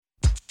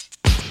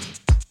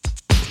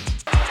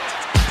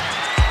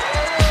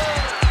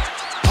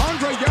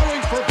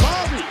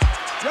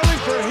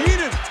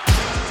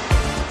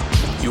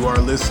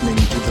listening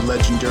to the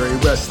Legendary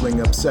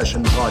Wrestling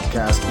Obsession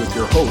podcast with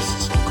your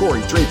hosts,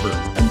 Corey Draper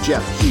and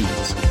Jeff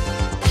Hughes.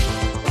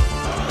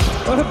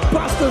 But if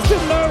Busters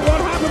didn't know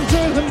what happened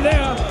to him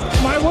there,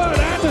 my word,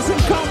 Anderson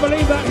can't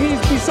believe that he's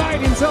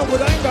beside himself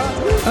with anger,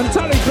 and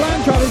Tully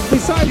Blanchard is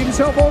beside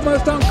himself,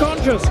 almost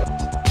unconscious.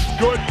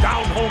 Good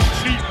down home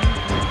cheating.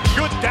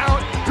 Good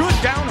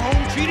down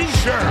home cheating.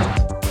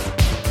 Sure.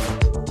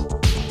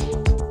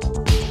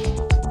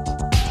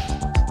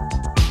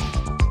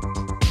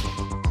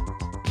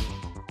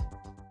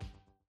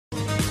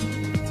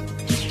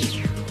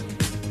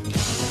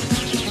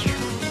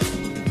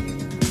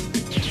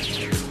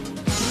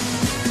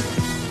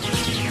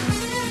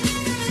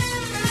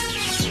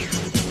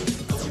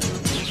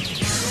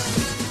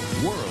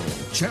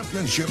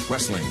 Championship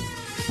Wrestling,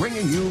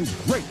 bringing you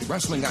great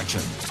wrestling action,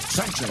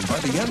 sanctioned by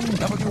the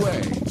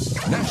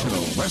NWA,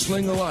 National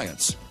Wrestling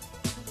Alliance.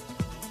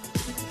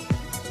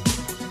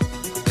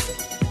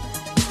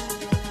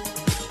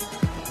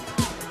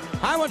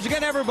 Hi once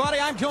again, everybody.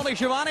 I'm Tony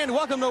Schiavone, and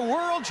welcome to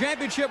World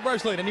Championship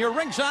Wrestling. And you're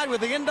ringside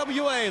with the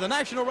NWA, the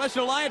National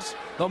Wrestling Alliance,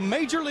 the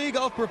Major League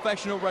of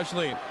Professional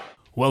Wrestling.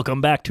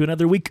 Welcome back to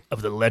another week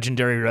of the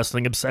Legendary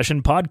Wrestling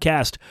Obsession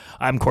podcast.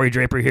 I'm Corey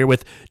Draper here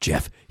with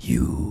Jeff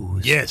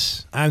Hughes.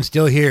 Yes, I'm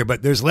still here,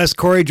 but there's less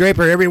Corey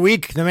Draper every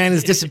week. The man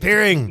is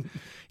disappearing.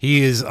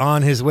 He is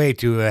on his way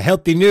to a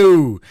healthy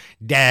new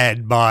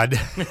dad bod.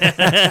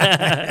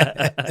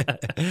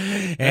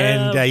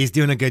 And he's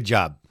doing a good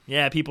job.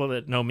 Yeah, people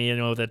that know me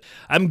know that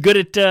I'm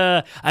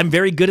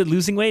very good at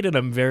losing weight, and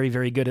I'm very,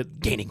 very good at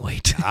gaining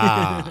weight.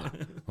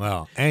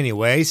 Well,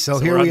 anyway, so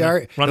here we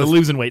are. We're on the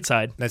losing weight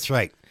side. That's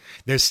right.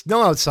 There's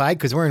snow outside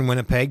because we're in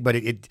Winnipeg, but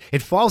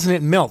it falls and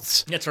it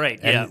melts. That's right.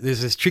 And yeah. There's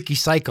this tricky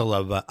cycle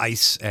of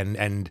ice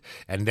and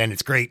then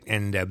it's great.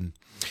 And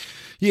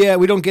yeah,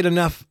 we don't get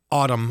enough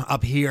autumn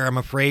up here, I'm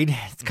afraid.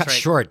 It's cut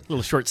short. A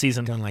little short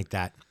season. Don't like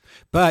that.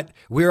 But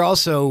we're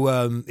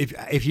also,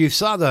 if you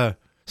saw the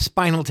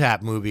Spinal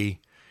Tap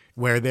movie,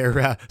 where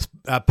they're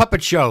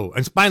puppet show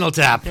and Spinal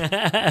Tap,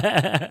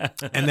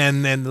 and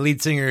then the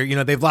lead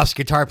singer, they've lost a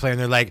guitar player, and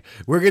they're like,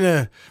 we're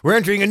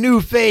entering a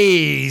new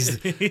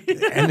phase,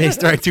 and they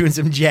start doing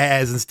some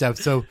jazz and stuff.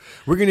 So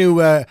we're going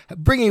to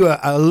bring you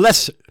a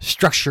less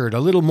structured, a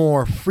little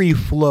more free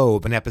flow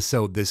of an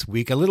episode this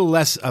week, a little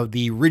less of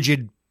the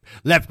rigid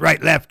left,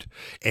 right, left.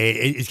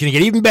 It's going to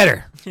get even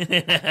better.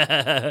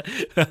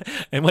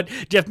 And what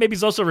Jeff maybe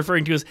is also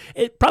referring to is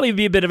it probably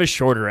be a bit of a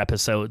shorter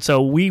episode.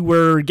 So we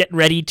were getting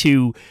ready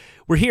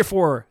we're here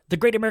for the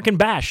Great American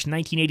Bash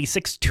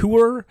 1986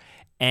 tour,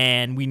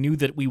 and we knew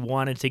that we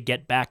wanted to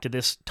get back to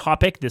this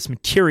topic, this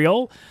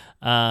material,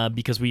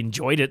 because we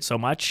enjoyed it so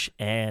much,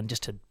 and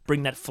just to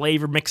bring that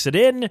flavor, mix it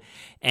in.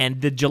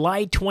 And the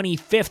July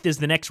 25th is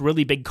the next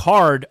really big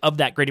card of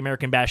that Great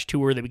American Bash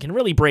tour that we can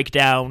really break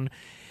down.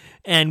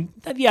 And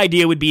the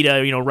idea would be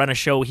to, run a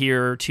show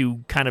here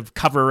to kind of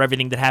cover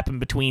everything that happened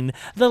between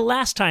the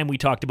last time we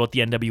talked about the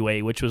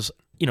NWA, which was,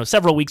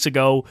 several weeks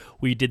ago.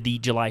 We did the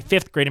July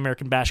 5th Great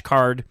American Bash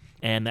card,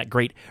 and that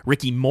great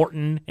Ricky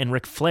Morton and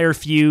Ric Flair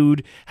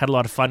feud. Had a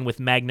lot of fun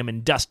with Magnum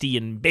and Dusty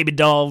and Baby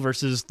Doll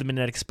versus the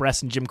Midnight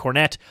Express and Jim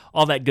Cornette,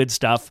 all that good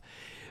stuff.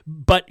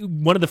 But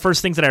one of the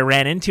first things that I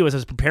ran into as I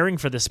was preparing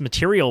for this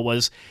material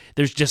was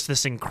there's just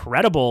this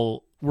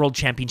incredible World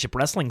Championship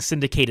Wrestling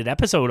syndicated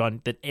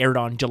episode that aired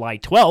on July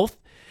 12th,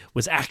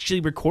 was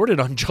actually recorded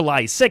on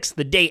July 6th,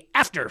 the day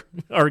after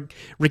our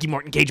Ricky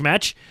Morton cage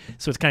match.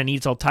 So it's kind of neat.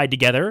 It's all tied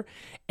together.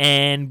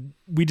 And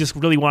we just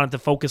really wanted to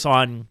focus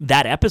on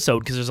that episode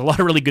because there's a lot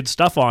of really good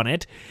stuff on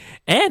it.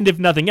 And if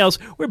nothing else,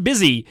 we're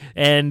busy,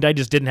 and I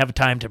just didn't have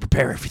time to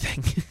prepare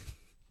everything.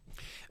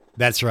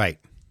 That's right.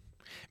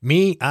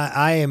 Me,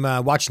 I am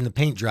watching the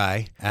paint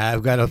dry.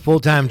 I've got a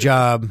full-time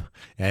job,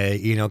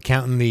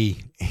 counting the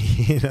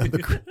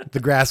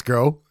grass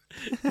grow.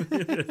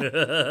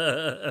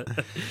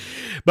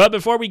 But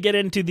before we get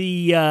into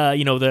the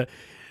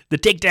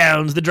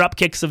takedowns, the drop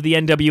kicks of the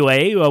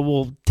NWA,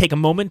 we'll take a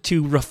moment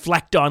to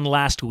reflect on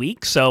last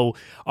week. So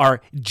our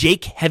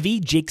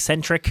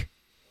Jake-centric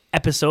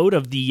episode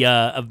of the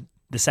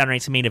Saturday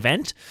Night's Main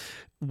Event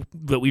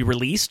that we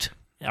released.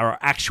 Our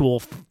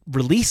actual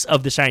release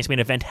of the Saturday Night's Main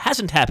Event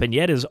hasn't happened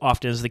yet, as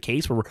often is the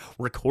case. We're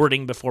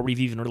recording before we've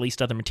even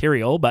released other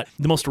material, but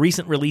the most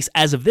recent release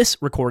as of this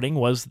recording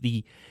was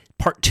the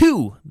Part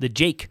 2, the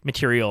Jake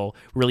material,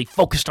 really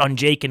focused on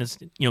Jake and his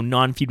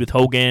non-feud with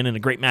Hogan and a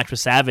great match with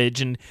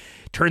Savage, and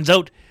turns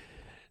out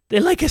they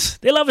like us.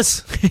 They love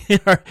us.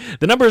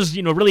 The numbers,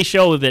 really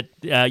show that,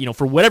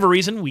 for whatever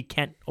reason, we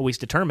can't always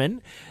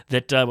determine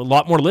that a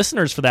lot more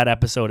listeners for that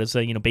episode has,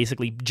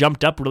 basically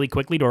jumped up really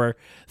quickly to our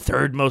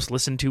third most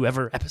listened to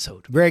ever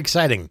episode. Very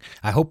exciting.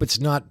 I hope it's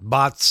not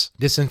bots,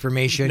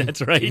 disinformation. That's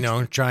right.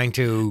 Trying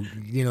to,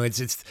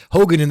 it's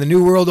Hogan in the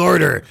New World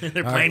Order.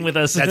 They're playing with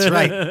us. That's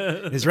right.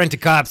 His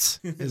rent-a-cops,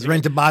 his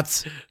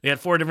rent-a-bots. We had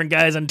 4 different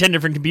guys on 10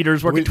 different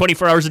computers working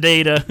 24 hours a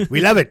day to...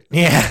 We love it.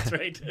 Yeah. That's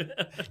right.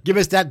 Give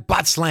us that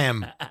bot slam.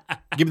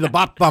 Give me the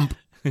bot bump.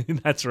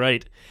 That's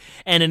right.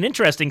 And an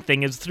interesting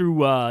thing is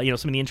through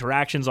some of the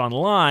interactions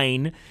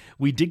online,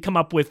 we did come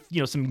up with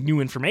some new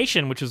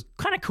information, which was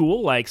kind of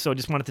cool. So I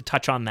just wanted to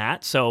touch on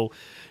that. So,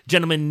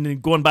 gentleman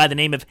going by the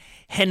name of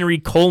Henry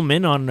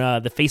Coleman on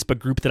the Facebook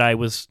group that I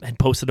had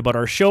posted about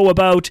our show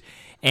about,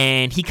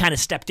 and he kind of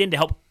stepped in to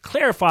help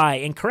clarify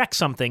and correct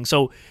something.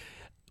 So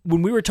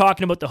when we were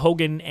talking about the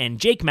Hogan and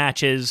Jake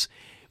matches,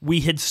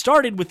 we had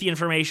started with the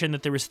information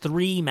that there was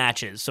 3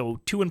 matches. So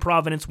 2 in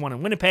Providence, 1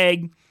 in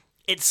Winnipeg.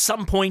 At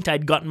some point,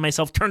 I'd gotten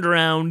myself turned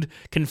around,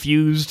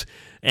 confused,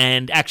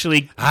 and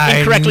actually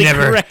incorrectly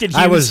corrected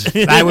Hughes.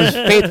 I was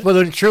faithful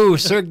and true,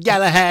 Sir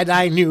Galahad.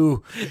 I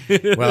knew.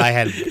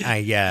 Well,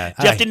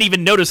 Jeff didn't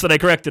even notice that I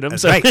corrected him.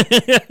 That's so.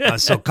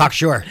 right. So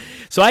cocksure.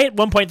 So I at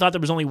one point thought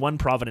there was only 1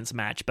 Providence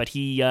match, but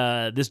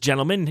this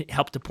gentleman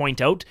helped to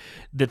point out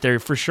that there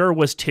for sure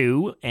was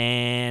 2,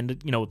 and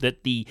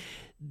that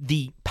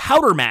the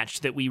powder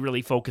match that we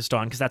really focused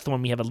on, because that's the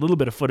one we have a little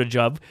bit of footage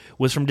of,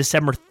 was from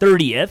December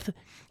 30th.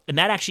 And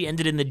that actually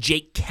ended in the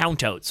Jake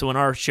countout. So in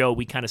our show,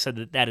 we kind of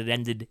said that had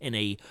ended in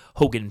a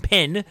Hogan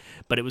pin,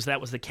 but that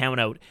was the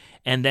countout.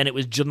 And then it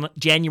was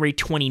January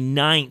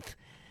 29th.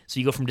 So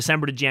you go from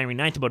December to January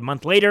 9th, about a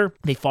month later,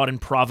 they fought in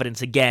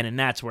Providence again, and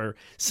that's where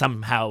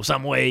somehow,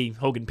 some way,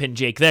 Hogan pinned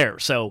Jake there.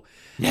 So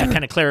that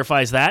kind of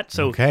clarifies that.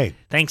 So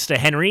thanks to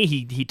Henry,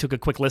 he took a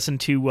quick listen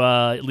to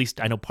at least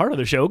I know part of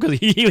the show because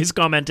he was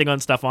commenting on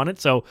stuff on it.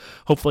 So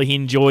hopefully he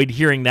enjoyed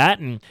hearing that,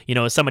 and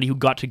as somebody who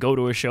got to go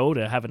to a show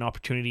to have an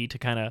opportunity to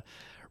kind of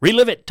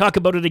relive it, talk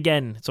about it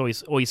again, it's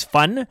always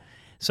fun.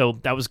 So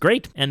that was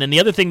great. And then the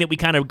other thing that we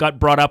kind of got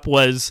brought up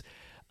was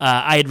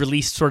I had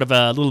released sort of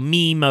a little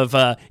meme of,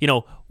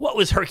 what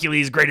was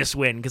Hercules' greatest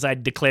win? Because I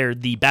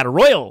declared the Battle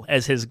Royal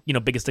as his,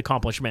 biggest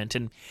accomplishment.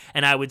 And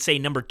I would say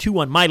number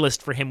 2 on my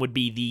list for him would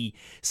be the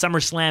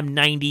SummerSlam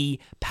 90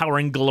 Power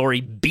and Glory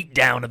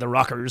beatdown of the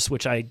Rockers,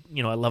 which I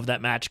love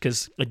that match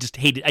because I just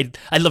hated,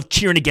 I love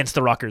cheering against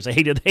the Rockers. I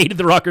hated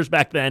the Rockers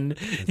back then,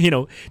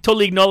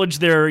 totally acknowledge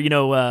their,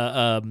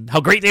 how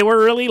great they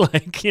were really.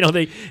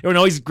 They were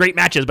always great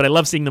matches, but I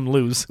love seeing them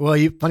lose. Well,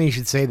 funny you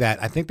should say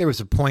that. I think there was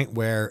a point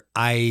where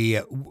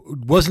I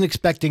wasn't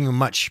expecting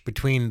much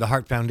between the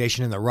Hart Foundation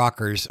and the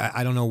Rockers.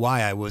 I don't know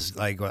why. I was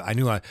like, I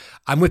knew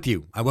I'm with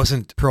you. I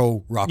wasn't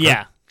pro Rocker.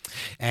 Yeah.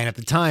 And at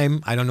the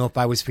time, I don't know if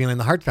I was feeling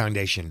the Hart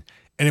Foundation.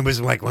 And it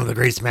was like one of the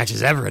greatest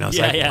matches ever. And I was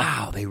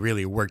wow, they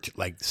really worked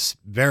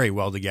very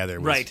well together.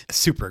 It was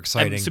super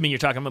exciting. I'm assuming you're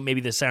talking about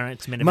maybe the Sarah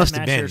Minute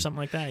match or something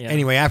like that. Yeah.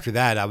 Anyway, after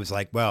that, I was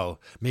like,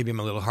 well, maybe I'm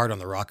a little hard on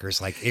the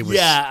Rockers. It was.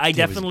 Yeah, I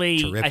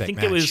think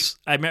match. It was.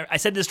 I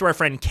said this to our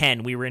friend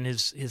Ken. We were in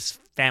his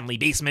family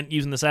basement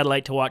using the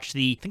satellite to watch I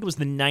think it was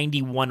the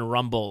 91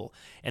 Rumble,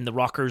 and the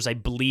Rockers, I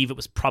believe it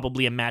was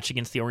probably a match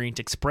against the Orient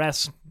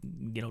Express.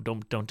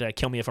 Don't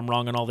kill me if I'm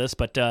wrong on all this,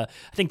 but I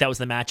think that was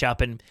the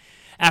matchup. And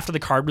after the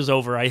card was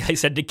over, I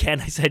said to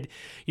Ken, I've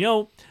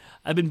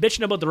been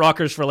bitching about the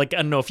Rockers for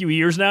a few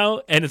years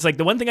now, and it's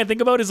the one thing I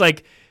think about is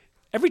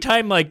every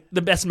time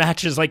the best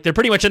matches, they're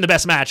pretty much in the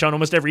best match on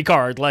almost every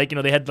card.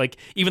 They had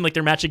even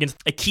their match against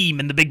Akeem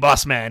and the Big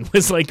Boss Man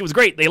was it was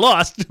great. They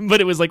lost,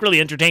 but it was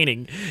really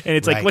entertaining. And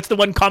it's what's the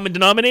one common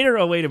denominator?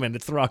 Oh, wait a minute,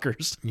 it's the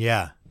Rockers.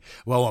 Yeah.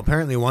 Well,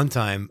 apparently one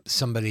time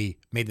somebody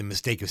made the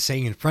mistake of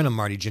saying in front of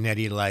Marty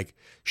Jannetty,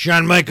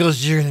 Shawn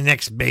Michaels, you're the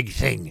next big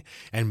thing.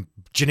 And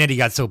Jannetty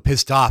got so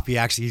pissed off, he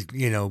actually,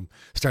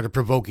 started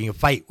provoking a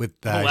fight with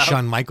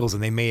Shawn Michaels,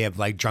 and they may have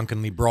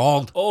drunkenly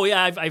brawled. Oh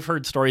yeah, I've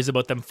heard stories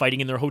about them fighting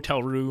in their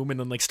hotel room, and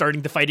then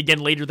starting to fight again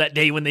later that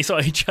day when they saw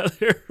each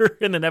other,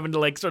 and then having to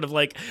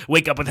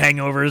wake up with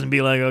hangovers and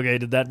be like, okay,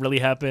 did that really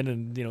happen?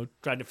 And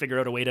trying to figure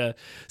out a way to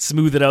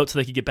smooth it out so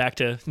they could get back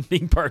to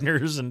being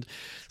partners and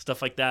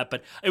stuff like that.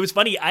 But it was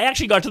funny. I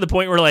actually got to the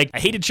point where I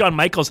hated Shawn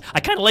Michaels. I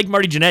kind of liked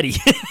Marty Jannetty,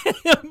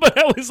 but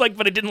I was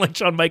but I didn't like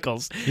Shawn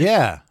Michaels.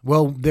 Yeah.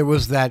 Well, there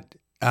was that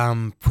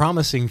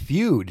promising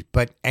feud,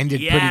 but ended.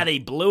 Yeah, they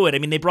blew it. I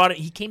mean, they brought it.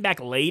 He came back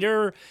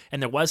later,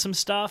 and there was some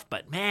stuff,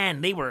 but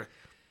man, they were.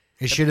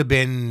 It should have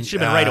been. It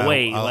should have been right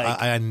away,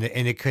 and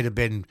it could have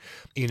been,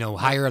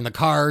 higher on the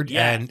card,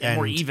 and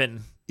more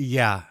even.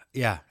 Yeah,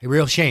 a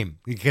real shame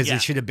because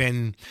it should have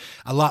been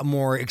a lot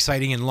more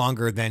exciting and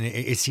longer than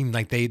it seemed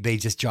like they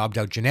just jobbed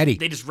out Jannetty.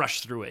 They just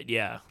rushed through it,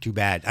 yeah. Too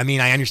bad. I mean,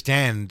 I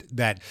understand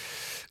that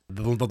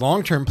the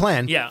long-term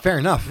plan, fair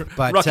enough.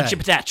 But rocket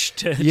ship attached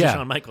to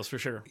Shawn Michaels for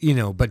sure.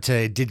 But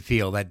it did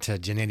feel that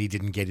Jannetty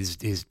didn't get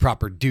his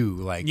proper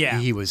due.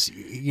 He was,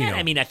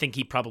 I mean, I think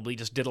he probably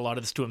just did a lot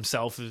of this to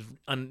himself,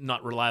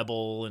 not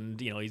reliable, and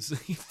he's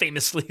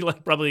famously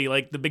probably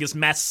the biggest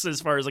mess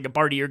as far as a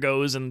partier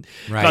goes, and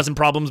causing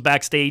problems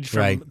backstage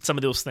from some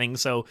of those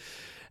things. So.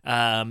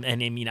 And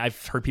I mean,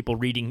 I've heard people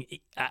reading.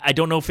 I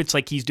don't know if it's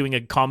he's doing a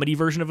comedy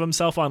version of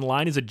himself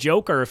online as a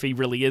joke, or if he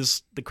really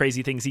is the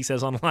crazy things he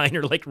says online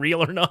are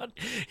real or not.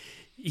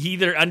 He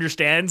either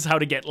understands how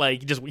to get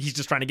he's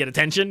just trying to get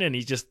attention and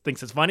he just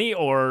thinks it's funny,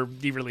 or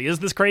he really is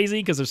this crazy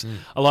because there's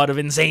a lot of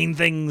insane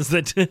things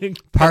that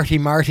Party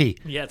Marty.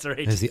 Yeah, that's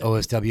right. As the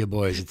OSW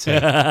boys would say,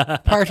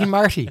 Party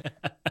Marty.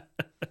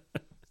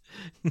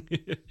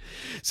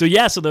 So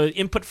the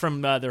input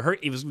from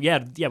we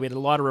had a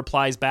lot of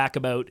replies back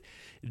about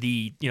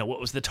the, what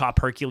was the top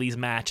Hercules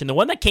match. And the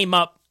one that came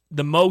up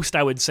the most,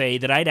 I would say,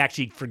 that I'd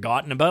actually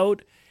forgotten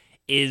about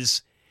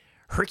is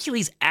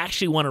Hercules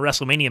actually won a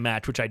WrestleMania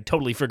match, which I'd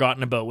totally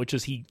forgotten about, which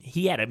is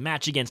he had a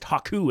match against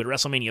Haku at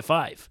WrestleMania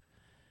 5.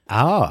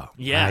 Oh,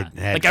 yeah.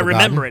 I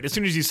remember it as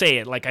soon as you say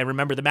it. Like, I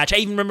remember the match. I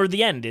even remember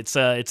the end. It's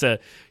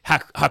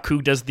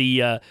Haku does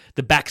the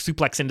back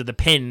suplex into the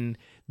pin,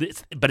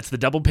 but it's the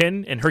double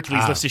pin, and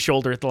Hercules lifts his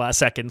shoulder at the last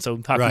second, so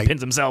Haku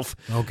pins himself.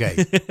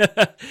 Okay.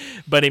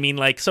 But I mean,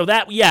 like, so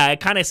that, I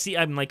kind of see.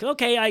 I'm like,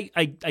 okay,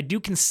 I do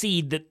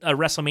concede that a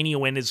WrestleMania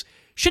win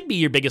should be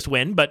your biggest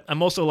win, but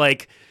I'm also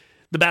like,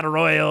 the Battle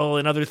Royal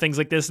and other things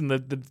like this, and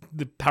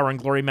the Power and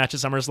Glory match at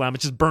SummerSlam,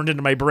 it's just burned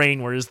into my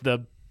brain, whereas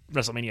the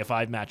WrestleMania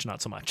 5 match,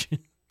 not so much.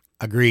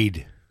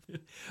 Agreed.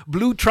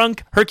 Blue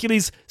Trunk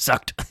Hercules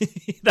sucked.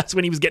 That's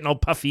when he was getting all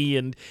puffy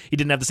and he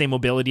didn't have the same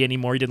mobility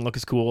anymore. He didn't look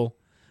as cool.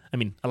 I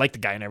mean, I liked the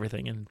guy and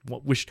everything, and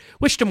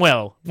wished him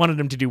well, wanted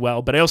him to do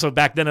well. But I also,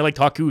 back then, I liked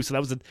Haku, so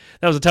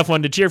that was a tough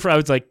one to cheer for. I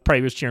was like,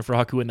 probably was cheering for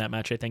Haku in that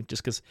match, I think,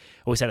 just because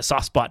I always had a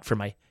soft spot for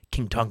my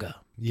King Tonga.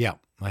 Yeah,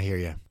 I hear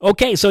you.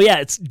 Okay, so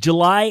it's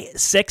July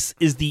 6th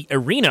is the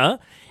arena,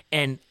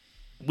 and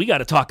we got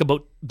to talk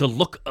about the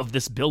look of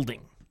this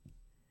building.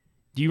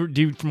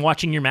 From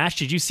watching your match,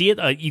 did you see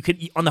it? You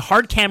could, on the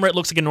hard camera, it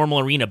looks like a normal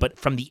arena, but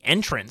from the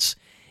entrance,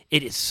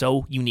 it is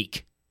so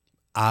unique.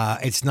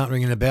 It's not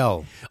ringing a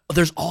bell.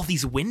 There's all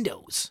these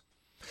windows.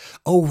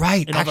 Oh,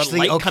 right. And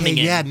actually, coming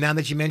in. Yeah, now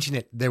that you mention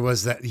it, there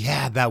was that.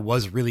 Yeah, that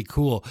was really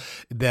cool.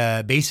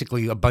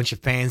 Basically, a bunch of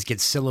fans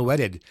get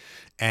silhouetted,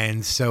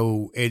 and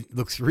so it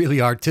looks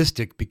really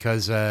artistic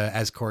because,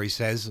 as Corey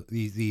says,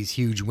 these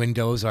huge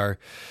windows are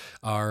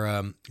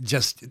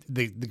just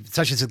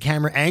such as a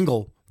camera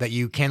angle that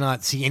you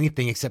cannot see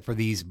anything except for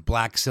these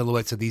black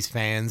silhouettes of these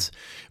fans.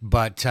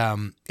 But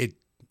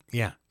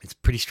it's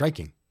pretty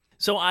striking.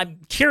 So I'm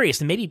curious,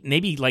 and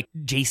maybe like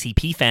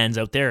JCP fans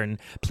out there, and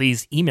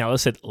please email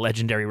us at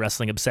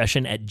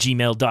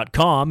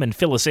legendarywrestlingobsession@gmail.com and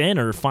fill us in,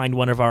 or find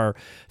one of our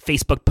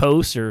Facebook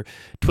posts or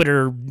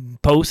Twitter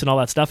posts and all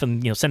that stuff,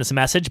 and send us a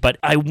message. But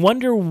I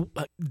wonder,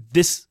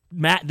 this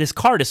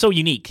card is so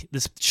unique.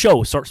 This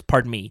show,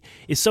 pardon me,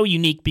 is so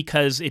unique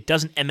because it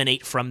doesn't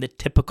emanate from the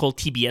typical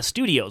TBS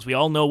studios. We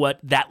all know what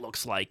that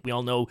looks like. We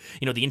all know,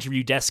 the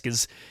interview desk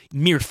is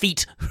mere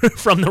feet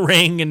from the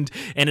ring, and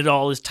it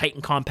all is tight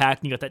and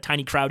compact. And you got that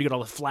tiny crowd. You got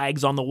all the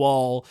flags on the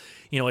wall.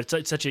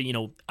 It's such a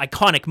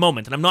iconic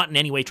moment. And I'm not in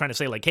any way trying to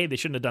say like, hey, they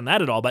shouldn't have done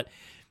that at all. But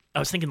I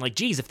was thinking like,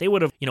 geez, if they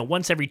would have,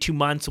 once every 2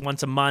 months,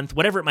 once a month,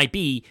 whatever it might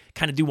be,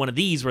 kind of do one of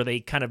these where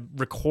they kind of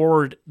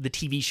record the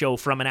TV show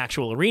from an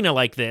actual arena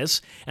like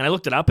this. And I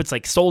looked it up. It's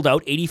like sold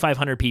out,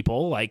 8,500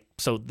 people.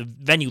 So the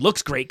venue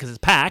looks great because it's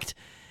packed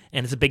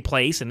and it's a big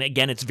place. And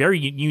again, it's very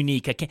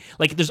unique. I can't,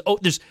 like, there's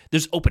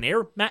open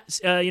air,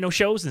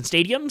 shows and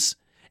stadiums,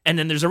 and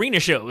then there's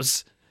arena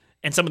shows.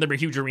 And some of them are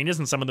huge arenas,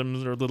 and some of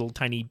them are little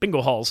tiny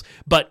bingo halls.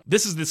 But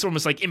this is this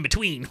almost like in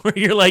between, where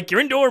you're like,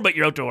 you're indoor, but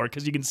you're outdoor,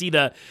 because you can see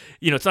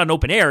it's not an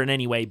open air in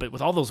any way, but with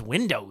all those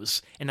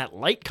windows and that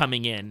light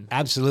coming in.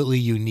 Absolutely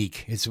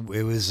unique. It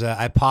was.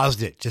 I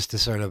paused it just to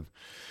sort of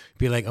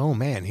be like, oh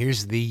man,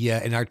 here's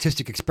an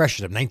artistic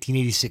expression of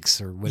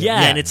 1986 or whatever.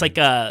 Yeah, and it's like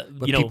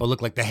people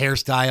look like the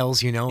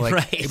hairstyles,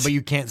 right. But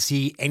you can't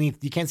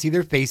see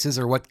their faces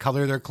or what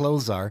color their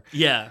clothes are.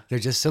 Yeah, they're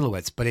just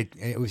silhouettes. But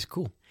it was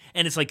cool.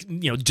 And it's like,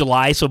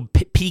 July, so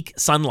peak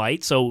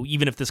sunlight. So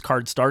even if this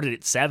card started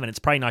at 7, it's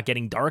probably not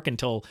getting dark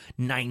until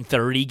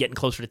 9:30, getting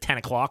closer to 10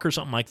 o'clock or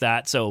something like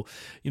that. So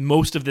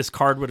most of this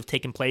card would have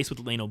taken place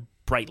with,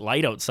 bright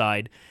light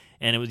outside.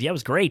 And it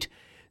was great.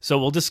 So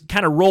we'll just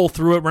kind of roll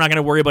through it. We're not going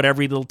to worry about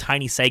every little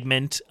tiny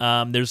segment.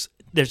 There's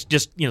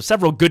just,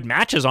 several good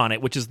matches on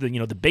it, which is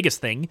the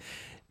biggest thing.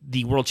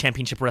 The World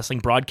Championship Wrestling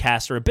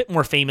broadcasts are a bit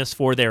more famous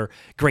for their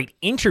great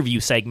interview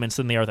segments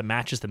than they are the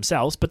matches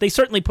themselves, but they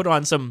certainly put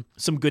on some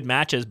good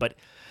matches. But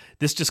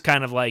this just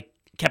kind of like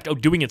kept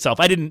outdoing itself.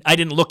 I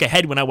didn't look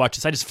ahead when I watched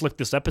this. I just flicked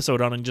this episode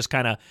on and just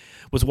kind of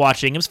was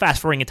watching. It was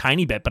fast forwarding a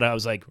tiny bit, but I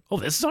was like, oh,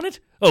 this is on it?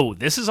 Oh,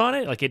 this is on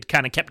it? Like, it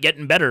kind of kept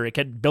getting better. It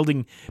kept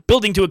building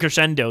to a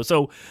crescendo.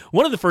 So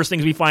one of the first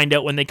things we find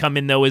out when they come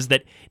in, though, is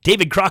that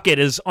David Crockett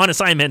is on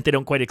assignment. They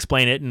don't quite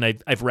explain it,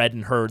 and I've read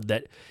and heard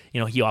that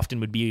he often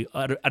would be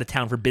out of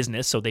town for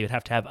business, so they would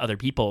have to have other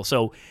people.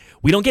 So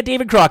we don't get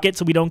David Crockett,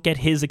 so we don't get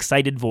his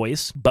excited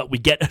voice, but we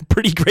get a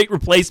pretty great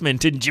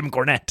replacement in Jim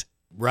Cornette.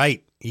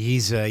 Right.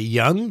 He's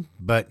young,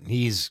 but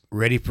he's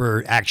ready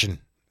for action.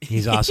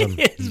 He's awesome.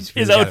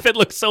 His outfit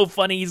looks so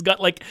funny. He's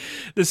got like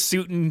the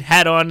suit and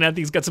hat on, and I think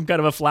he's got some kind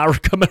of a flower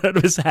coming out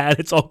of his hat.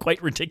 It's all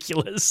quite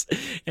ridiculous.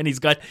 And he's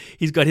got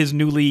his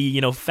newly,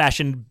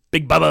 fashioned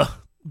Big Bubba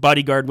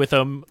bodyguard with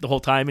him the whole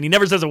time, and he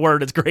never says a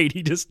word. It's great.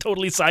 He's just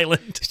totally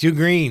silent. He's too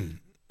green.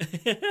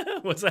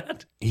 What's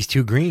that? He's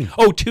too green.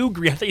 Oh, too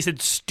green. I thought you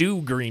said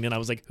Stu Green, and I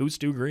was like, who's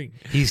Stu Green?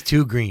 He's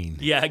too green.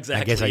 Yeah,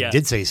 exactly. I guess I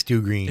did say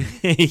Stu Green.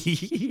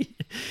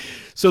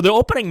 So the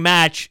opening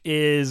match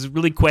is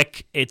really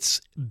quick.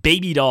 It's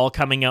Baby Doll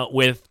coming out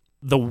with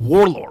the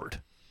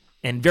Warlord.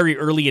 And very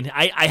early, and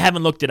I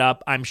haven't looked it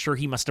up. I'm sure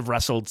he must have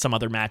wrestled some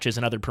other matches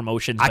and other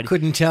promotions. I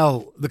couldn't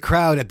tell. The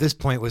crowd at this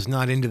point was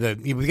not into the.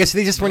 I guess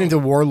they just went into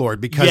Warlord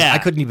because I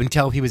couldn't even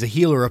tell if he was a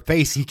heel or a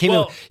face. He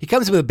he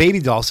comes with a baby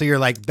doll, so you're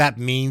like, that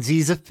means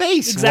he's a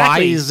face.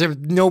 Exactly. Why is there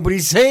nobody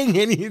saying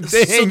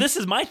anything? So this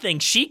is my thing.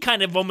 She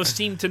kind of almost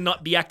seemed to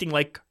not be acting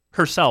like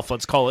herself,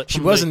 let's call it.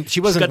 She wasn't.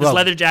 She's got this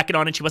leather jacket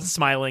on, and she wasn't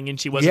smiling,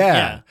 and she wasn't.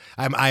 Yeah.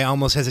 I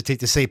almost hesitate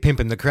to say pimp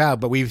in the crowd,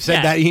 but we've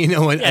said that, you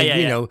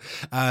know,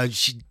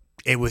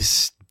 it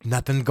was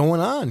nothing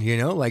going on, you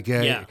know, like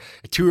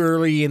too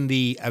early in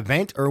the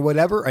event or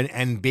whatever,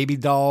 and baby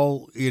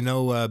doll, you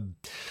know,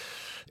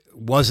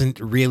 wasn't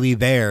really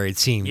there. It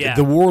seemed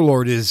the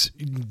Warlord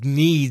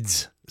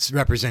needs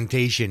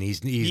representation.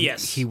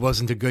 He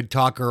wasn't a good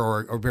talker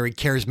or very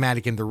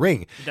charismatic in the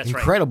ring. That's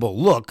incredible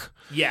look.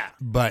 Yeah,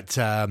 but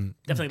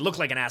definitely looked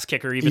like an ass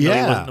kicker, even though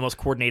he wasn't the most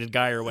coordinated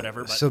guy or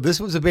whatever. But. So this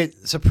was a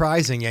bit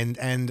surprising,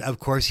 and of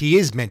course he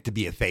is meant to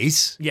be a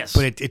face. Yes,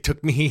 but it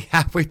took me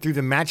halfway through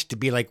the match to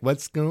be like,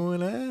 "What's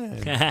going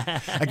on?"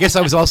 I guess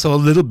I was also a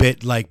little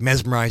bit like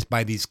mesmerized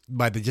by the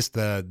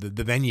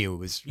venue. It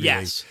was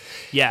really,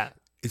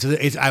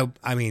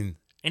 I mean.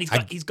 And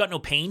he's got no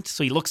paint,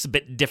 so he looks a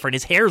bit different.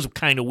 His hair's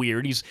kind of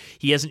weird.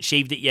 He hasn't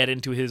shaved it yet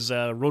into his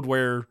Road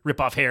Warrior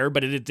ripoff hair,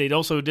 but it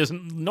also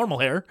isn't normal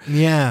hair.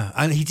 Yeah,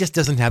 and he just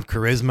doesn't have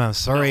charisma.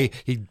 Sorry,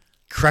 he'd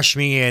crush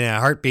me in a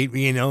heartbeat,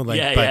 you know. Like,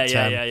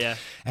 yeah.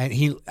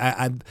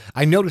 And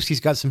I noticed he's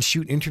got some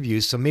shoot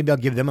interviews, so maybe I'll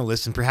give them a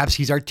listen. Perhaps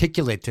he's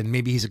articulate and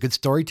maybe he's a good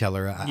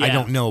storyteller. I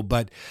don't know,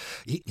 but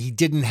he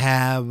didn't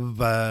have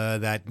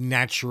that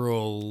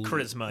natural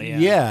charisma.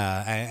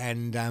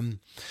 And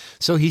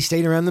so he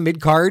stayed around the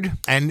mid card,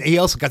 and he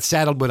also got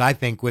saddled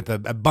with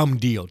a bum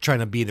deal, trying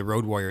to be the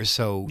Road Warrior.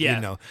 So you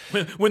know,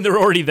 when they're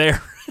already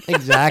there,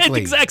 exactly at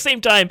the exact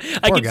same time.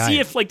 I could see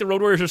if like the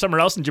Road Warriors were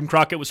somewhere else, and Jim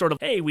Crockett was sort of,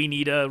 hey, we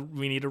need a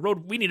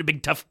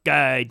big tough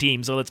guy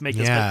team, so let's make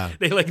this.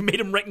 They like made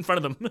him right in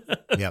front of them.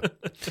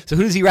 Yep. So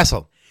who does he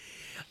wrestle?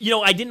 You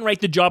know, I didn't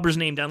write the jobber's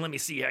name down. Let me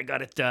see. I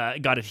got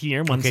it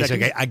here. One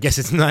second. So I guess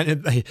it's not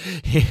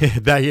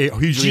that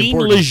hugely Jean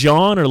important.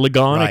 Lejeune or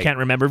Legon, Right. I can't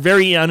remember.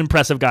 Very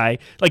unimpressive guy.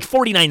 Like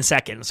 49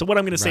 seconds. So what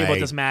I'm going to say about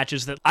this match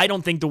is that I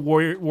don't think the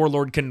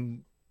Warlord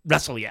can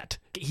wrestle yet.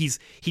 He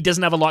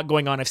doesn't have a lot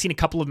going on. I've seen a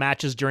couple of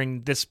matches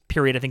during this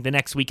period, I think the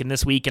next week and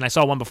this week, and I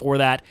saw one before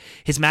that.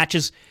 His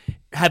matches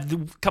have a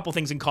couple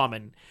things in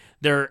common.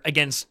 They're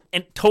against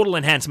total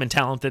enhancement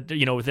talent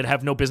that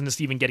have no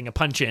business even getting a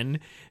punch in,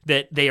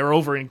 that they are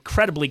over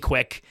incredibly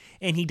quick,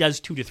 and he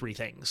does 2 to 3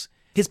 things.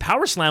 His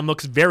power slam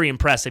looks very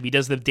impressive. He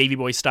does the Davey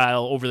Boy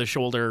style over the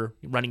shoulder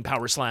running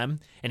power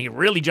slam, and he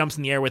really jumps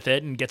in the air with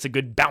it and gets a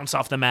good bounce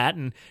off the mat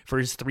and for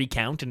his 3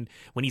 count. And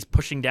when he's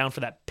pushing down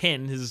for that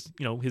pin, his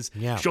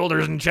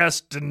shoulders and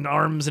chest and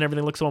arms and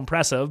everything looks so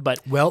impressive.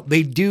 But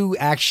they do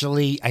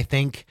actually, I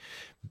think,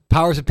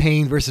 Powers of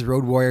Pain versus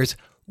Road Warriors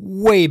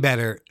way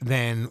better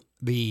than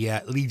the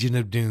Legion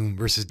of Doom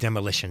versus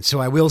Demolition. So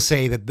I will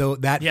say that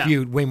that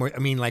feud way more. I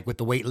mean, like with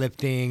the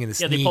weightlifting and the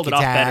sneak they pulled it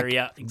attack, off better.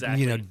 Yeah,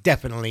 exactly. You know,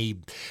 definitely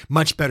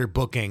much better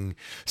booking.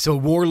 So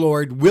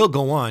Warlord will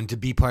go on to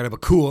be part of a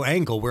cool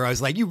angle where I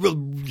was like,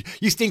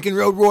 you stinking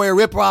Road Warrior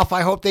ripoff.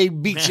 I hope they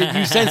beat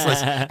you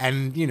senseless.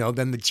 And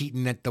then the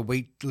cheating at the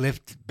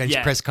weightlifting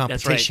bench press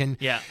competition,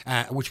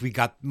 which we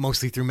got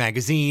mostly through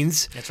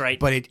magazines. That's right.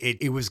 But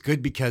it was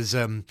good because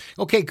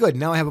okay, good.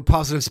 Now I have a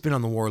positive spin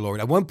on the Warlord.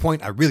 At one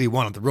point, I really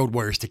wanted the Road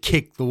Warriors to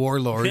kick the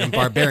Warlord and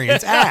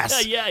Barbarian's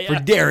ass for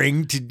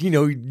daring to,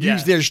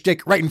 use their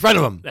shtick right in front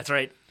of him. That's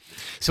right.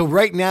 So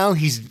right now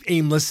he's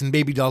aimless and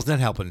Baby Doll's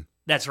not helping.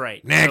 That's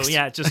right. Next.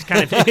 So, just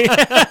kind of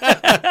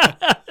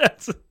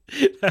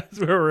that's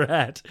where we're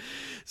at.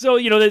 So,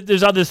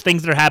 there's other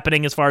things that are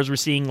happening as far as we're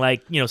seeing,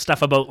 like,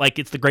 stuff about, like,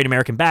 it's the Great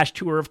American Bash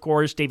Tour, of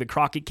course. David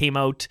Crockett came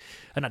out.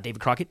 Not David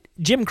Crockett.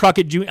 Jim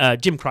Crockett Jr.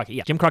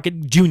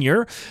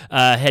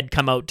 Had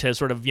come out to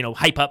sort of,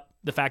 hype up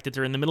the fact that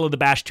they're in the middle of the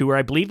Bash Tour.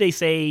 I believe they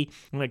say,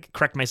 I'm going to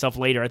correct myself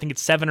later, I think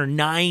it's 7 or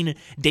 9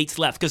 dates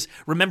left. Because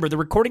remember, they're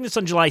recording this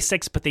on July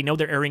 6th, but they know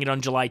they're airing it on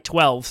July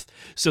 12th.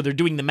 So they're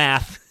doing the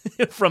math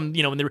from,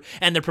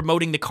 and they're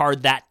promoting the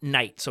card that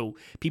night. So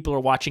people are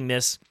watching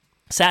this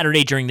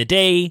Saturday during the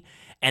day.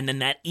 And then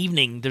that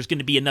evening, there's going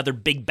to be another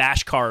big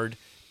Bash card,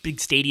 big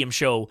stadium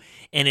show.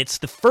 And it's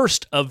the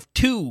first of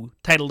 2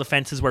 title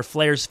defenses where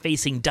Flair's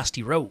facing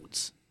Dusty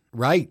Rhodes.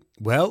 Right.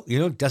 Well,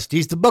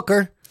 Dusty's the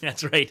booker.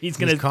 That's right. He's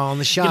going to calling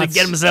the shots. Going to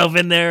get himself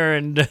in there,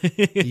 and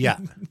yeah,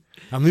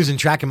 I'm losing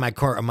track of my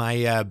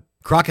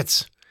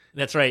Crockett's.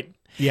 That's right.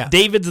 Yeah,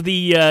 David's the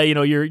your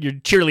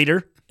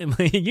cheerleader.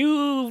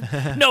 You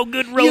no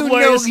good Road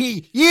Warriors.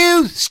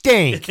 You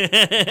stink.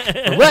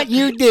 What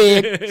you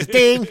did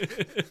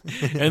stink.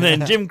 And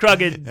then Jim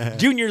Crockett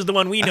Jr. is the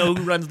one we know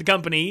who runs the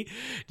company.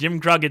 Jim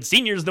Crockett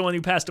Sr. is the one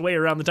who passed away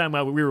around the time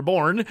while we were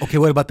born. Okay,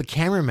 what about the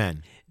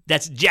cameraman?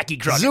 That's Jackie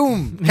Crockett.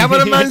 Zoom.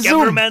 Cameraman Zoom.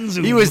 Cameraman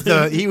Zoom. He was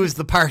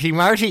the party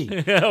Marty.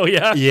 Oh,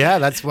 yeah? Yeah,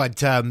 that's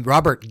what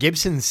Robert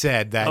Gibson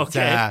said, that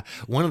Okay.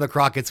 one of the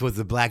Crockett's was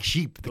the black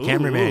sheep, the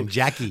cameraman, Ooh.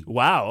 Jackie.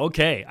 Wow,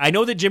 okay. I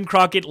know that Jim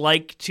Crockett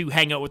liked to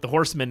hang out with the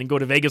Horsemen and go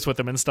to Vegas with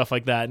them and stuff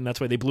like that, and that's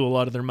why they blew a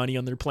lot of their money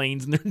on their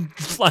planes, and they're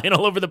flying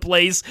all over the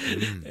place.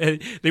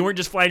 They weren't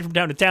just flying from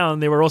town to town,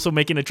 they were also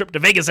making a trip to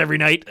Vegas every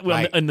night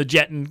on the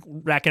jet and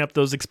racking up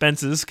those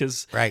expenses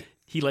because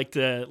he liked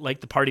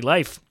the party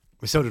life.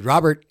 So did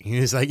Robert. He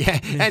was like, yeah,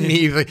 and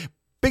he was like,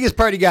 biggest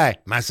party guy,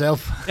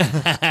 myself.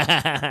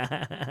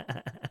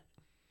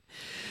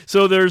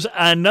 So there's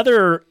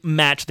another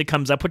match that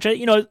comes up, which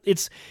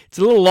it's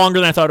a little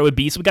longer than I thought it would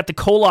be. So we got the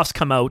Koloffs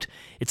come out.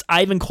 It's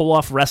Ivan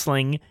Koloff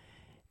wrestling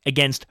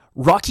against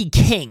Rocky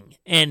King,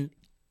 and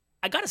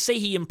I gotta say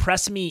he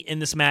impressed me in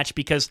this match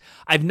because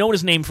I've known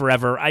his name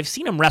forever. I've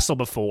seen him wrestle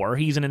before.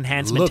 He's an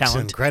enhancement Looks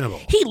talent. incredible.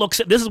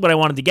 This is what I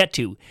wanted to get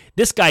to.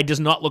 This guy does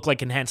not look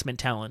like enhancement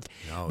talent.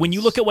 No, when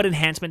you look at what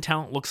enhancement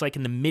talent looks like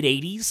in the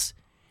mid-'80s,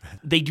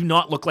 they do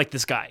not look like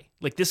this guy.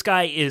 Like, this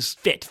guy is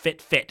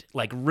fit,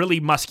 like really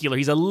muscular.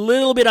 He's a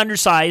little bit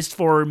undersized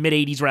for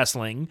mid-'80s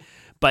wrestling,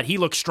 but he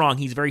looks strong.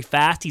 He's very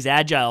fast. He's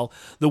agile.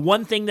 The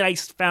one thing that I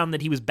found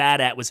that he was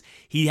bad at was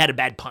he had a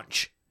bad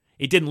punch.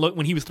 It didn't look,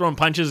 when he was throwing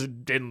punches,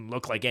 it didn't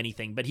look like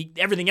anything. But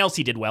everything else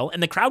he did well,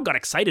 and the crowd got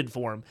excited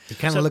for him. It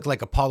kind of looked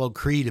like Apollo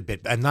Creed a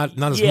bit, and not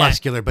as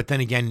muscular. But then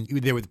again,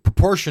 there was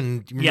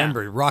proportion.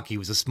 Remember, Rocky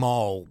was a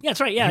small,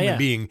 that's right, human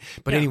being.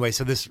 But anyway,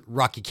 so this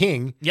Rocky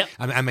King,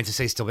 I meant to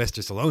say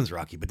Sylvester Stallone's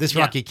Rocky, but this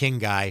Rocky King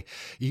guy,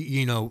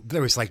 you know,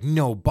 there was like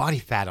no body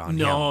fat on him.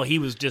 No, he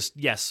was just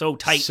so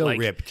tight, so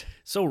ripped.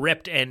 So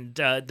ripped, and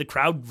the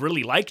crowd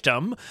really liked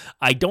him.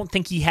 I don't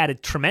think he had a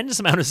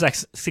tremendous amount of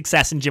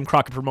success in Jim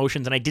Crockett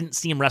Promotions, and I didn't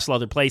see him wrestle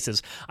other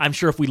places. I'm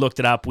sure if we looked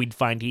it up, we'd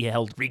find he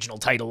held regional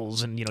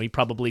titles, and he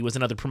probably was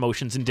in other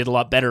promotions and did a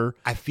lot better.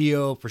 I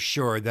feel for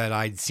sure that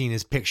I'd seen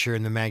his picture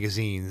in the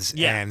magazines,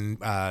 and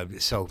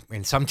so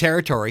in some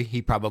territory,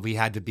 he probably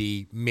had to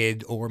be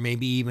mid or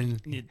maybe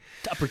even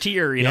upper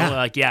tier, you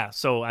know,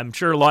 So I'm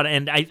sure a lot of,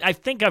 and I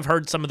think I've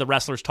heard some of the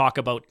wrestlers talk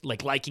about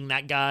liking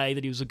that guy,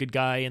 that he was a good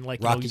guy, and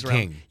Rocky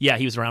King. Yeah,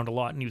 he was around a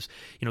lot, and he was,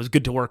 it was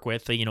good to work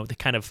with. The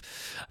kind of,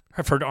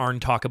 I've heard Arn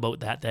talk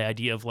about that, the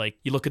idea of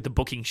you look at the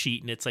booking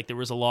sheet, and it's like there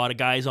was a lot of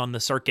guys on the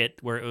circuit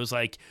where it was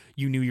like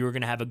you knew you were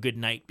going to have a good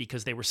night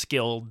because they were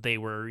skilled, they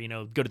were,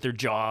 good at their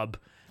job.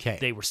 Okay.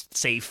 They were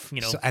safe,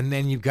 So, and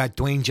then you've got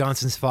Dwayne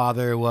Johnson's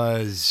father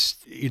was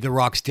The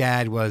Rock's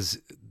dad was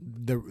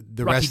the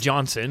Rocky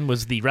Johnson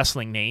was the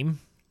wrestling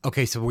name.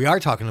 Okay, so we are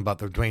talking about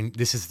the Dwayne.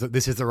 This is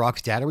the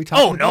Rock's dad. Are we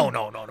talking? No.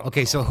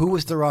 Okay, so who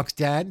was the Rock's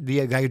dad?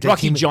 The guy who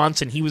Rocky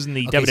Johnson. He was in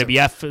the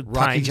WWF. So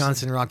Rocky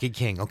Johnson, Rocky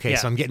King. Okay,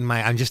 so I'm getting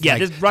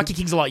Rocky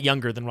King's a lot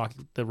younger than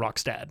the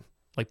Rock's dad.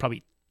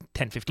 Probably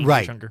 10, 15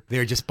 years younger.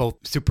 They're just both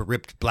super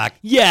ripped black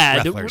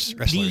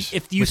wrestlers.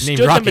 If you stood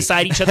them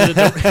beside each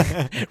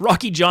other,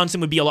 Rocky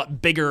Johnson would be a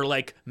lot bigger,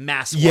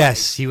 mass-wise.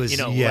 Yes, he was.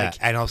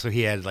 And also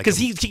he had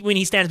because when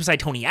he stands beside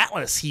Tony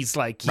Atlas, he's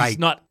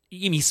not.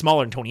 He's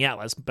smaller than Tony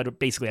Atlas, but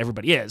basically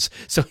everybody is.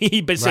 So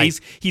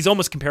he's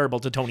almost comparable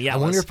to Tony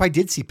Atlas. I wonder if I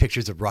did see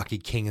pictures of Rocky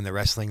King in the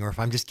wrestling, or if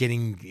I'm just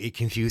getting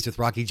confused with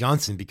Rocky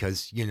Johnson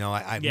because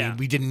I mean,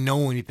 we didn't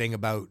know anything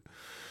about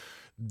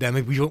them.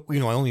 I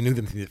only knew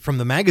them from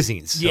the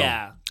magazines.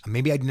 So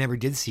maybe I never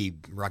did see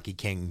Rocky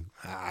King.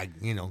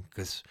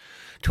 Because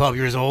 12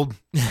 years old.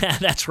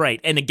 That's right.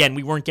 And again,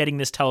 we weren't getting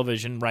this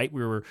television, right?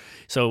 We were.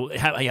 So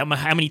how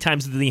many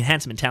times did the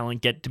enhancement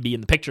talent get to be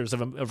in the pictures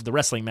of the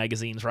wrestling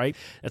magazines, right?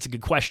 That's a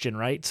good question,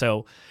 right?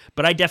 So,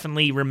 but I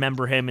definitely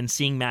remember him and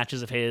seeing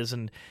matches of his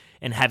and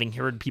having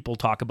heard people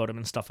talk about him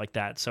and stuff like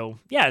that. So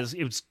yeah,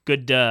 it was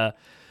good.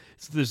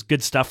 There's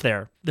good stuff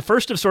there. The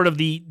first of sort of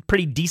the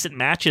pretty decent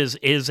matches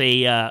is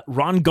a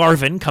Ron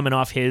Garvin coming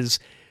off his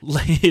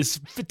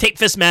tape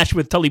fist match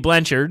with Tully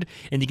Blanchard,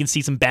 and you can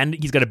see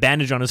he's got a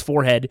bandage on his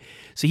forehead.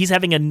 So he's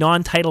having a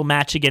non-title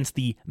match against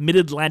the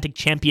Mid-Atlantic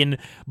champion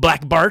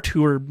Black Bart,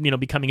 who we're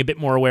becoming a bit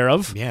more aware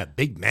of. Yeah,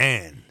 big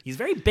man. He's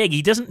very big.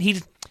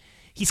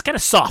 He's kind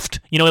of soft,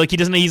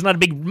 he's not a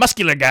big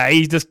muscular guy.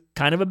 He's just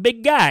kind of a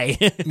big guy.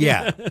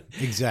 Yeah,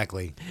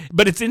 exactly.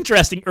 But it's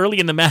interesting. Early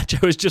in the match,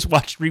 I was just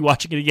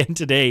rewatching it again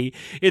today.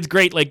 It's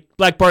great.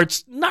 Black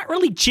Bart's not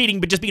really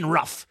cheating, but just being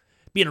rough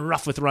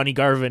with Ronnie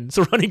Garvin.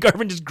 So Ronnie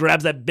Garvin just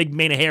grabs that big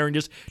mane of hair and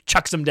just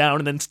chucks him down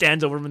and then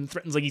stands over him and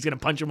threatens like he's going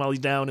to punch him while he's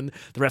down. And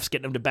the ref's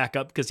getting him to back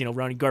up because,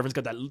 Ronnie Garvin's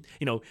got that,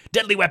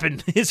 deadly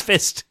weapon, his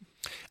fist.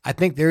 I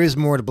think there is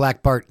more to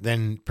Black Bart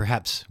than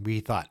perhaps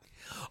we thought.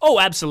 Oh,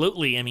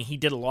 absolutely. I mean, he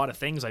did a lot of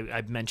things.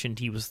 I've mentioned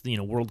he was,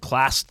 world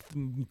class,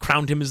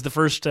 crowned him as the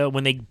first,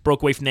 when they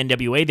broke away from the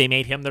NWA, they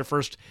made him their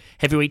first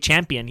heavyweight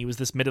champion. He was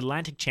this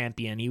Mid-Atlantic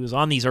champion. He was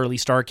on these early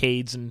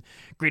Starcades and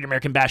Great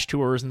American Bash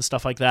tours and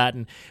stuff like that,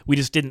 and we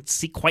just didn't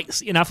see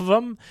quite enough of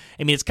him.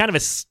 I mean, it's kind of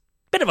a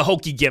bit of a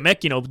hokey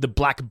gimmick, the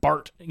Black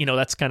Bart,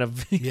 that's kind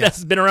of,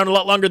 that's been around a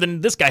lot longer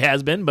than this guy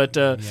has been, but,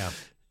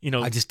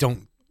 I just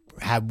don't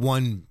have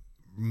one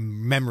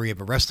memory of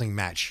a wrestling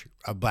match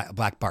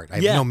Black Bart. I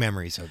have no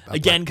memories of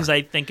again, because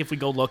I think if we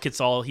go look, he's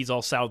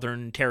all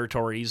Southern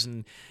territories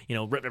and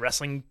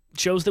wrestling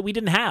shows that we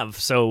didn't have.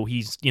 So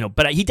he's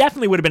but he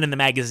definitely would have been in the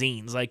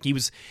magazines. Like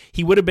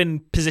he would have been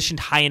positioned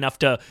high enough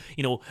to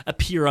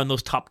appear on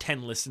those top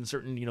 10 lists in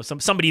certain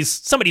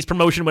somebody's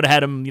promotion would have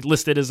had him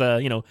listed as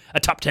a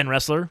top 10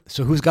 wrestler.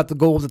 So who's got the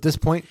gold at this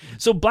point?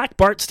 So Black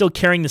Bart's still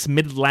carrying this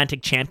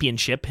Mid-Atlantic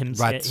Championship. He's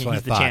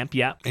the champ,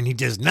 yeah. And he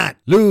does not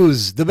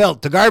lose the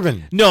belt to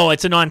Garvin. No,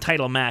 it's a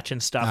non-title match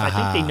and stuff. I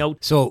think they know.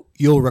 So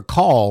you'll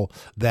recall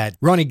that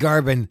Ronnie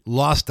Garvin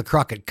lost the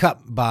Crockett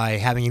Cup by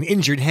having an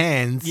injured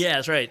hand. Yeah,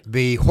 that's right.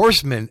 The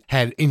Horseman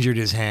had injured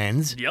his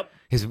hands. Yep.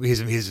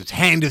 His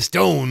hand of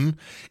stone,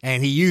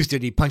 and he used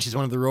it. He punches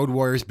one of the Road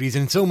Warriors, but he's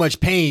in so much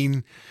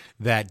pain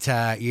that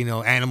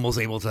Animal's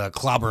able to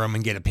clobber him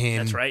and get a pin.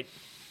 That's right.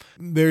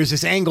 There's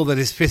this angle that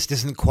his fist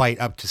isn't quite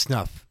up to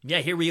snuff.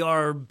 Yeah, here we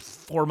are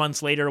 4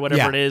 months later or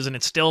whatever it is, and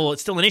it's still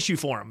an issue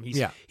for him. He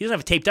doesn't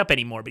have it taped up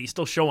anymore, but he's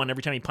still showing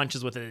every time he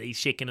punches with it, he's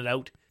shaking it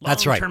out.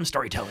 That's right. Long-term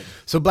storytelling.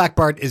 So Black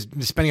Bart is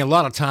spending a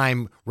lot of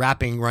time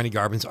wrapping Ronnie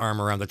Garvin's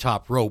arm around the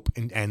top rope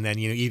and then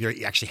either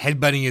actually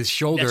headbutting his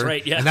shoulder. That's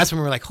right, yeah. And that's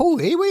when we're like,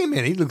 holy, wait a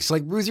minute, he looks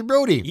like Bruiser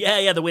Brody.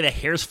 Yeah, the way the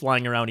hair's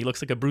flying around, he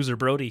looks like a Bruiser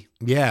Brody.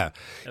 Yeah.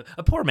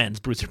 A poor man's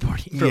Bruiser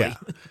Brody. Really. Yeah.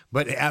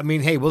 But I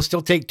mean, hey, we'll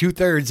still take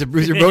 2/3 of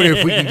Bruiser Brody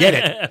if we can get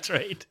it. That's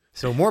right.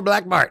 So more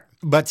Black Bart.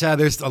 But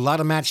there's a lot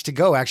of match to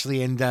go,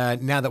 actually. And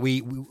now that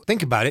we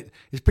think about it,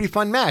 it's a pretty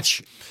fun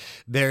match.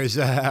 There's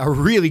a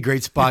really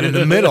great spot in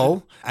the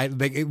middle.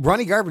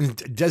 Ronnie Garvin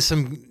does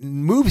some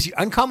moves,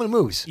 uncommon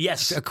moves.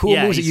 Yes. Cool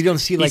moves that you don't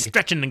see. He's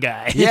stretching the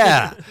guy.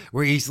 Yeah.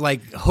 Where he's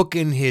like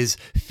hooking his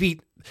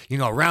feet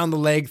around the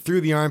leg,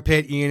 through the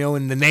armpit,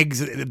 and the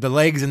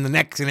legs and the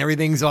necks and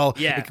everything's all.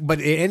 Yeah. But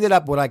it ended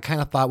up what I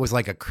kind of thought was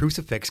like a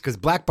crucifix because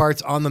Black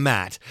Bart's on the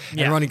mat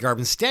and Ronnie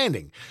Garvin's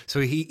standing.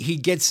 So he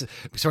gets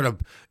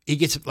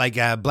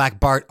like Black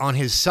Bart on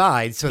his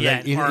side so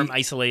that arm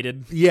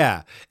isolated.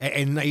 Yeah,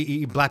 and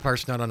Black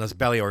Bart's not on his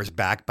belly or his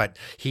back, but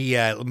he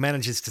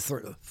manages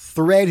to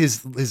thread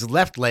his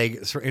left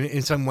leg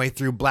in some way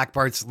through Black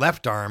Bart's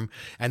left arm,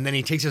 and then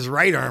he takes his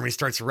right arm and he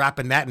starts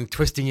wrapping that and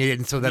twisting it,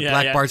 and so that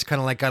Black Bart's kind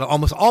of like got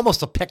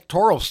almost a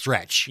pectoral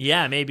stretch.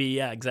 Yeah, maybe.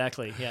 Yeah,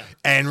 exactly. Yeah.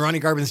 And Ronnie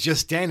Garvin's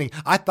just standing.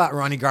 I thought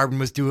Ronnie Garvin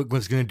was going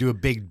to do a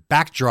big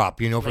backdrop,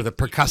 for the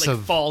percussive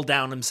like fall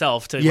down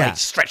himself to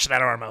stretch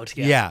that arm out.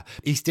 Yeah.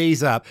 He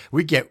stays up.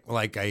 We get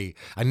like a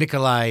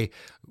Nikolai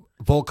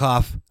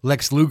Volkov,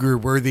 Lex Luger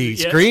worthy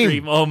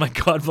scream. Oh my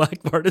God,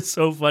 Black Bart is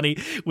so funny.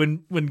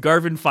 When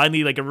Garvin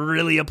finally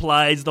really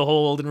applies the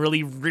hold and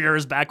really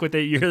rears back with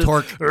it, you hear the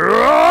torque.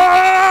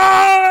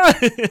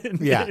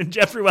 And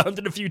Jeff rewound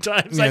it a few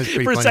times.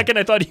 For a second,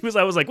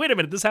 I was like, wait a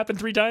minute, this happened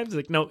 3 times? He's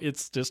like, no,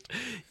 it's just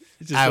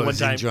I the one was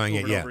time enjoying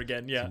over it, and over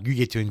again. Yeah. You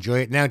get to enjoy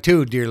it now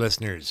too, dear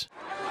listeners.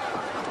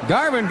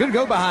 Garvin could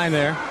go behind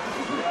there.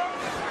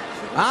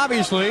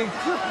 Obviously,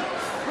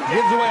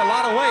 gives away a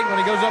lot of weight when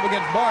he goes up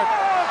against Bart.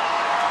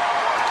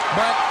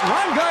 But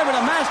Ron Garvin,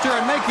 a master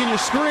at making you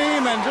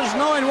scream and just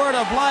knowing where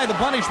to apply the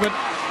punishment.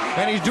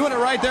 And he's doing it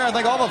right there. I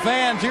think all the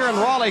fans here in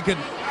Raleigh could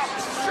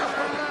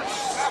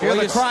hear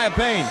the cry of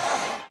pain.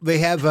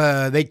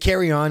 They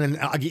carry on,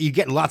 and you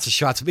get lots of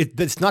shots.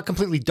 It's not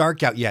completely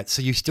dark out yet,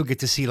 so you still get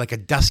to see like a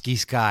dusky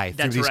sky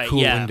through these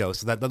cool windows.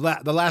 So that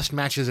the last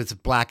matches, it's a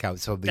blackout,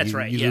 so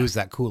you lose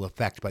that cool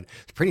effect. But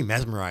it's pretty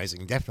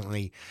mesmerizing.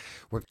 Definitely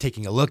worth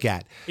taking a look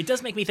at. It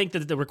does make me think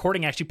that the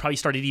recording actually probably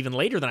started even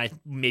later than I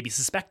maybe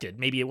suspected.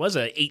 Maybe it was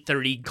a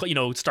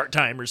 8:30, start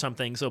time or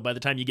something. So by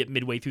the time you get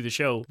midway through the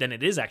show, then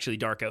it is actually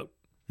dark out.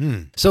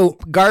 So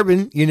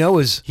Garvin,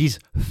 he's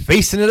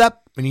facing it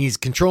up and he's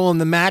controlling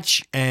the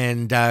match,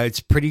 and it's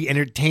pretty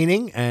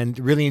entertaining and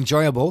really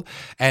enjoyable.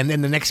 And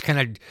then the next kind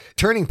of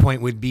turning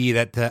point would be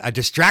that a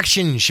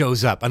distraction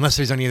shows up, unless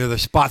there's any other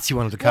spots you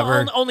wanted to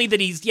cover. Well, only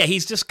that he's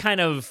just kind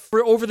of,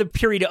 over the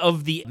period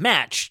of the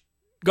match,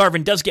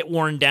 Garvin does get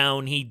worn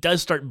down. He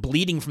does start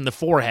bleeding from the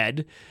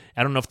forehead.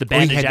 I don't know if the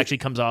bandage actually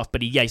comes off,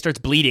 but he starts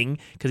bleeding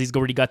because he's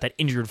already got that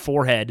injured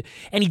forehead.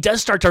 And he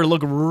does start to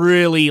look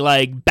really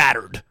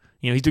battered.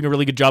 He's doing a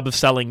really good job of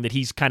selling that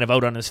he's kind of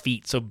out on his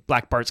feet. So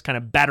Black Bart's kind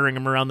of battering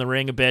him around the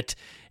ring a bit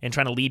and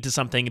trying to lead to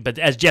something. But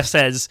as Jeff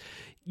says,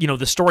 the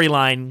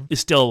storyline is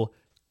still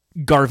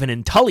Garvin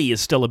and Tully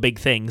is still a big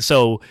thing.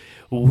 So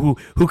who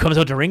comes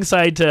out to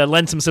ringside to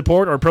lend some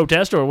support or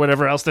protest or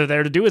whatever else they're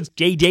there to do is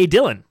J.J.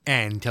 Dillon.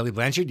 And Tully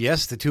Blanchard,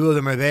 yes, the two of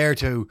them are there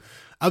to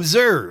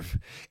observe.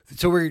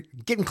 So we're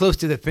getting close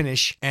to the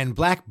finish, and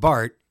Black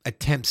Bart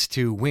attempts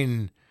to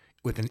win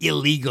with an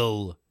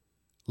illegal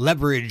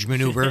leverage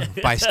maneuver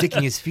by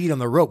sticking his feet on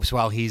the ropes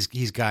while he's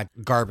got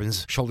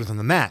Garvin's shoulders on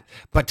the mat.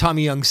 But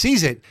Tommy Young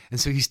sees it, and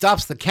so he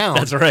stops the count.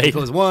 That's right. He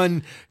goes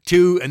 1,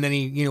 2, and then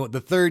he,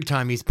 the third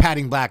time he's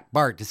patting Black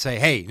Bart to say,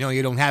 hey, no,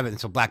 you don't have it. And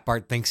so Black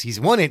Bart thinks he's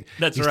won it.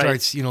 That's he right.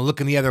 starts,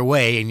 looking the other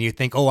way, and you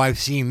think, oh, I've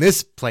seen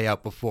this play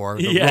out before.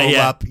 The roll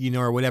up,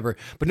 or whatever.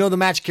 But no, the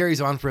match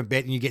carries on for a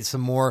bit, and you get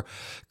some more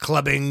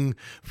clubbing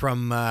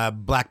from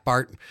Black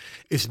Bart.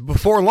 It's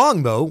before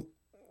long, though.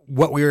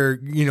 What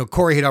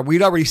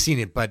we'd already seen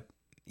it, but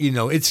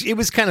it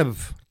was kind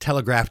of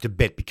telegraphed a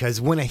bit,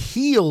 because when a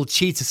heel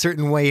cheats a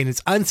certain way and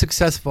is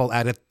unsuccessful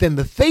at it, then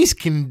the face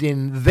can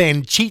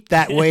then cheat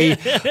that way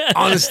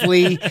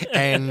honestly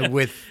and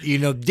with,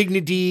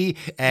 dignity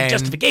and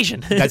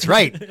justification. That's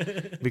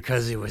right.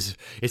 Because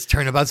it's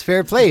turnabout's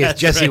fair play, as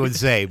Jesse would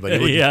say, but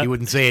he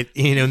wouldn't say it,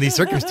 in these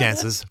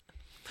circumstances.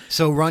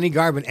 So Ronnie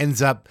Garvin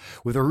ends up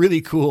with a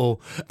really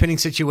cool pinning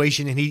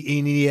situation, and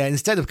he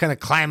instead of kind of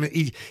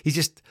climbing,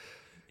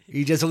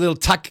 he does a little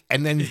tuck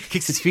and then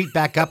kicks his feet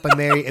back up, and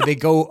they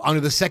go onto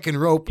the second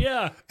rope.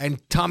 Yeah.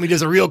 And Tommy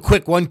does a real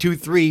quick 1, 2,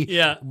 3.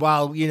 Yeah.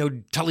 While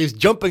Tully's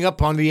jumping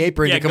up on the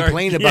apron to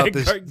complain about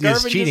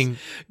this cheating.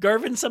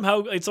 Garvin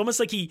somehow, it's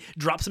almost like he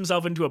drops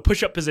himself into a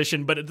push-up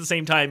position, but at the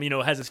same time,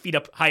 has his feet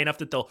up high enough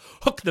that they'll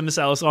hook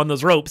themselves on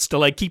those ropes to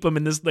like keep him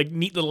in this like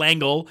neat little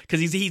angle,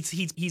 because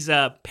he's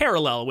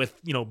parallel with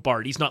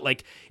Bart. He's not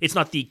like, it's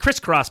not the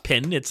crisscross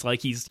pin. It's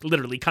like he's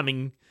literally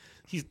coming.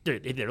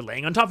 They're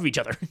laying on top of each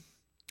other.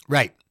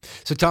 Right.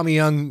 So Tommy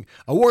Young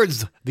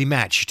awards the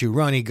match to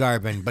Ronnie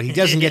Garvin, but he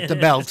doesn't get the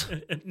belt.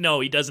 No,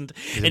 he doesn't.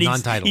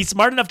 And he's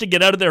smart enough to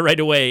get out of there right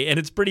away. And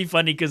it's pretty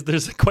funny because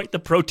there's quite the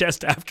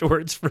protest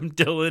afterwards from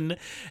Dylan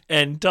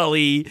and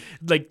Tully.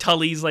 Like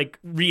Tully's like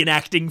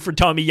reenacting for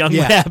Tommy Young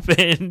what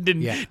happened.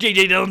 And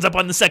JJ Dillon's up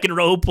on the second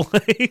rope,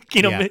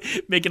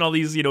 making all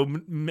these,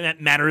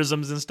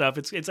 mannerisms and stuff.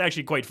 It's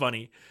actually quite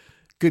funny.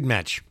 Good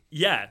match.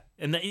 Yeah.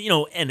 And,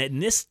 and in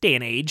this day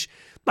and age,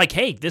 like,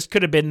 hey, this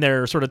could have been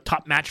their sort of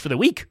top match for the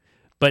week.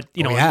 But,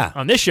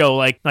 on this show,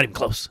 like, not even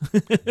close.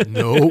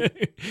 No.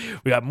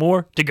 We got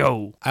more to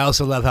go. I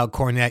also love how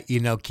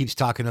Cornette, keeps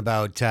talking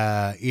about,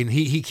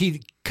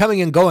 he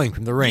coming and going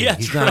from the ring. Yeah,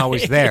 he's not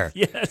always there.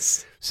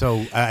 Yes. So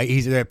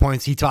he's at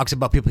points, he talks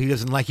about people he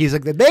doesn't like. He's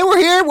like, they were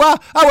here? Well,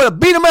 I would have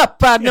beat them up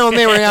if I'd known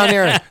they were down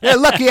there. They're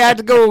lucky I had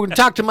to go and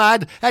talk to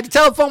I had to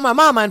telephone my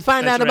mama and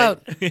find out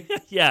about.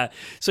 Yeah.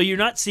 So you're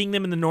not seeing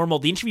them in the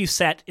interview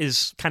set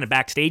is kind of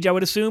backstage, I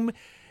would assume.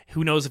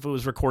 Who knows if it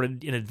was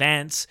recorded in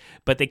advance,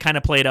 but they kind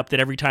of play it up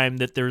that every time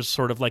that there's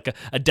sort of like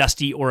a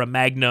Dusty or a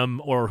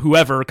Magnum or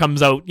whoever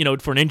comes out,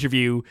 for an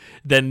interview,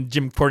 then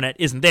Jim Cornette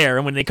isn't there.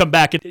 And when they come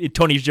back,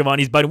 Tony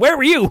Schiavone's buddy, where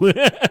were you?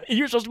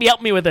 You're supposed to be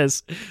helping me with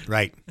this.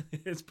 Right.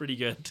 It's pretty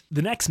good.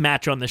 The next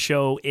match on the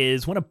show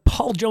is one of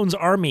Paul Jones'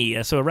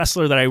 Army, so a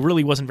wrestler that I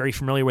really wasn't very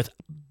familiar with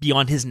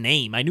beyond his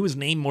name. I knew his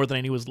name more than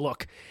I knew his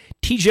look.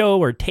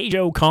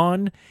 Tejo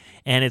Khan.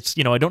 And it's,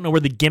 I don't know where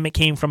the gimmick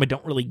came from. I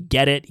don't really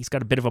get it. He's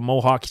got a bit of a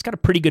mohawk. He's got a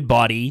pretty good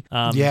body.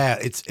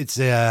 It's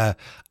a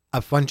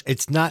fun.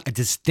 It's not a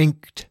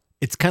distinct.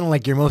 It's kind of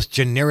like your most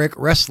generic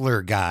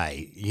wrestler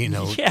guy,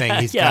 thing.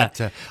 He's got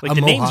like a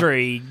the mohawk. name's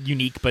very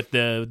unique, but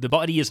the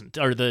body isn't,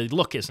 or the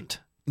look isn't.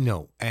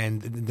 No,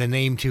 and the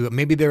name too.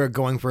 Maybe they were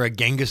going for a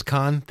Genghis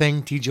Khan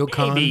thing, Tejo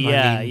Khan. Maybe,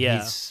 yeah. He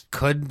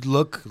could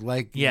look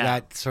like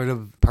that sort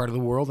of part of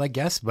the world, I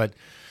guess, but.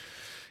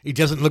 He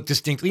doesn't look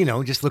distinctly,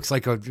 just looks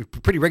like a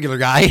pretty regular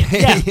guy.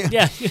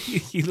 Yeah.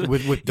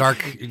 with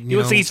dark, You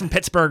would say he's from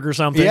Pittsburgh or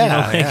something.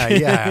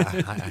 Yeah.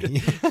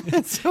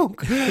 So,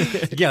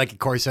 like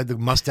Corey said, the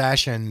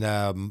mustache and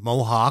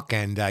mohawk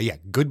and,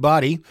 good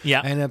body.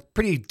 Yeah. And a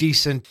pretty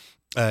decent,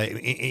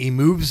 he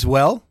moves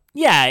well.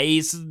 Yeah,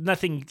 he's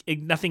nothing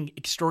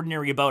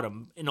extraordinary about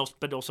him,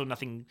 but also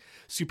nothing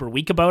super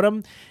weak about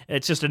him.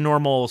 It's just a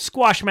normal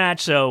squash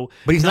match. But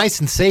he's nice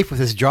and safe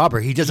with his jobber.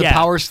 He does a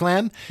power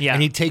slam,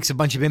 and he takes a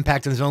bunch of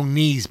impact on his own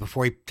knees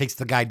before he takes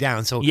the guy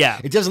down. So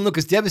it doesn't look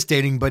as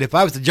devastating, but if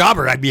I was the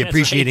jobber, I'd be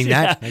appreciating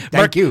that.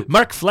 Thank you.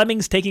 Mark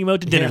Fleming's taking him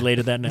out to dinner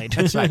later that night.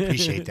 I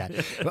appreciate that.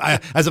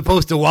 As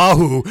opposed to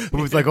Wahoo, who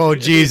was like, oh,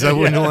 geez, I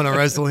wouldn't want to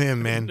wrestle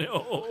him, man.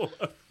 No.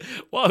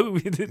 Wahoo!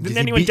 Didn't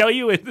anyone tell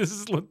you this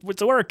is what's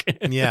the work?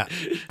 Yeah,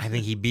 I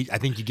think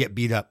you get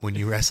beat up when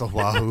you wrestle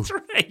Wahoo. That's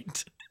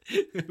right.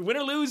 Win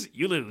or lose,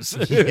 you lose.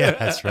 Yeah,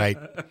 that's right.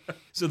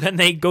 So then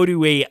they go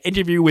to a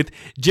interview with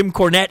Jim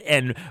Cornette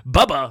and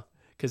Bubba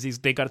because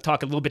they got to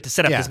talk a little bit to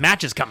set up this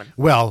match is coming.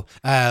 Well,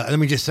 let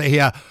me just say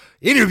here.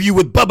 Interview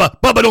with Bubba.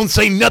 Bubba don't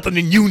say nothing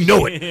and you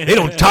know it. They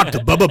don't talk to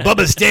Bubba.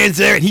 Bubba stands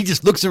there and he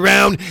just looks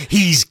around.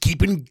 He's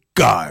keeping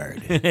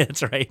guard.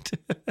 That's right.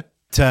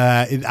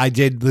 I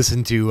did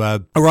listen to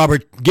a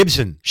Robert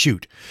Gibson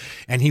shoot,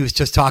 and he was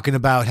just talking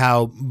about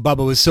how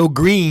Bubba was so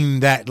green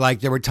that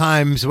like there were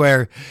times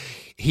where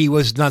he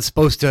was not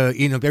supposed to,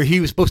 he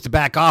was supposed to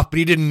back off, but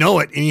he didn't know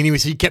it, and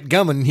he kept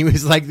gumming. He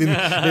was like,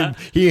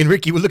 he and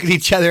Ricky would look at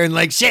each other and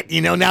like, shit,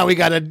 now we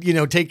gotta,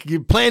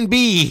 take Plan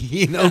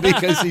B,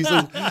 because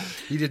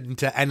he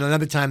didn't. And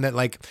another time that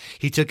like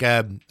he took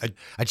a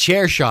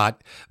chair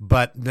shot,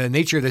 but the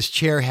nature of this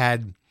chair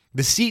had.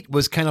 The seat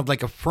was kind of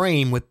like a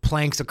frame with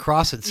planks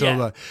across it,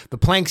 so the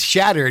planks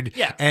shattered,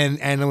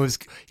 and it was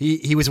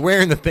he was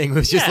wearing the thing. It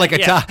was just like a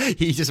top.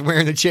 He's just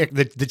wearing the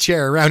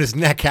chair around his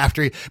neck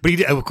after, but he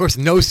did, of course,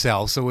 no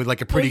sell, so it was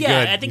like a pretty good.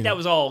 I think that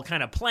was all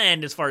kind of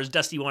planned as far as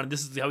Dusty wanted.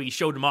 This is how he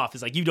showed him off.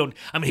 Is like I'm gonna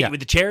hit you with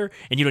the chair,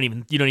 and you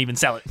don't even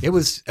sell it. It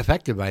was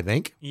effective, I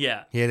think.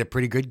 Yeah, he had a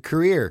pretty good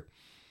career.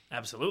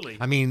 Absolutely.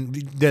 I mean,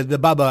 the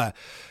Bubba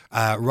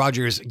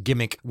Rogers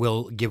gimmick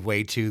will give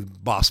way to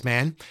Boss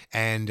Man,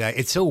 and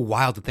it's so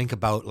wild to think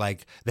about,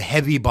 like, the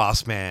heavy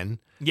Boss Man.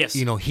 Yes.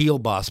 Heel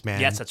Boss Man.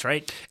 Yes, that's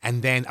right.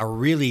 And then a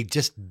really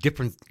just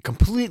different,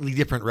 completely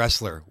different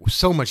wrestler,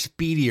 so much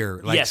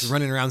speedier, like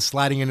running around,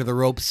 sliding into the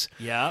ropes.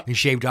 Yeah. He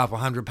shaved off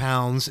 100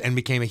 pounds and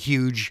became a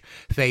huge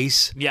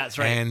face. Yeah, that's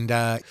right.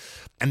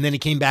 And then he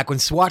came back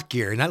with SWAT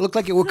gear, and that looked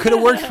like it could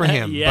have worked for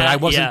him. Yeah, but I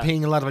wasn't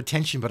paying a lot of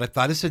attention. But I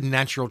thought this is a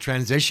natural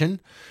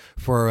transition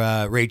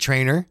for Ray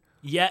Traynor.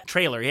 Yeah,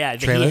 Trailer.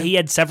 Trailer? He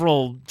had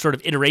several sort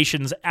of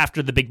iterations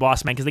after the Big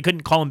Boss Man because they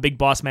couldn't call him Big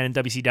Boss Man in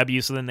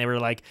WCW. So then they were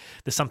like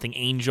the something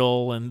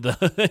Angel and the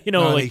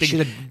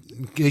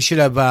they should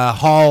have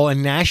Hall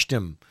and Nashed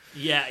him.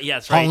 Yeah,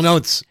 that's right. Hall and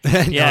Oates.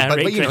 Yeah, but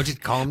right,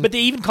 just call him. But they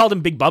even called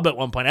him Big Bubba at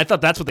one point. I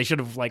thought that's what they should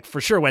have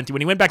for sure went to.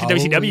 When he went back to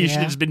WCW, he should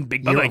have just been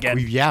Big Bubba again.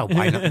 Yeah,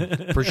 why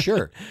not? For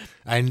sure.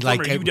 And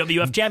Former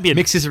UWF champion.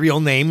 Mix his real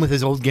name with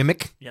his old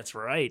gimmick. That's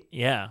right.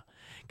 Yeah.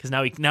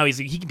 Because now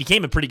he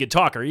became a pretty good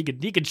talker. He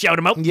could shout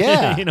him out.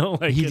 Yeah,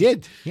 he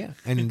did. Yeah,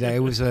 and it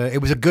was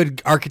a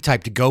good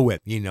archetype to go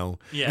with.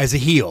 As a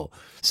heel,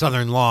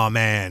 Southern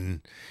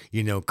lawman,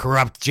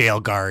 corrupt jail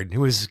guard. It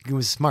was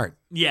smart.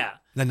 Yeah.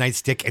 The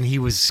nightstick, and he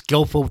was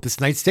skillful with this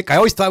nightstick. I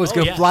always thought it was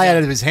going to fly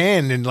out of his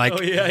hand and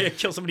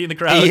kill somebody in the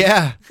crowd.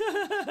 Yeah.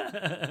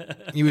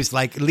 He was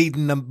like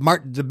leading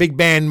the big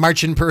band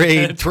marching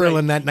parade,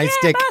 twirling that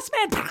nightstick. Boss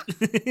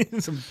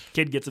Man. Some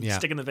kid gets a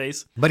stick in the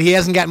face. But he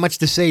hasn't got much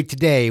to say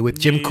today with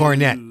Jim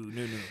Cornette.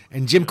 No.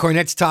 And Jim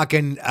Cornette's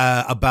talking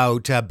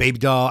about Baby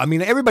Doll. I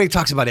mean, everybody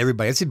talks about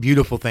everybody. That's a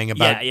beautiful thing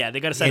about they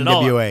got to set it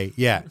all up. NWA.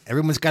 Yeah,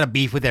 everyone's got a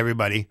beef with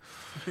everybody.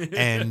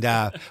 And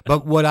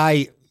but what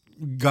I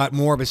got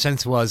more of a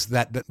sense was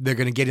that they're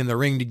going to get in the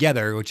ring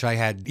together, which I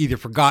had either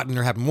forgotten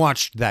or haven't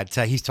watched, that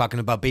he's talking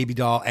about Baby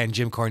Doll and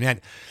Jim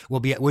Cornette will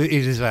be,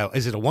 is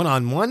it a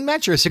one-on-one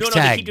match or a six-tag?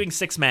 No, they keep doing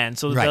 6-man.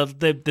 So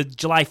the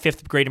July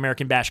 5th Great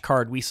American Bash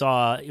card, we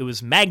saw it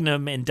was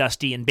Magnum and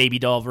Dusty and Baby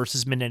Doll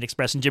versus Midnight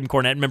Express and Jim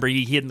Cornette. Remember,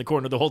 he hid in the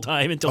corner the whole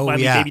time until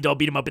finally Baby Doll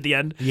beat him up at the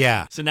end.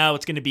 Yeah. So now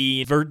it's going to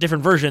be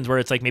different versions where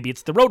it's like maybe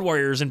it's the Road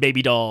Warriors and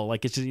Baby Doll.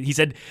 Like he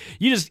said,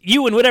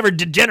 you and whatever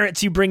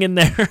degenerates you bring in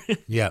there.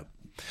 Yeah.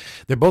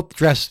 They're both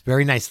dressed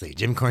very nicely,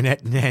 Jim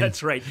Cornette and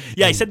that's right.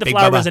 Yeah, he said the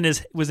flower was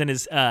in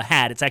his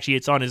hat.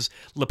 It's on his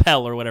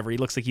lapel or whatever. He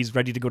looks like he's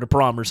ready to go to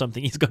prom or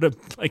something. He's got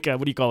what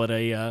do you call it?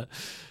 A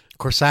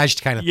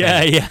corsaged kind of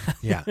thing.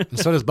 Yeah. And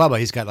so does Bubba.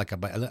 He's got like a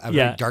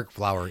very dark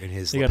flower in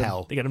his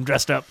lapel. They got him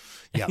dressed up.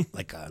 Yeah,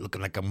 like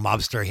looking like a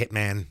mobster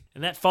hitman.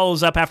 And that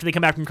follows up after they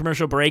come back from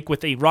commercial break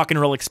with a Rock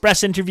and Roll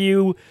Express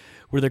interview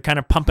where they're kind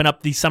of pumping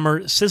up the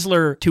Summer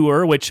Sizzler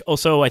Tour, which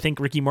also I think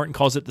Ricky Morton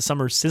calls it the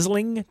Summer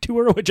Sizzling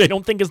Tour, which I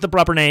don't think is the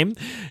proper name.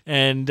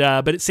 And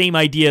but it's same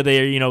idea.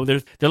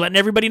 They're letting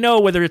everybody know,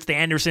 whether it's the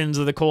Andersons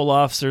or the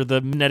Koloffs or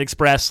the Midnight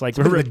Express, like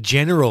we're a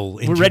general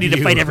interview. We're ready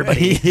to fight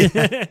everybody.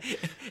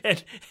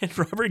 and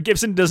Robert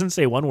Gibson doesn't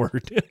say one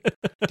word.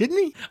 Didn't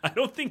he? I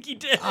don't think he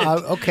did.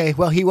 Okay,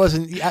 well he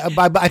wasn't.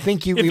 I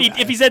think you.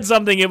 If he said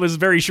something, it was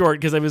very short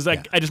because I was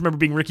like, I just remember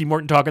being Ricky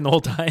Morton talking the whole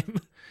time.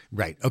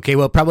 Right. Okay.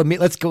 Well, probably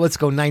let's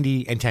go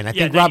 90 and 10. I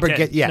think Robert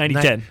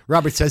 90-10.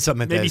 Robert said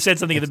something. Maybe he said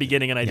something at the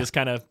beginning, and I just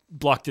kind of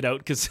blocked it out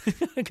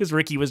because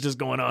Ricky was just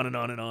going on and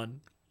on and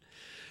on.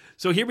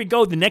 So here we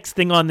go. The next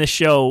thing on this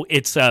show,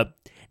 it's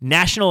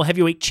National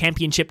Heavyweight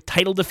Championship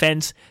title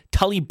defense.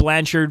 Tully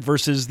Blanchard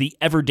versus the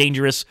ever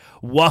dangerous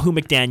Wahoo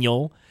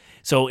McDaniel.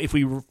 So if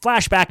we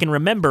flash back and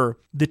remember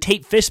the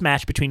Tate Fist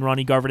match between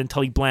Ronnie Garvin and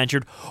Tully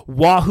Blanchard,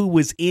 Wahoo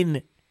was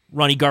in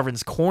Ronnie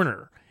Garvin's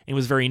corner and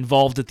was very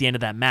involved at the end of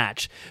that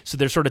match. So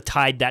they're sort of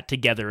tied that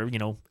together.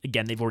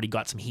 Again, they've already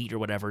got some heat or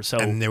whatever. So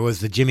and there was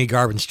the Jimmy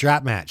Garvin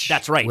strap match.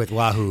 That's right. With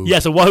Wahoo. Yeah,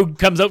 so Wahoo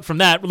comes out from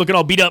that looking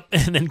all beat up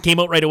and then came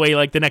out right away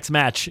like the next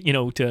match,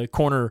 to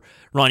corner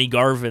Ronnie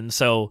Garvin.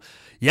 So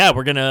yeah,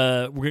 we're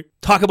gonna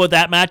talk about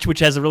that match, which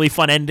has a really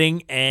fun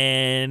ending,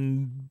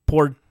 and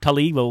poor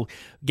Tully will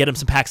get him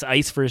some packs of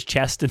ice for his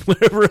chest and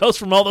whatever else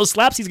from all those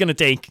slaps he's gonna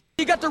take.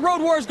 You got the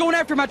Road Warriors going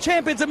after my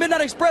champions at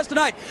Midnight Express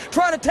tonight,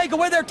 trying to take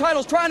away their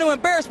titles, trying to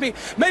embarrass me,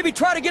 maybe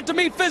try to get to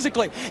me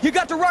physically. You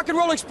got the Rock and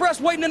Roll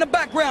Express waiting in the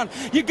background.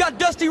 You got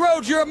Dusty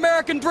Rhodes, your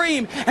American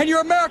Dream, and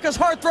your America's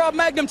Heartthrob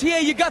Magnum TA.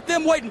 You got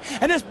them waiting,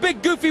 and this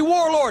big goofy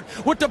warlord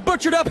with the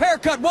butchered up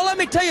haircut. Well, let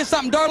me tell you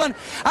something, darling.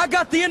 I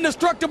got the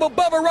indestructible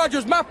Bubba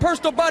Rogers, my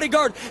personal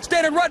bodyguard,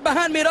 standing right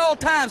behind me at all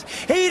times.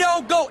 He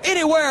don't go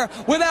anywhere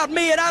without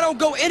me, and I don't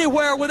go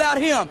anywhere without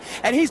him.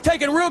 And he's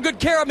taking real good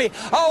care of me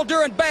all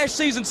during Bash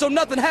season, so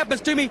nothing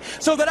happens to me,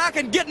 so that I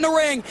can get in the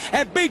ring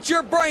and beat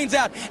your brains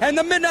out. And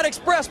the Midnight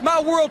Express,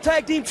 my World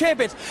Tag Team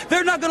Champions,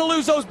 they're not going to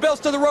lose those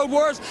belts to the Road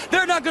Warriors.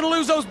 They're not going to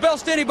lose those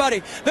belts to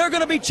anybody. They're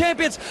going to be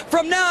champions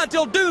from now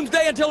until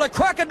doomsday, until the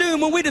crack of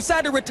doom when we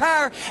decide to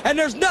retire, and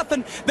there's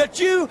nothing that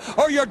you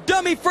or your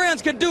dummy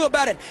friends can do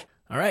about it.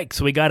 All right,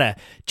 so we got a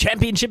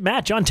championship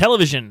match on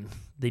television.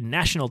 The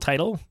national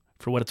title,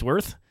 for what it's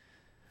worth.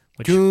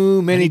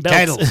 Too many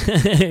titles.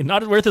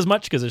 Not worth as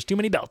much because there's too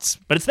many belts,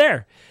 but it's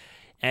there.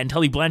 And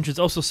Tully Blanchard's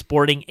also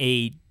sporting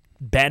a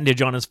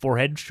bandage on his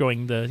forehead,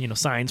 showing the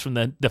signs from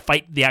the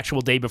fight the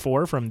actual day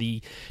before from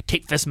the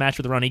tape fist match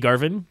with Ronnie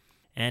Garvin.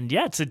 And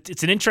yeah, it's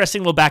an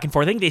interesting little back and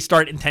forth. I think they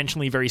start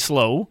intentionally very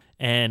slow,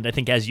 and I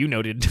think, as you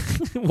noted,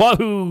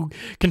 Wahoo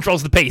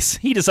controls the pace.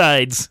 He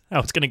decides how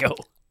it's going to go.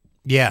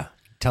 Yeah.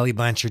 Tully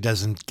Blanchard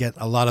doesn't get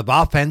a lot of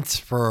offense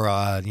for,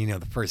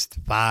 the first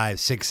 5,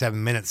 6,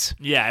 7 minutes.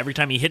 Yeah, every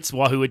time he hits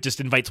Wahoo, it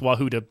just invites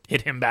Wahoo to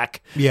hit him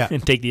back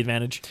and take the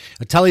advantage.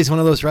 Tully's one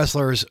of those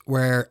wrestlers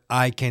where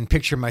I can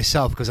picture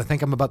myself, because I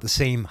think I'm about the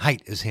same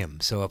height as him.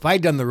 So if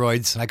I'd done the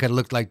roids, I could have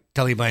looked like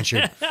Tully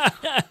Blanchard.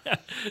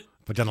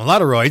 If I'd done a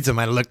lot of roids, I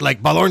might have looked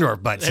like Paul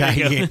Orndorff. But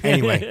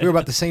anyway, we were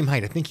about the same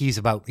height. I think he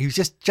was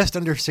just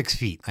under 6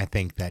 feet, I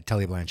think, that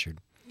Tully Blanchard.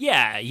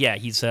 Yeah,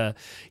 he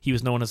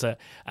was known as a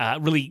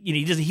really,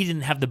 he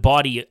didn't have the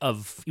body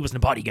of, he wasn't a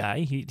body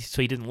guy,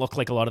 so he didn't look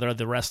like a lot of the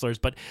other wrestlers,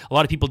 but a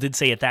lot of people did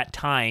say at that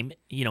time,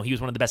 he was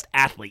one of the best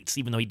athletes,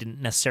 even though he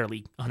didn't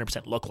necessarily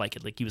 100% look like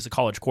it. Like, he was a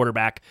college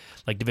quarterback,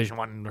 like Division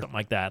I or something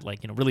like that,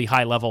 like, really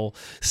high level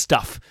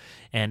stuff.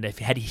 And if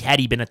had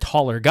he been a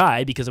taller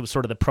guy, because it was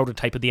sort of the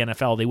prototype of the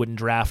NFL, they wouldn't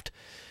draft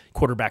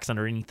quarterbacks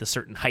underneath a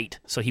certain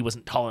height, so he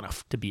wasn't tall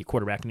enough to be a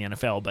quarterback in the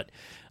NFL. But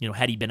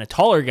had he been a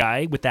taller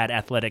guy with that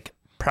athletic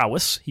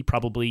prowess, he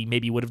probably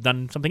maybe would have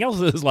done something else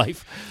with his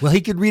life. Well, he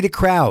could read a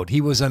crowd.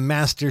 He was a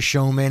master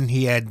showman.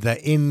 He had the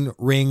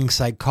in-ring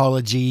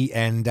psychology,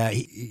 and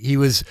he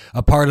was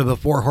a part of the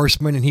Four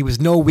Horsemen, and he was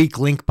no weak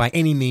link by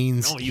any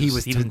means. No, he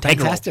was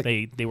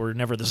fantastic. They were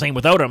never the same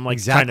without him. Like,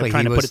 exactly.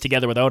 trying to put it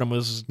together without him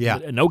was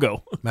a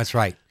no-go. That's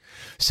right.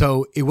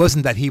 So it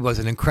wasn't that he was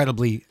an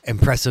incredibly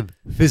impressive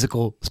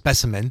physical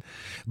specimen,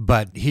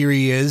 but here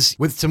he is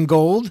with some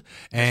gold,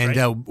 and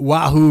right.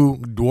 Wahoo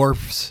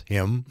dwarfs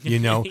him.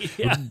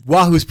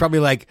 Wahoo's probably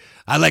like,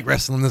 I like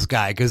wrestling this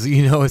guy because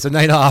it's a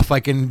night off.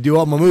 I can do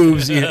all my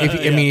moves.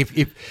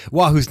 If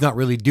Wahoo's not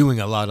really doing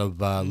a lot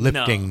of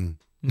lifting.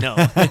 No,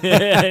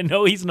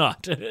 no, he's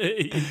not.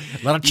 A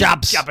lot of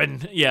chops,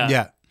 chopping.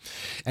 Yeah.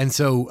 And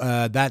so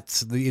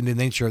that's in the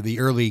nature of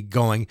the early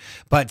going.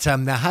 But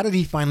now, how did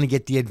he finally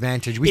get the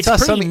advantage?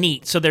 It's pretty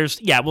neat. So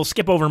we'll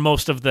skip over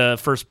most of the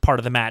first part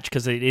of the match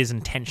because it is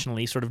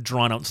intentionally sort of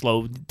drawn out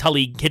slow.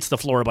 Tully hits the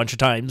floor a bunch of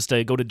times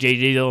to go to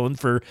J.J. Dillon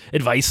for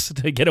advice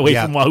to get away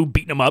from Wahoo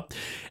beating him up.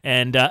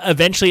 And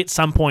eventually, at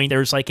some point,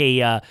 there's like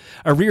a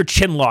rear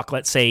chin lock,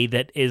 let's say,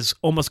 that is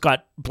almost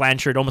got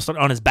Blanchard almost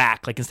on his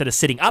back. Like, instead of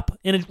sitting up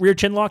in a rear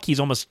chin lock, he's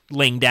almost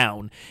laying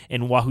down,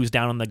 and Wahoo's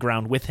down on the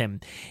ground with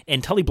him.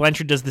 And Tully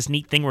Blanchard does this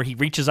neat thing where he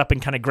reaches up and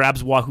kind of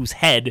grabs Wahoo's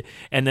head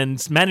and then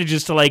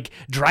manages to like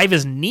drive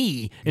his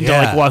knee into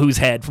like Wahoo's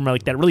head from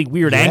like that really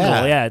weird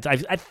angle. Yeah,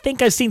 I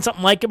think I've seen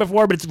something like it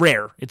before, but it's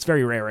rare. It's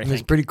very rare, I think.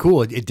 It's pretty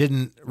cool. It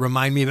didn't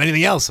remind me of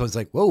anything else. So I was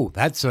like, whoa,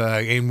 that's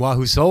in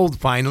Wahoo sold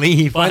finally.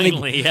 He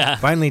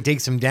finally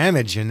takes some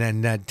damage, and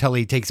then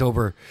Tully takes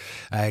over,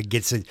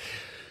 gets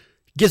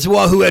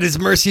Wahoo at his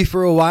mercy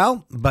for a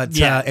while, but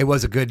it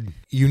was a good,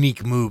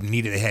 unique move.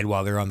 Needed a head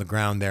while they're on the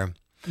ground there.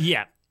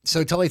 Yeah.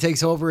 So Tully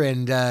takes over,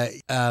 and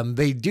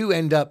they do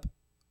end up,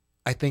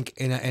 I think,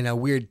 in a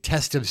weird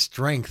test of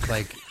strength,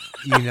 like,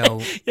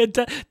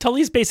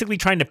 Tully's basically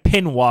trying to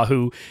pin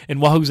Wahoo,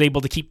 and Wahoo's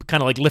able to keep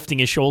kind of like lifting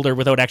his shoulder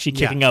without actually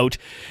kicking out.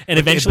 And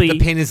eventually, the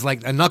pin is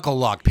like a knuckle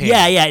lock pin.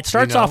 Yeah. It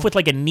starts off with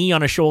like a knee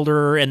on a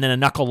shoulder, and then a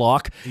knuckle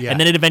lock, and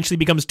then it eventually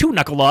becomes 2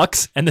 knuckle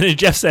locks. And then, as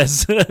Jeff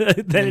says,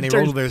 then they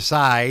roll to their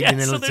side, and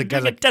then so they're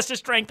doing a test of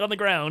strength on the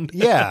ground.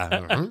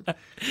 Yeah,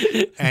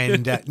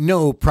 and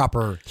no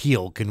proper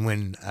heel can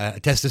win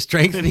a test of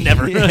strength.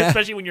 Never,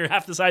 especially when you're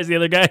half the size of the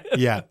other guy.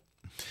 Yeah.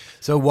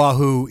 So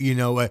Wahoo,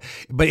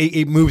 but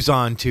it moves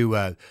on to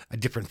a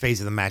different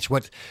phase of the match.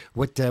 What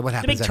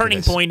happens? The big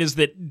turning point is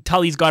that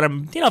Tully's got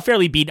him,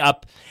 fairly beat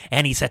up,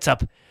 and he sets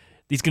up.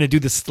 He's going to do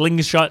the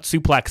slingshot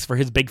suplex for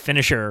his big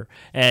finisher,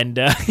 and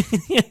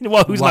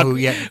Wahoo's not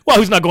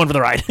going for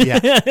the ride.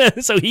 Yeah.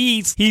 So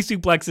he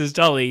suplexes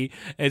Tully.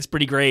 It's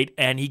pretty great,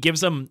 and he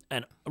gives him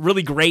a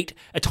really great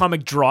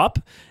atomic drop.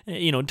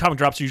 Atomic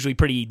drops are usually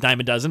pretty dime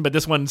a dozen, but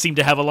this one seemed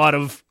to have a lot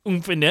of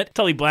oomph in it.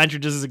 Tully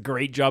Blanchard does a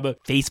great job of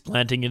face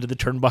planting into the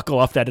turnbuckle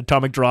off that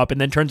atomic drop, and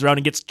then turns around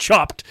and gets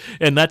chopped,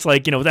 and that's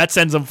like, that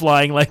sends him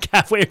flying like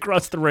halfway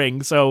across the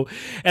ring. So,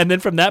 and then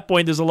from that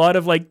point, there's a lot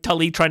of like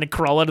Tully trying to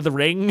crawl out of the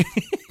ring.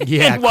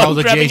 Yeah, crawl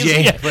to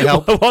JJ for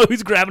help. While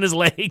he's grabbing his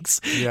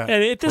legs. Yeah,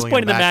 and at this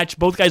point in the match,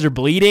 both guys are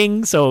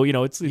bleeding, so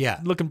it's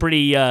looking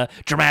pretty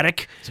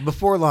dramatic. So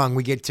before long,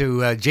 we get to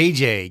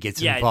JJ gets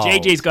involved. Yeah,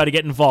 JJ's got to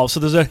get involved. So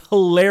there's a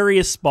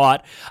hilarious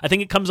spot. I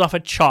think it comes off a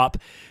chop.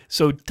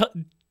 So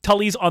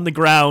Tully's on the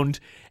ground.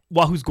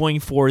 Wahoo's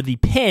going for the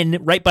pin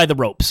right by the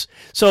ropes.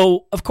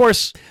 So, of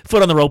course,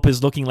 foot on the rope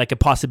is looking like a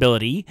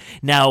possibility.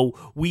 Now,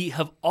 we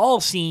have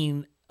all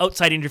seen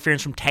outside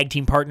interference from tag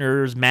team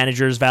partners,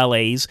 managers,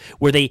 valets,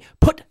 where they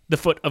put the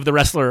foot of the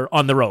wrestler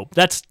on the rope.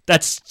 That's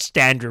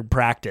standard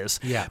practice.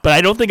 Yeah. But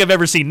I don't think I've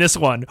ever seen this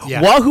one.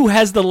 Yeah. Wahoo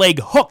has the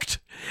leg hooked,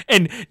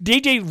 and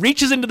DJ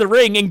reaches into the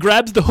ring and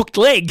grabs the hooked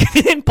leg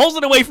and pulls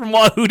it away from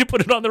Wahoo to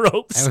put it on the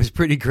ropes. That was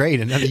pretty great.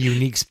 Another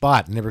unique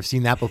spot. Never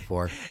seen that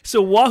before.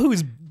 So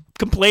Wahoo's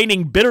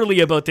complaining bitterly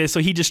about this,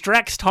 so he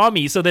distracts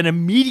Tommy. So then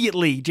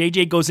immediately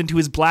JJ goes into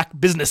his black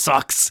business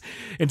socks.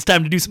 It's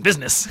time to do some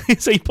business.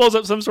 So he pulls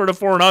up some sort of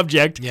foreign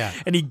object,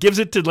 and he gives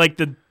it to like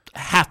the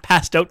half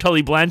passed out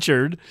Tully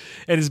Blanchard,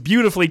 and is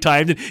beautifully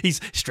timed. He's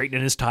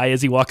straightening his tie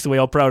as he walks away,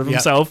 all proud of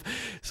himself.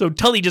 So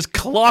Tully just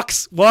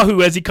clocks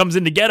Wahoo as he comes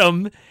in to get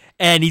him,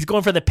 and he's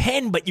going for the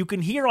pin, but you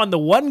can hear on the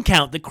 1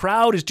 count, the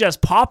crowd is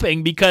just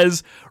popping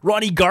because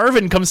Ronnie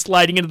Garvin comes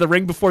sliding into the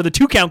ring before the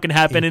 2 count can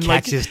happen. And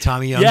catches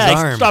Tommy Young's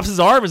arm. He stops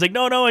his arm. He's like,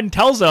 no, and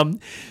tells him.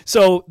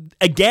 So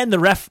again, the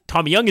ref,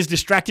 Tommy Young, is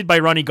distracted by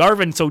Ronnie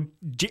Garvin. So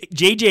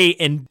JJ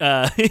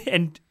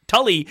and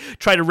Tully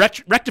try to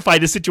rectify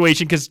the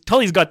situation because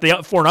Tully's got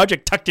the foreign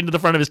object tucked into the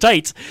front of his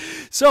tights.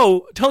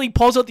 So Tully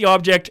pulls out the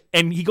object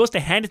and he goes to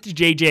hand it to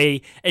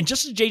JJ, and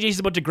just as JJ's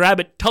about to grab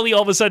it, Tully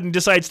all of a sudden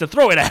decides to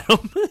throw it at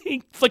him.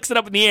 He flicks it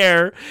up in the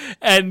air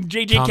and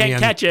JJ can't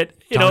catch it.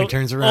 Tommy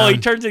turns around. Oh, he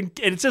turns and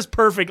it's just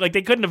perfect. Like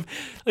they couldn't have,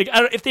 like,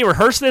 if they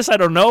rehearsed this, I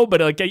don't know, but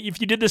like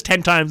if you did this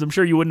 10 times, I'm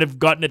sure you wouldn't have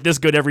gotten it this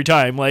good every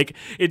time. Like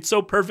it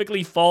so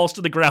perfectly falls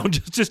to the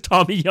ground just as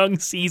Tommy Young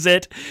sees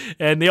it,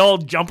 and they all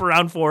jump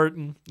around for it.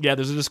 And yeah,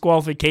 there's a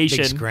disqualification.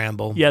 Big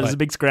scramble. Yeah, there's a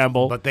big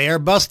scramble. But they are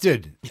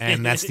busted,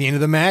 and that's the end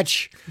of the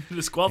match.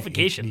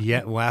 Disqualification.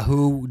 Yeah,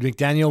 Wahoo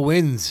McDaniel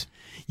wins.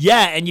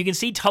 Yeah, and you can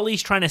see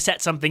Tully's trying to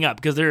set something up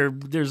because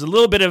there's a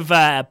little bit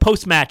of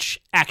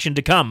post-match action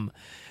to come.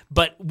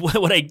 But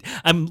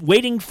I'm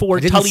waiting for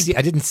Tully.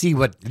 I didn't see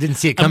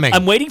it coming.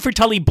 I'm waiting for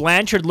Tully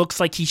Blanchard. Looks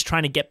like he's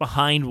trying to get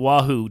behind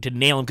Wahoo to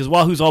nail him because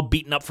Wahoo's all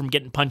beaten up from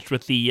getting punched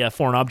with the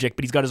foreign object,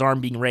 but he's got his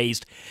arm being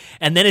raised.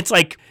 And then it's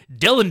like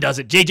Dillon does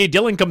it. JJ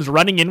Dillon comes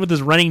running in with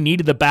his running knee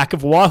to the back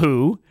of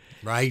Wahoo.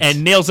 Right.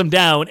 And nails him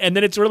down. And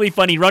then it's really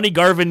funny. Ronnie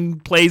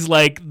Garvin plays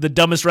like the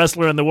dumbest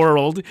wrestler in the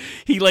world.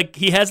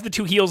 He has the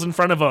 2 heels in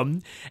front of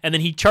him, and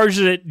then he charges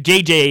at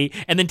JJ,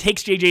 and then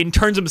takes JJ and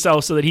turns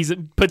himself so that he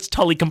puts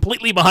Tully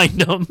completely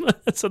behind him.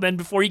 So then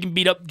before he can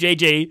beat up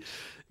JJ,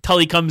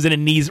 Tully comes in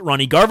and knees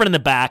Ronnie Garvin in the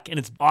back, and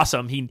it's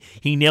awesome.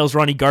 He nails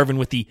Ronnie Garvin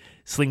with the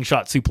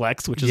slingshot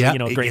suplex, which is a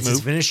great move. His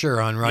finisher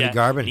on Ronnie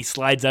Garvin. And he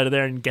slides out of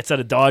there and gets out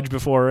of dodge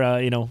before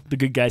the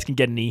good guys can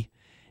get any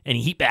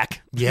heat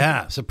back.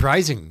 Yeah,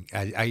 surprising.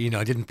 I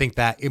didn't think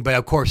that, but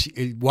of course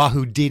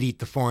Wahoo did eat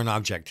the foreign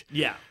object.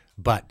 Yeah.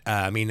 But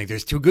I mean, like,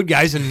 there's 2 good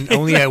guys and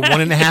only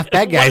 1.5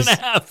 bad guys.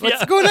 1.5,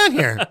 What's going on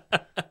here?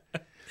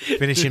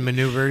 Finishing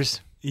maneuvers.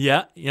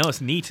 Yeah,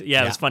 it's neat.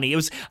 Yeah, it was funny. It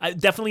was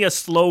definitely a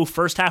slow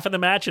first half of the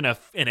match and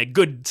a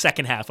good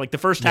second half. Like the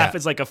first half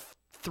is like a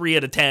 3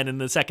 out of 10, and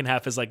the second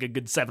half is like a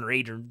good 7 or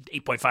 8 or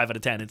 8.5 out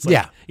of 10. It's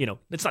like,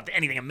 it's not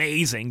anything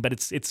amazing, but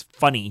it's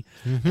funny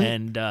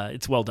and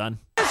it's well done.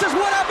 This is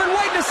what I've been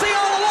waiting to see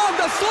all along,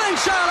 the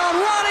slingshot on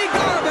Ronnie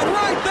Garvin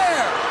right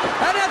there.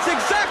 And that's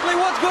exactly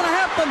what's going to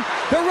happen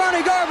to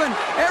Ronnie Garvin.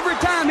 Every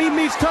time he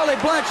meets Tully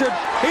Blanchard,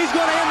 he's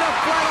going to end up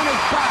flat on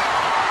his back.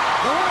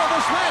 The winner of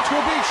this match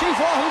will be Chief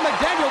Wahoo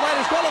McDaniel by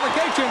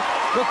disqualification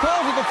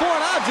because of the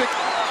foreign object.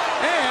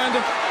 And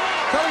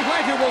Tully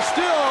Blanchard will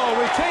still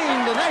retain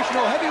the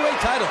national heavyweight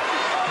title.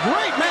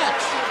 Great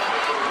match.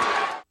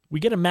 We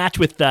get a match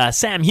with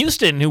Sam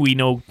Houston, who we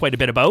know quite a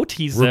bit about.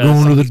 We're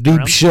going to the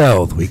Deep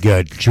South. We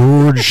got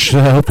George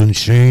South and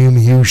Sam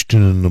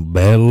Houston in the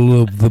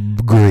Battle of the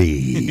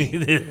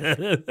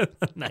Grave.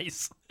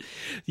 Nice.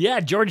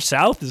 Yeah, George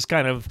South is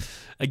kind of,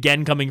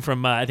 again, coming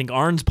from, I think,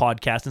 Arn's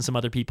podcast and some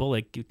other people,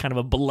 like kind of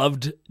a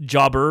beloved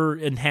jobber,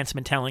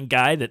 enhancement talent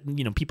guy that,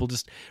 people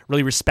just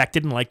really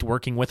respected and liked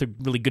working with, a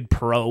really good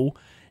pro.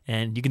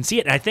 And you can see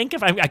it. And I think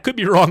I could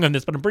be wrong on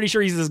this, but I'm pretty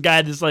sure he's this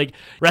guy that's like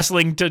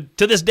wrestling to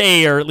this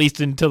day, or at least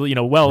until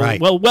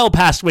well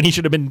past when he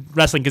should have been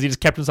wrestling, because he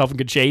just kept himself in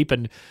good shape.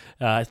 And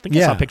I think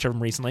I saw a picture of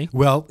him recently.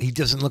 Well, he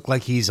doesn't look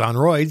like he's on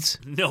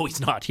roids. No, he's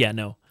not. Yeah,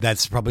 no.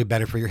 That's probably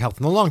better for your health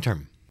in the long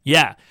term.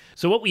 Yeah.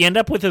 So what we end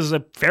up with is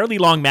a fairly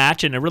long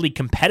match and a really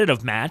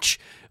competitive match.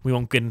 We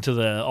won't get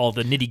into all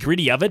the nitty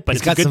gritty of it, but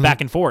it's a good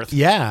back and forth.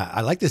 Yeah, I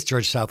like this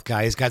George South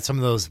guy. He's got some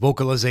of those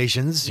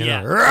vocalizations,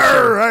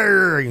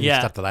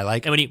 stuff that I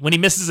like. And when he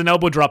misses an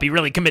elbow drop, he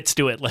really commits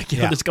to it. Like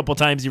there's a couple of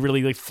times he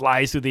really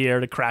flies through the air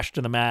to crash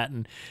to the mat,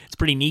 and it's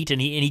pretty neat.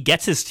 And he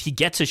gets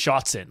his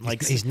shots in.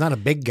 Like he's not a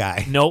big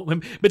guy. No,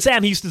 but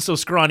Sam Houston's so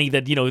scrawny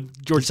that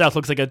George South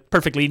looks like a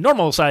perfectly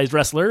normal sized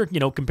wrestler.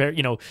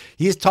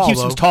 He's tall.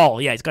 Houston's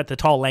tall. Yeah, he's got the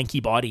tall,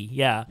 lanky body.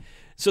 Yeah.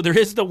 So there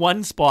is the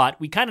one spot,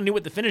 we kind of knew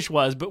what the finish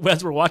was, but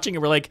as we're watching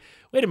it, we're like,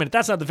 wait a minute,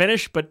 that's not the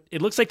finish, but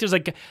it looks like there's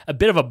like a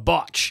bit of a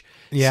botch.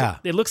 Yeah.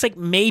 So it looks like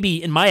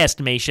maybe, in my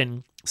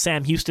estimation,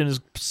 Sam Houston is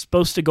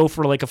supposed to go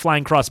for like a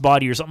flying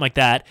crossbody or something like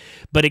that,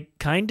 but it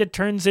kind of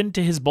turns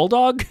into his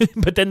bulldog,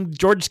 but then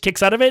George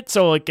kicks out of it,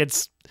 so like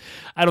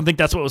I don't think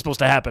that's what was supposed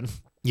to happen.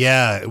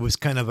 Yeah, it was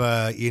kind of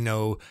a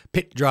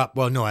pit drop.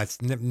 Well, no,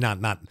 it's not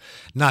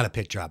a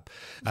pit drop.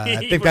 I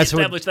think that's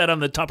what established that on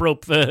the top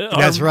rope.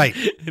 That's right.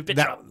 Pit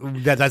drop.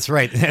 That's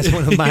right. That's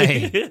one of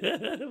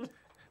my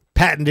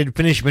patented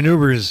finish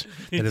maneuvers.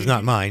 That is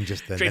not mine,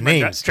 just the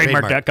names.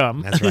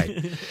 Trademark.com. That's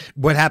right.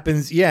 What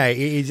happens,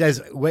 he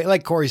says,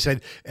 like Corey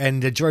said,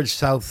 and George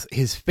South,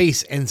 his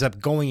face ends up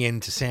going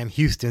into Sam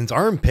Houston's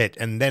armpit,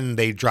 and then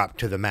they drop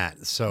to the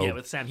mat. So yeah,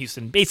 with Sam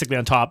Houston basically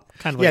on top,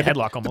 kind of like a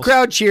headlock almost. The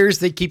crowd cheers,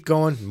 they keep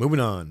going, moving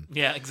on.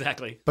 Yeah,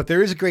 exactly. But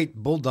there is a great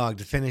bulldog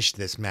to finish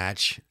this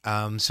match.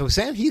 So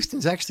Sam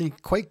Houston's actually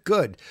quite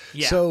good.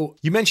 Yeah. So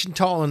you mentioned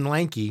tall and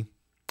lanky.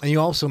 And you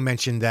also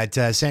mentioned that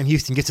Sam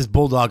Houston gets his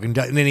bulldog and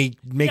then he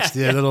makes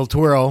the little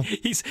twirl.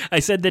 I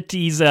said that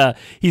he's the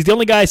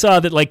only guy I saw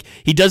that like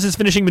he does his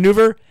finishing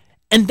maneuver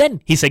and then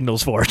he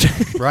signals for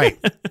it. Right.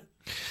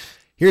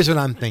 Here's what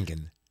I'm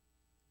thinking.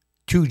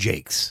 2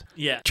 Jakes.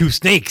 Yeah. 2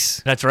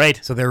 snakes. That's right.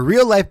 So they're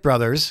real life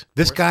brothers.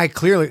 This guy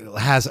clearly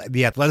has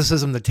the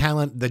athleticism, the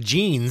talent, the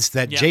genes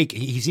that Jake,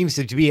 he seems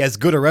to be as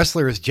good a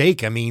wrestler as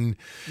Jake. I mean,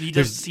 he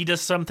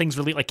does some things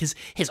really like his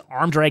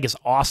arm drag is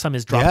awesome.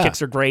 His drop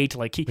kicks are great.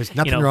 Like there's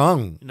nothing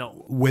wrong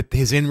with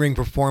his in-ring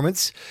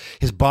performance.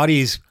 His body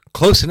is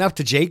close enough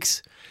to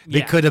Jake's.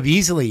 They could have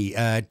easily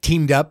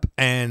teamed up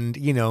and,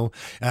 imagine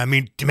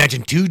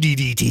 2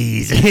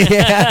 DDTs.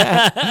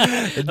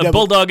 A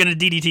bulldog and a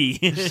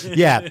DDT.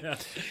 Yeah.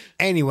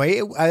 Anyway,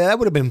 that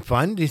would have been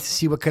fun to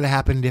see what could have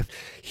happened if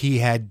he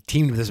had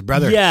teamed with his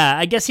brother. Yeah,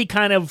 I guess he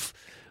kind of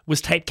was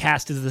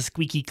typecast as the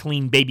squeaky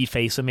clean baby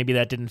face, so maybe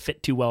that didn't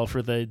fit too well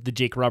for the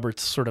Jake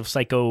Roberts sort of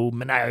psycho,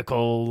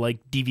 maniacal, like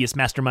devious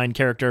mastermind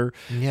character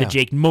that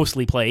Jake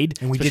mostly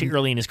played, and especially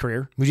early in his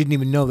career. We didn't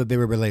even know that they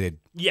were related.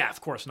 Yeah,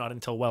 of course, not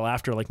until well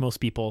after, like most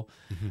people.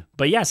 Mm-hmm.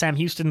 But yeah, Sam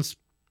Houston's,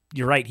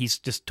 you're right, he's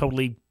just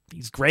totally...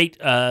 He's great,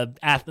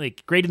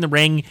 athlete, great in the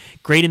ring,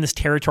 great in this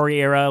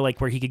territory era, like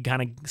where he could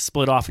kind of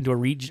split off into a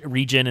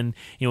region. And,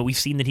 we've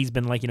seen that he's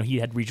been like, he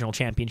had regional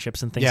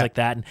championships and things like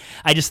that. And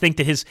I just think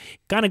that his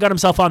kind of got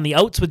himself on the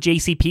outs with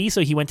JCP.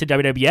 So he went to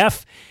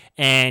WWF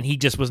and he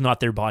just was not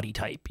their body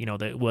type.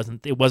 That it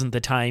wasn't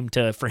the time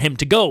for him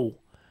to go.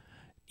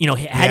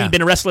 Had he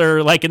been a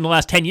wrestler like in the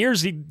last 10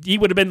 years, he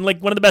would have been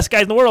like one of the best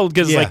guys in the world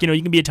because you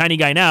can be a tiny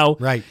guy now.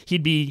 Right.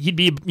 He'd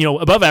be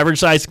above average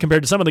size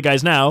compared to some of the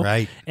guys now.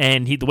 Right.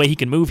 And the way he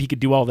can move, he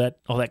could do all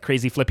that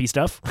crazy flippy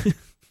stuff.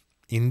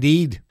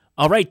 Indeed.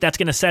 All right, that's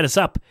going to set us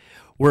up.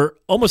 We're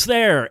almost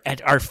there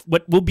at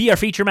what will be our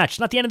feature match.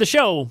 It's not the end of the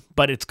show,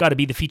 but it's got to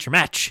be the feature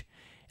match.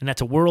 And that's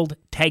a World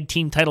Tag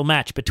Team title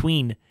match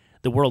between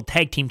the World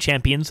Tag Team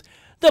Champions,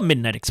 the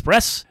Midnight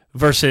Express,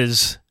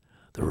 versus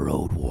the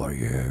Road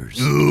Warriors.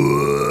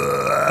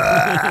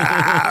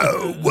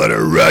 What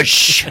a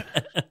rush.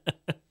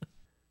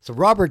 So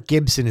Robert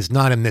Gibson is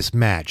not in this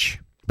match,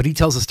 but he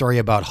tells a story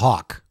about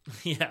Hawk.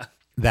 Yeah.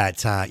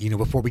 That,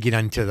 before we get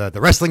into the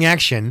wrestling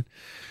action,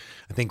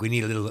 I think we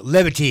need a little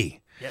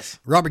levity. Yes.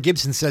 Robert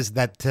Gibson says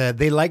that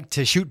they like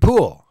to shoot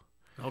pool.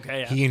 Okay,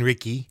 yeah. He and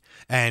Ricky.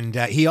 And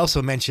he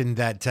also mentioned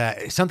that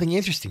something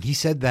interesting. He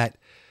said that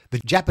the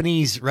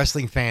Japanese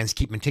wrestling fans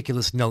keep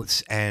meticulous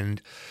notes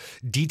and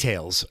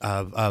details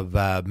of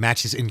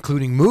matches,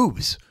 including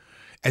moves.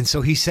 And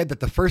so he said that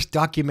the first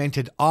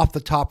documented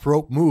off-the-top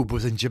rope move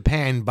was in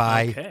Japan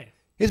by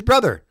his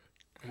brother.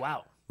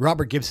 Wow.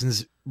 Robert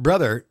Gibson's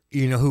brother,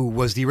 who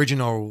was the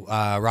original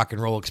Rock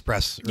and Roll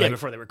Express. Right? Yeah,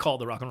 before they were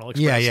called the Rock and Roll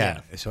Express. Yeah.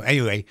 So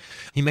anyway,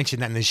 he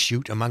mentioned that in his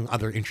shoot, among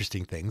other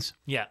interesting things.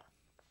 Yeah.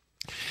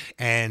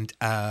 And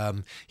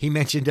he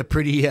mentioned a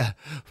pretty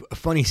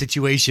funny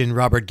situation,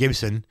 Robert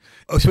Gibson.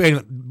 Oh, so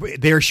anyway,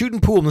 they're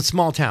shooting pool in a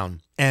small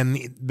town,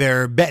 and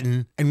they're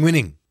betting and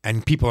winning,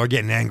 and people are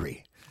getting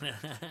angry.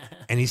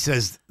 And he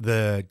says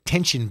the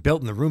tension built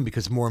in the room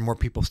because more and more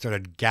people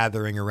started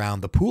gathering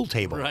around the pool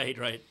table.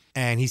 Right.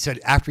 And he said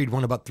after he'd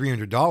won about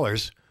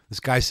 $300, this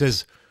guy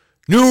says,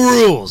 "New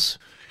rules,"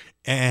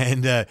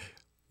 and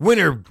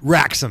winner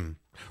racks him.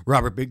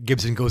 Robert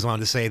Gibson goes on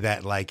to say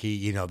that, like,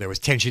 he, there was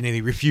tension and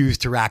he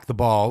refused to rack the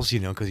balls,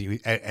 because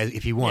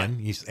if he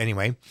won,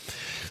 anyway.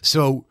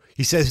 So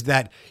he says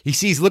that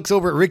looks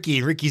over at Ricky,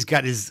 and Ricky's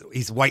got his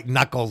white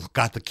knuckle,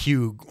 got the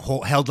cue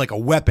held like a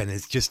weapon.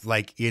 It's just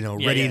like,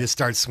 ready to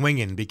start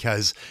swinging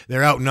because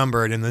they're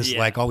outnumbered, and this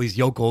like all these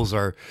yokels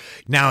are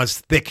now it's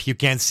thick. You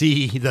can't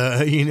see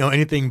the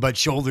anything but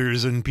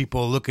shoulders and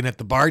people looking at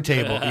the bar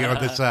table,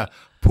 this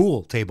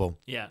pool table.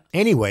 Yeah.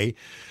 Anyway,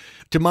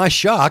 to my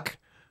shock,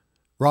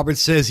 Robert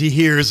says he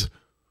hears,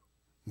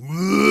 "What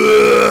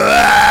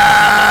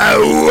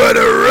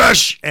a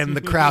rush!" and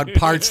the crowd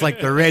parts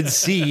like the Red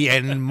Sea,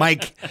 and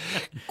Mike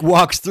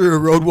walks through.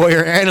 Road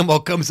Warrior Animal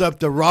comes up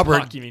to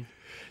Robert. Hawk, you mean?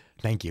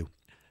 Thank you.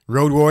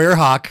 Road Warrior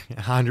Hawk,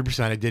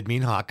 100%, I did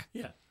mean Hawk.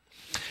 Yeah.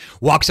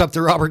 Walks up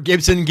to Robert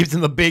Gibson, gives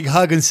him a big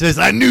hug, and says,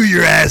 "I knew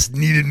your ass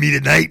needed me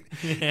tonight."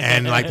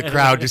 And like the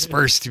crowd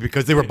dispersed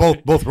because they were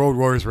both Road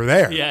Warriors were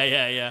there.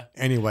 Yeah.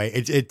 Anyway,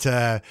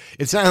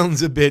 it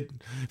sounds a bit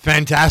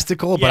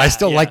fantastical, but I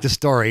still like the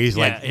stories.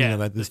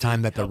 At this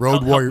time that the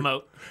Road Warrior.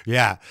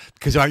 Yeah,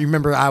 because I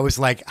remember I was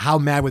like, how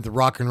mad with the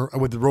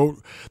road.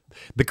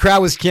 The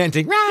crowd was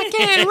chanting "Rock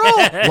and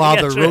Roll" while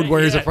the Road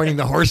Warriors are fighting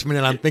the Horsemen,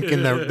 and I'm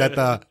thinking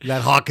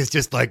that Hawk is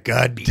just like,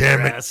 God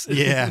damn it.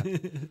 Yeah.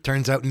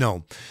 Turns out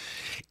no.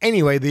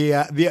 Anyway,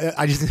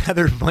 I just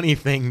another funny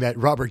thing that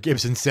Robert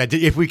Gibson said.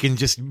 If we can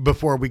just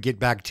before we get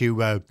back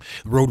to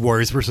Road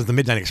Warriors versus the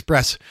Midnight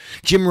Express,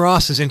 Jim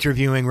Ross is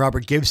interviewing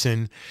Robert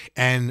Gibson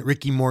and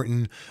Ricky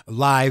Morton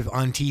live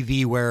on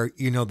TV, where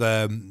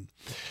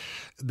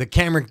the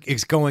camera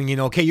is going.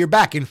 Okay, you're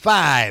back in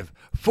 5,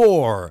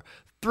 4,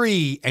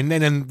 3, and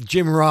then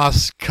Jim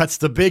Ross cuts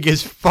the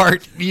biggest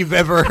fart you've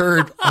ever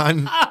heard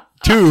on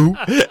 2,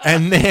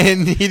 and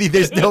then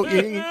there's no.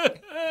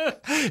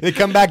 They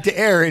come back to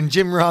air, and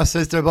Jim Ross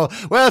says to them,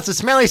 well, it's a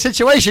smelly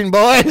situation,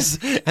 boys.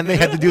 And they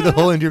had to do the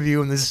whole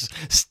interview in this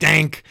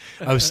stank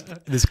of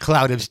this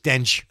cloud of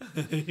stench.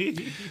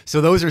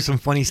 So those are some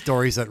funny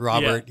stories that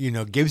Robert,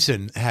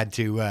 Gibson had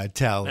to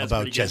tell. That's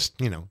about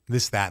just,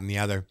 this, that, and the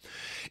other.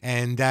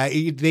 And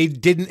they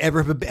didn't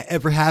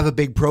ever have a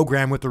big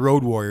program with the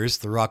Road Warriors,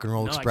 the Rock and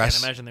Roll Express. I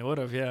can't imagine they would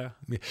have, yeah.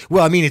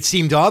 Well, I mean, it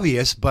seemed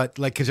obvious, but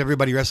because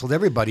everybody wrestled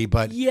everybody,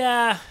 but...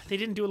 Yeah, they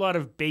didn't do a lot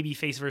of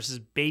babyface versus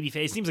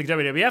babyface. It seems like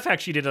WWF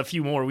actually did a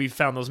few more. We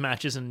found those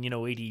matches in,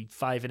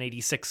 85 and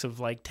 86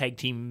 of, tag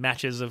team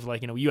matches of,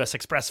 US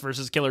Express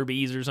versus Killer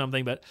Bees or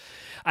something. But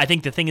I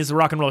think the thing is the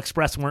Rock and Roll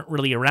Express weren't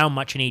really around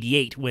much in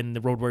 88 when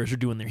the Road Warriors were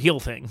doing their heel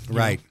thing.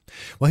 Right.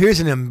 Well, here's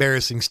an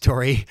embarrassing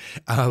story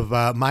of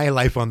my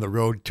life on the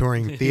road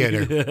touring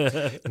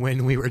theater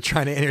when we were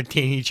trying to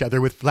entertain each other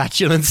with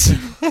flatulence.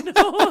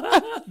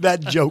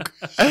 That joke.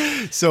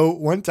 So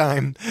one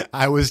time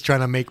I was trying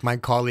to make my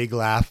colleague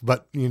laugh,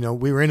 but we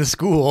were in a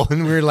school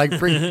and we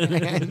were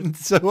and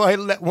so I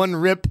let one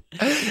rip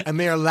and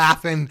they are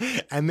laughing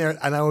and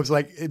I was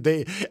like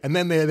they had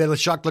a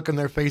shocked look on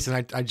their face,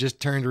 and I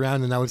just turned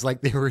around and I was like,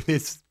 they were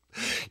this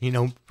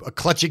a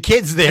clutch of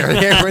kids there.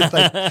 They were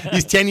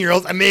these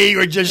 10-year-olds, and they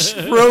were just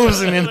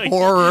frozen in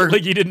horror.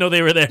 Like you didn't know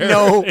they were there.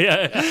 No.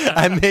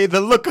 And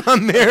the look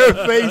on their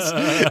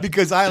face,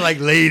 because I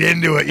laid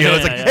into it.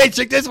 It's hey,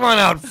 check this one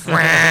out.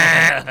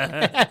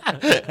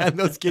 And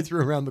those kids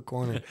were around the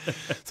corner.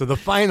 So the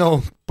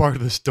final part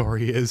of the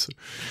story is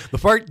the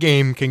fart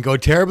game can go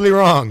terribly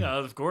wrong.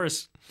 Of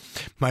course.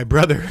 My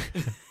brother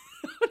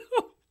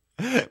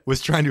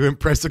was trying to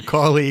impress a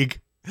colleague.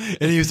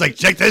 And he was like,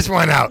 check this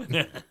one out.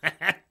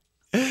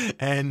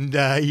 And,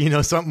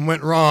 something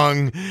went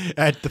wrong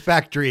at the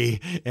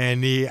factory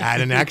and he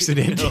had an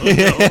accident.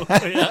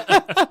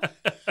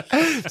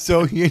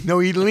 So, he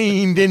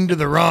leaned into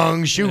the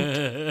wrong chute.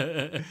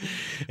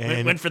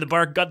 And went for the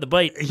bark, got the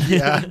bite.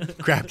 Yeah,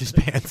 crapped his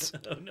pants.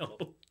 Oh, no.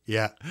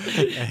 Yeah.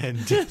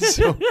 And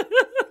so,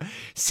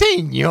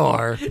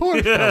 Senor,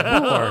 por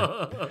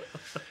favor.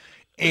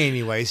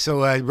 Anyway,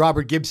 so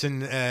Robert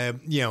Gibson, I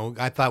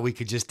thought we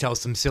could just tell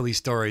some silly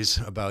stories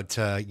about,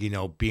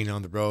 being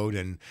on the road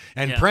and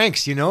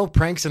pranks,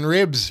 pranks and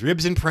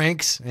ribs and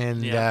pranks.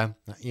 And,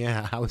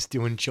 I was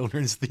doing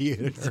children's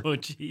theater. Oh,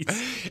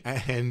 jeez.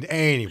 And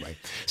anyway,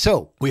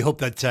 so we hope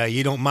that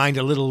you don't mind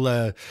a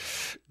little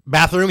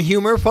bathroom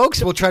humor,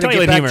 folks. We'll try to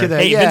get back humor. To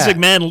that. Hey, Vince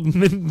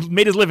McMahon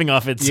made his living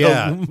off it, so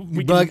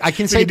I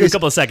can say do a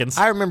couple of seconds.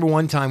 I remember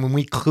one time when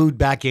we clued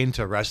back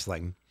into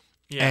wrestling.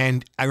 Yeah.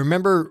 And I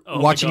remember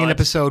watching an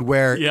episode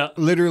where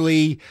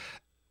literally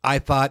I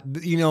thought,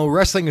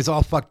 wrestling is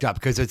all fucked up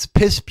because it's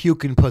piss,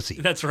 puke, and pussy.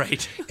 That's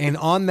right. And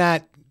on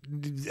that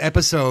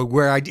episode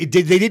where they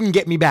didn't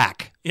get me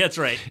back. Yeah, that's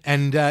right.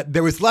 And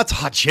there was lots of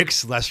hot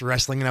chicks, less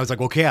wrestling, and I was like,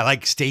 okay, I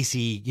like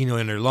Stacy,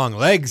 in her long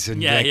legs, and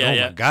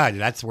my god,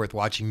 that's worth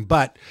watching.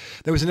 But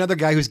there was another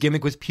guy whose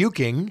gimmick was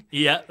puking.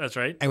 Yeah, that's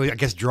right. And I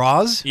guess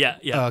draws. Yeah.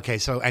 Okay,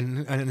 so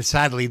and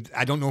sadly,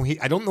 I don't know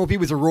if he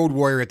was a road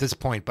warrior at this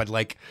point, but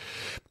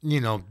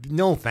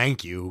no,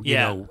 thank you.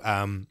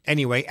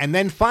 Anyway, and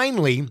then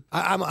finally,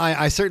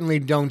 I certainly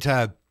don't.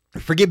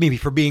 Forgive me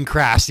for being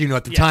crass.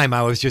 At the time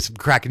I was just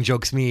cracking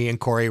jokes. Me and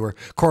Corey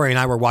and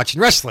I were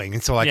watching wrestling,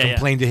 and so I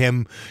complained to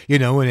him,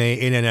 in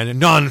a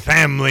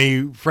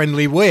non-family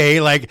friendly way,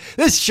 like,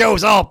 this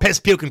show's all piss,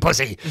 puke, and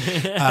pussy.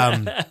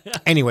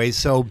 Anyway,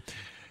 so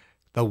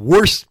the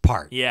worst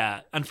part,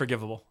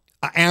 unforgivable.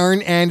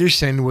 Aaron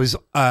Anderson was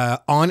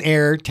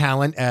on-air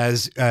talent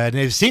as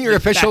a senior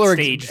official or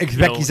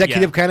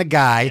executive kind of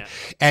guy,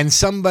 and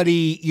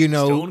somebody,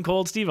 Stone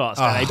Cold Steve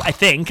Austin. I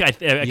think I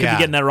could be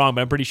getting that wrong,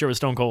 but I'm pretty sure it was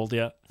Stone Cold.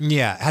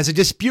 Yeah, has a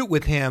dispute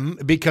with him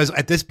because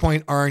at this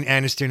point Aaron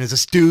Anderson is a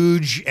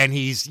stooge and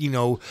he's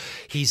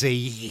a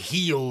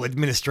heel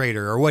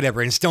administrator or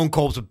whatever, and Stone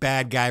Cold's a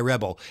bad guy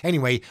rebel.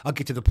 Anyway, I'll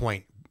get to the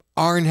point.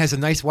 Arn has a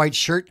nice white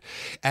shirt,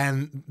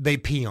 and they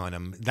pee on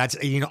him. That's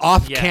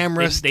off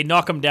camera. They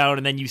knock him down,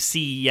 and then you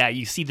see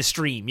the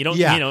stream. You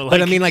don't,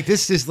 but I mean,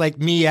 this is like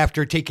me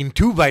after taking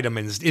 2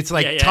 vitamins. It's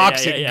like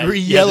toxic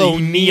yellow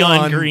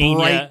neon green,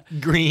 bright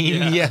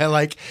green.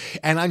 Yeah,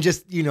 and I'm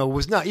just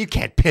you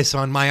can't piss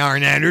on my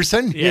Arn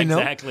Anderson.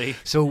 Exactly.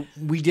 So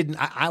we didn't.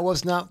 I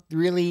was not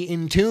really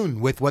in tune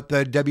with what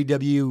the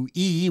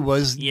WWE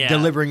was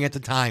delivering at the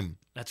time.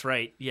 That's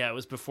right. Yeah, it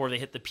was before they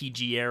hit the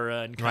PG era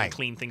and kind of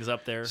clean things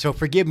up there. So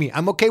forgive me.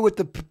 I'm okay with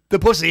the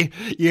pussy,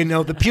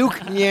 the puke.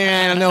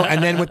 Yeah, I know.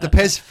 And then with the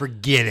piss,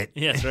 forget it.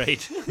 Yeah, that's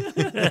right.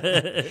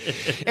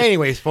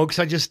 Anyways, folks,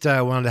 I just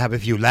wanted to have a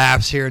few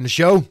laughs here in the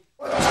show.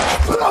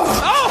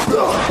 Oh!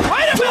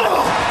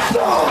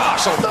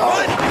 so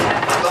what?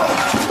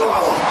 The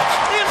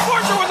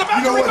enforcer was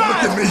about You know to what?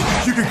 Look revive. at me.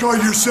 You can call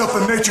yourself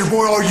a nature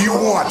boy all you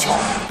want.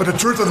 But the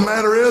truth of the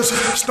matter is,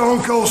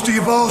 Stone Cold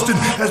Steve Austin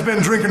has been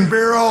drinking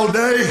beer all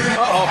day.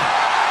 Uh-oh.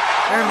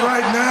 And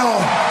right now,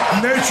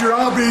 nature,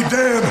 I'll be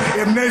damned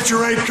if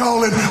nature ain't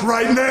calling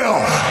right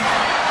now.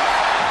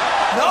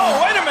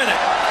 No, wait a minute.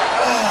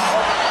 Oh,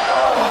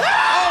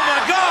 my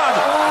God.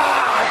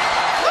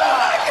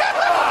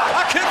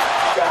 I can't.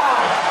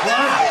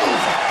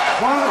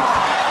 What?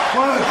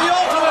 The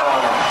ultimate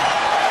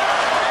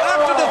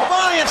act of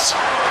defiance.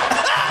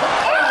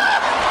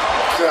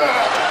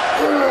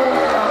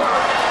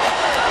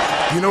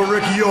 You know,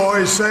 Ricky, you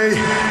always say,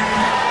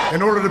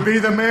 in order to be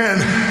the man,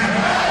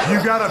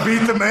 you gotta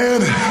beat the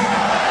man.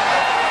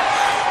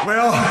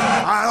 Well,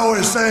 I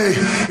always say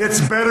it's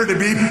better to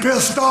be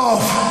pissed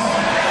off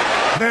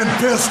than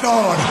pissed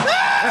on.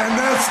 And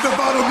that's the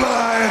bottom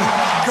line,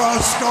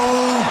 'cause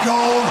Stone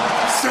Cold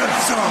said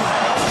so.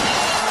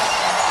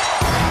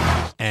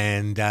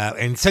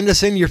 And send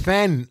us in your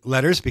fan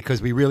letters,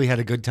 because we really had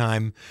a good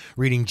time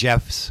reading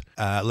Jeff's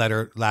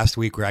letter last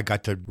week, where I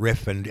got to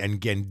riff and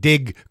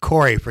dig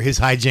Corey for his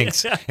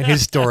hijinks and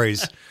his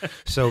stories.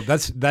 So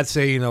that's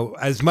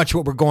as much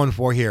what we're going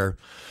for here,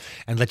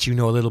 and let you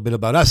know a little bit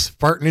about us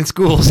farting in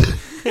schools.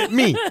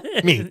 me.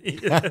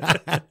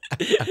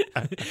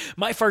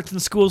 My farts in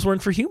schools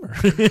weren't for humor.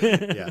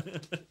 Yeah.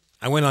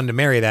 I went on to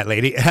marry that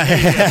lady.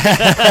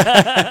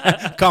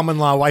 Common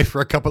law wife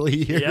for a couple of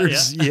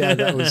years. Yeah,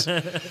 that was,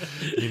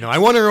 I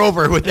won her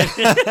over with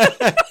that.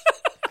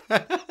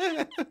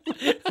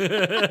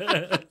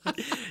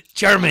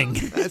 Charming.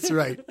 That's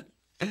right.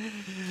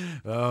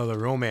 Oh, the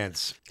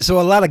romance. So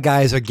a lot of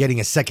guys are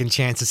getting a second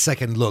chance, a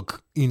second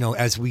look,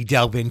 as we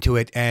delve into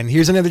it. And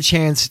here's another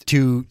chance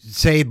to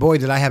say, boy,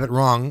 did I have it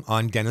wrong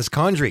on Dennis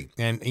Condrey.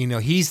 And,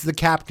 he's the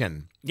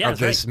captain of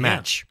this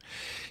match. Yeah.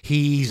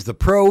 He's the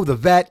pro, the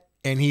vet,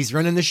 and he's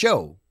running the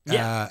show.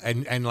 Yeah.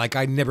 And like,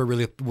 I never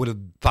really would have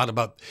thought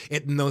about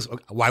it in those,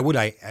 why would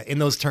I, in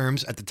those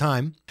terms at the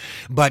time.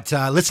 But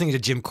listening to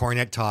Jim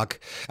Cornette talk.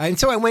 And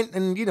so I went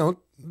and,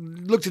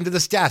 looked into the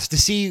stats to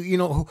see,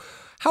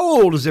 how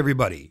old is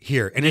everybody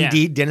here? And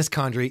indeed, Dennis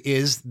Condrey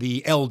is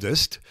the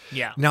eldest.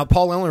 Yeah. Now,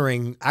 Paul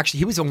Ellering, actually,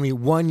 he was only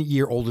 1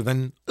 year older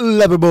than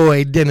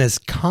Loverboy Dennis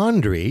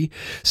Condrey.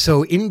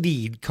 So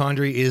indeed,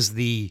 Condrey is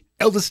the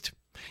eldest.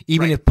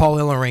 Even if Paul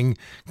Ellering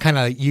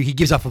he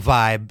gives off a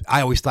vibe.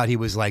 I always thought he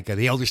was like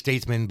the elder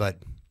statesman, but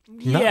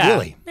not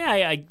really.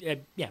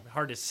 Yeah,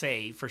 hard to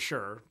say for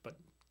sure. But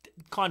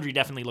Condrey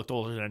definitely looked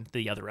older than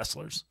the other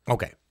wrestlers.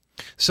 Okay.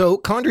 So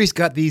Condrey's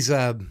got these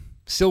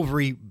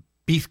silvery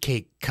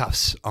beefcake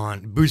cuffs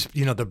on,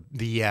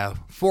 the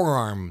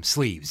forearm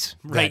sleeves.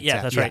 Right,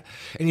 that's right.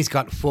 And he's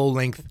got full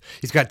length.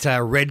 He's got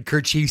red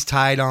kerchiefs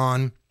tied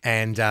on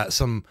and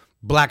some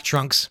black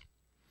trunks.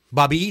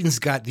 Bobby Eaton's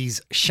got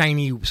these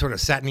shiny, sort of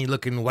satiny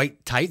looking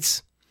white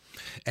tights.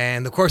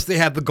 And of course they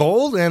have the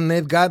gold, and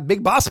they've got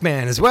Big Boss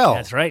Man as well.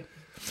 That's right.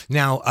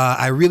 Now,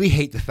 I really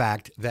hate the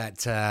fact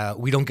that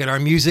we don't get our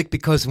music,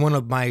 because one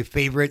of my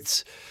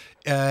favorites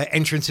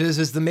entrances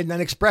is the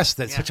Midnight Express.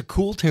 That's such a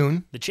cool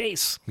tune. The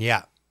Chase.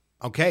 Yeah.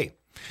 Okay.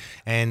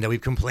 And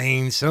we've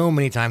complained so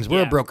many times.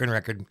 We're a broken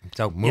record.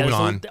 So moving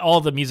on.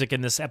 All the music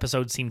in this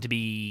episode seemed to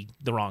be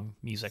the wrong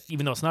music,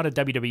 even though it's not a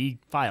WWE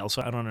file,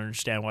 so I don't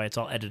understand why it's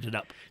all edited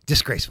up.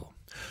 Disgraceful.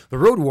 The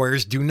Road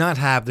Warriors do not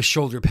have the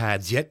shoulder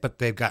pads yet, but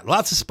they've got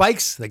lots of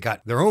spikes. They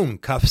got their own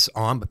cuffs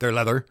on, but they're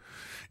leather.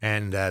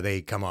 And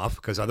they come off,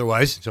 because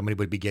otherwise somebody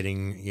would be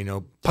getting,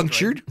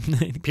 punctured,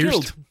 pierced.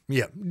 Killed.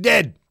 Yeah,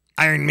 dead,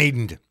 Iron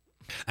Maidened.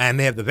 And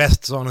they have the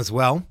vests on as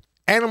well.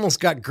 Animal's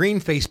got green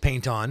face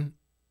paint on.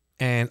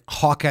 And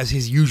Hawk has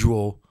his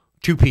usual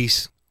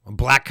two-piece, a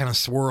black kind of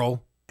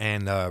swirl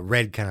and a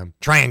red kind of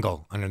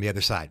triangle under the other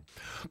side.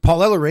 Paul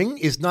Ellering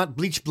is not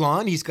bleach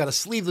blonde. He's got a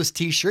sleeveless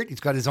T-shirt. He's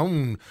got his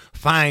own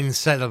fine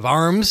set of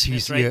arms.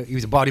 He's a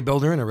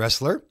bodybuilder and a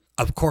wrestler.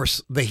 Of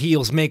course, the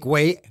heels make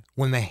way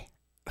when the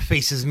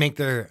faces make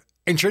their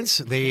entrance.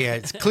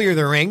 They clear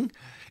the ring,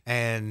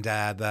 and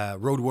the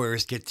Road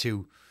Warriors get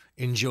to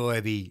enjoy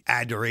the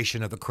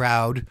adoration of the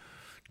crowd.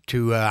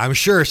 To I'm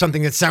sure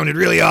something that sounded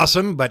really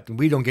awesome, but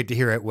we don't get to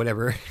hear it.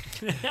 Whatever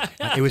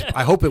it was,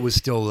 I hope it was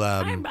still.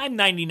 I'm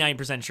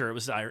 99% sure it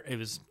was.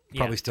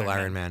 Probably still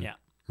Iron Man. Yeah,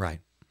 right.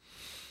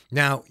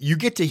 Now you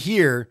get to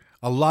hear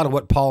a lot of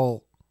what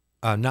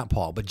not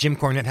Paul, but Jim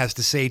Cornette has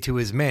to say to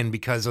his men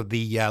because of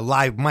the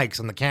live mics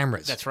on the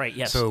cameras. That's right.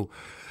 Yes. So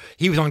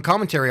he was on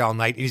commentary all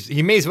night.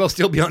 He may as well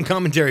still be on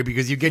commentary,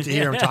 because you get to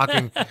hear him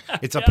talking.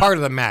 It's a part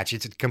of the match.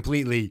 It's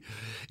completely.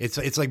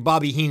 It's like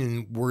Bobby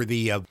Heenan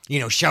worthy of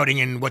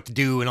shouting and what to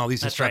do and all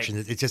these instructions.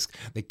 Right. It's just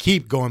they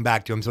keep going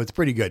back to him, so it's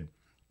pretty good.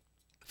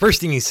 First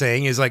thing he's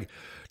saying is like,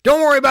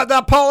 "Don't worry about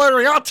that Paul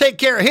Ellering. I'll take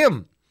care of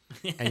him."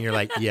 And you're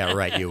like, "Yeah,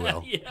 right, you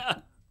will." Yeah.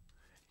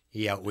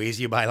 He outweighs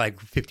you by like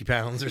 50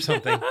 pounds or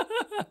something.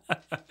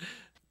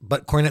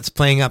 But Cornette's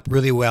playing up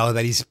really well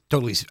that he's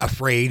totally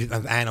afraid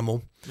of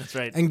Animal. That's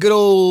right. And good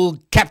old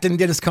Captain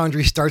Dennis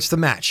Condrey starts the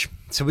match.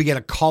 So we get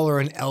a collar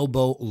and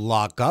elbow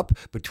lockup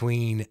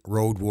between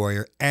Road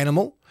Warrior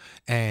Animal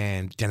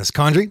and Dennis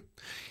Condrey.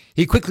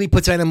 He quickly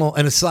puts Animal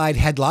in a side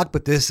headlock,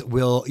 but this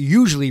will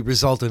usually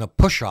result in a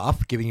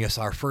push-off, giving us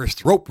our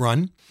first rope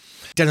run.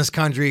 Dennis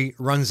Condrey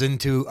runs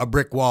into a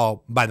brick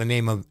wall by the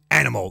name of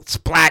Animal.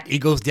 Splat, he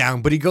goes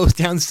down, but he goes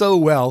down so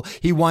well,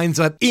 he winds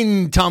up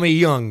in Tommy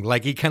Young.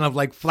 Like, he kind of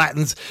like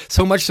flattens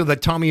so much so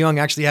that Tommy Young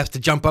actually has to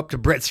jump up to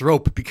Brett's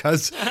rope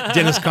because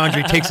Dennis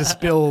Condrey takes a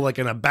spill like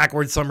in a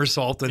backward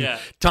somersault, and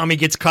Tommy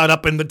gets caught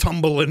up in the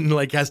tumble and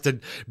like has to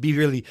be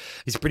really,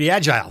 he's pretty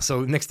agile.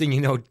 So next thing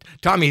you know,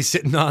 Tommy's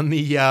sitting on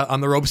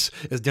the ropes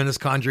as Dennis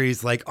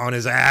Condrey's like on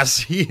his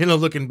ass,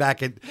 looking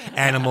back at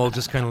Animal,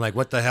 just kind of like,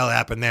 what the hell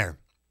happened there?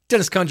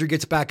 Dennis Condrey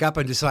gets back up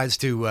and decides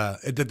to,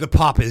 the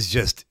pop is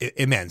just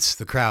immense.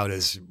 The crowd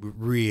is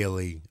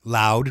really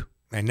loud.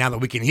 And now that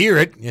we can hear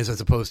it, as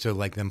opposed to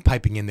like them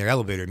piping in their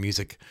elevator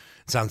music,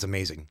 it sounds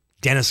amazing.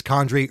 Dennis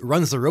Condrey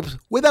runs the ropes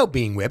without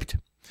being whipped.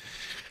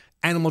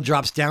 Animal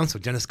drops down, so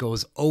Dennis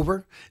goes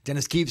over.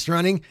 Dennis keeps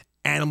running.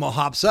 Animal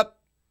hops up.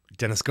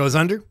 Dennis goes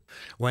under.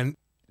 When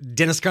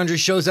Dennis Condrey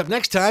shows up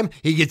next time,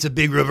 he gets a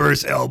big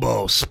reverse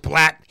elbow.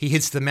 Splat. He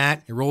hits the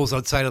mat. He rolls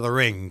outside of the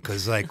ring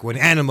because, like, when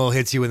Animal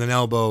hits you with an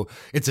elbow,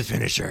 it's a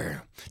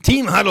finisher.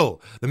 Team huddle.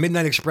 The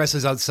Midnight Express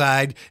is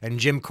outside, and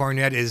Jim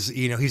Cornette is,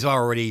 he's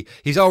already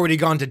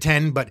gone to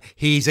 10, but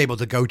he's able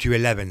to go to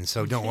 11,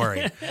 so don't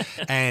worry.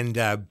 And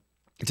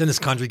Dennis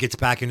Condrey gets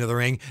back into the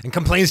ring and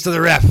complains to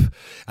the ref.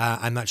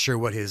 I'm not sure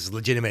what his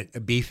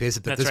legitimate beef is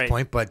at this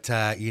point, but,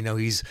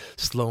 he's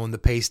slowing the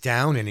pace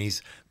down, and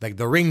he's like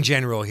the ring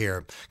general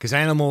here because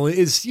Animal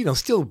is,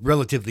 still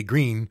relatively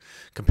green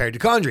compared to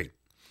Condrey.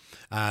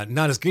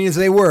 Not as green as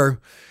they were.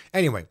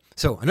 Anyway,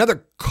 so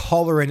another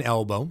collar and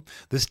elbow.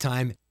 This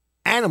time,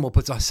 Animal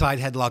puts a side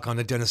headlock on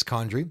to Dennis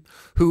Condrey,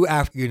 who,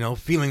 after,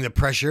 feeling the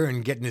pressure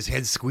and getting his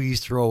head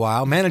squeezed for a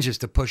while, manages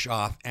to push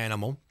off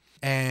Animal.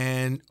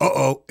 And,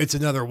 it's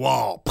another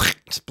wall.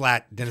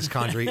 Splat, Dennis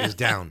Condrey is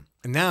down.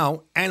 And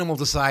now Animal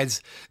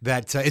decides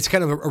that it's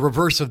kind of a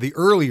reverse of the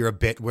earlier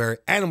bit where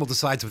Animal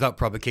decides without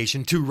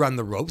provocation to run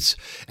the ropes.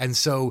 And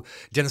so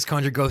Dennis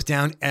Condrey goes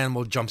down,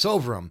 Animal jumps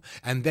over him.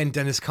 And then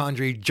Dennis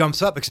Condrey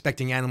jumps up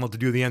expecting Animal to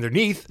do the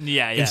underneath.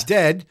 Yeah.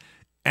 Instead,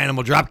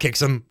 Animal drop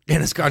kicks him.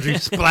 Dennis Condrey,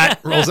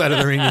 splat, rolls out of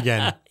the ring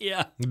again.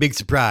 Yeah. Big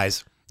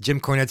surprise. Jim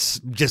Cornette's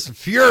just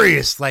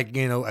furious,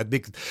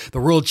 the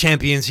world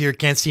champions here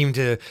can't seem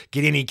to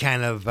get any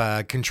kind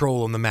of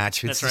control in the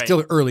match. It's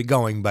still early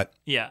going, but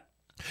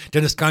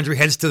Dennis Condrey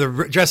heads to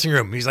the dressing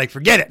room. He's like,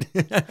 forget it.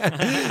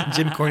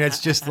 Jim Cornette's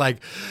just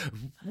like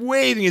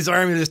waving his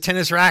arm with his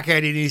tennis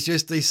racket, and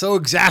he's so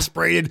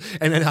exasperated.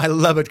 And then I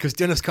love it because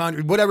Dennis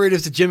Condrey, whatever it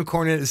is that Jim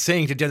Cornette is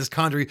saying to Dennis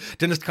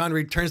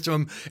Condrey turns to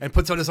him and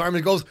puts out his arm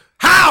and goes,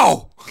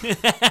 "How?"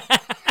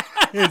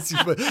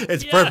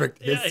 It's perfect.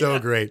 It's so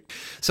great.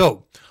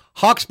 So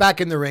Hawk's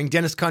back in the ring.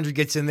 Dennis Condrey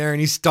gets in there and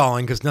he's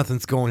stalling because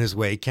nothing's going his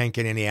way. Can't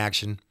get any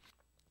action.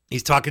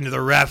 He's talking to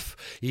the ref.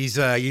 He's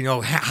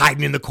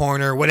hiding in the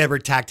corner. Whatever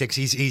tactics.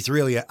 He's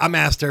really a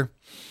master.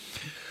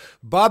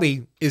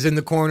 Bobby is in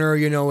the corner.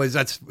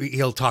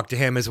 He'll talk to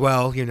him as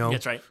well.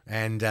 That's right.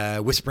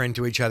 And whisper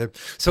into each other.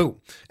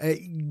 So.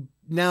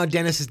 Now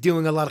Dennis is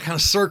doing a lot of kind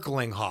of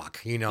circling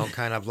Hawk,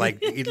 kind of like,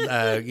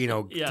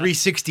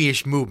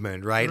 360-ish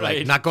movement, right?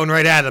 Like not going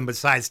right at him, but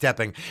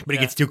sidestepping. But he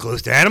gets too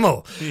close to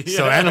Animal.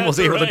 So Animal's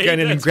able to get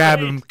in and grab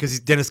him because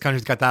Dennis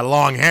Condrey's got that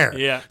long hair.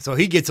 Yeah. So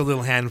he gets a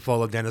little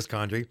handful of Dennis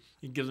Condrey.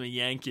 He gives him a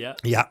yank, yeah.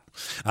 Yeah.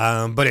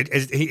 But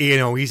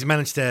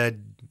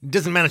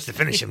doesn't manage to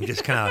finish him.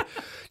 Just kind of,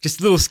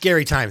 just little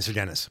scary times for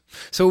Dennis.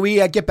 So we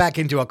get back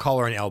into a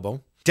collar and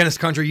elbow. Dennis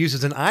Condrey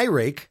uses an eye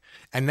rake.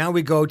 And now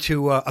we go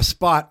to a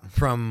spot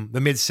from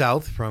the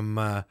Mid-South,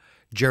 from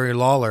Jerry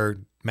Lawler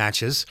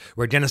matches,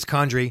 where Dennis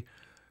Condrey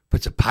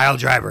puts a pile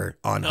driver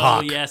on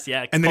Hawk. Oh, yes,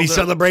 yeah. And then he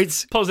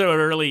celebrates. Pulls it out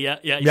early, yeah.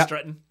 He's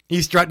strutting.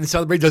 He's strutting,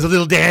 celebrates, does a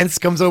little dance,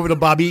 comes over to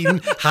Bob Eaton,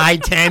 high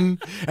 10,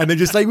 and they're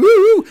just like,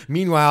 woo!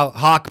 Meanwhile,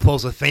 Hawk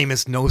pulls a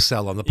famous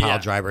no-sell on the pile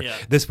driver. Yeah.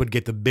 This would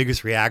get the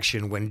biggest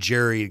reaction when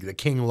Jerry, the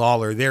King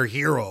Lawler, their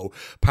hero,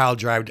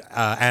 pile-drived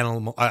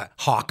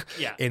Hawk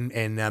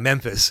in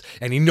Memphis,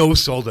 and he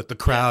no-sold it. The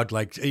crowd,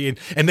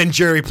 and then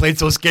Jerry played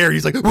so scared,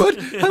 he's like, what?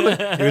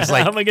 It was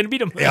like, how am I going to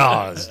beat him?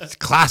 It's a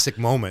classic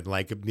moment,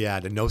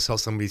 to no-sell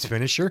somebody's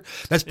finisher.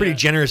 That's pretty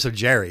generous of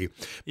Jerry,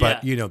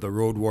 but, the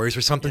Road Warriors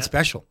are something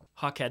special.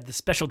 Hawk had the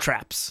special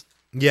traps.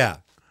 Yeah.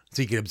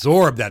 So he could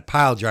absorb that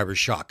pile driver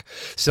shock.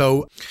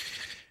 So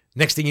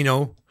next thing you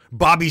know,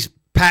 Bobby's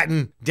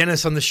patting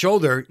Dennis on the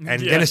shoulder,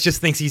 and Dennis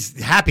just thinks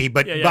he's happy,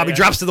 but Bobby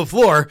drops to the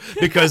floor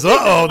because,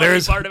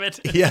 there's part of it.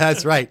 Yeah,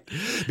 that's right.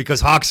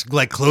 Because Hawk's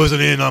closing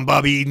in on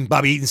Bobby Eaton.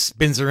 Bobby Eaton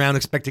spins around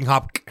expecting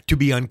Hawk to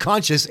be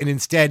unconscious, and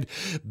instead,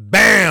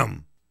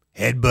 bam!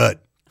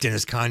 Headbutt.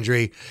 Dennis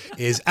Condrey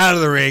is out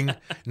of the ring.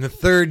 And the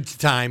third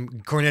time,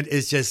 Cornette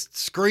is just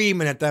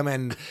screaming at them.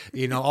 And,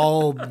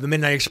 all the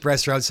Midnight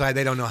Express are outside.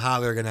 They don't know how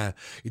they're going to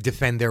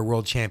defend their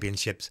world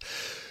championships.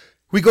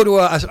 We go to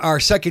our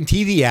second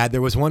TV ad.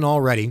 There was one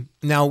already.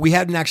 Now, we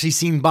hadn't actually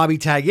seen Bobby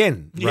tag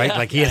in,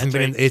 right? He hasn't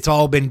been in. It's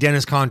all been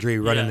Dennis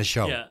Condrey running the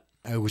show. Yeah.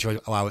 Which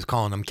I was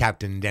calling him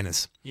Captain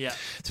Dennis. Yeah.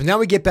 So now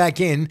we get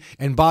back in,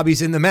 and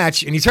Bobby's in the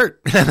match, and he's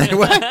hurt.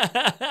 What?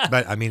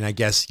 But, I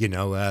guess, missed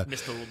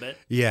a little bit.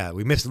 Yeah,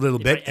 we missed a little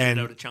bit. And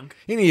out a chunk.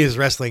 He is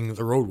wrestling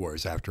the Road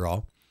Wars, after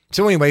all.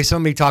 So anyway,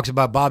 somebody talks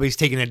about Bobby's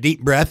taking a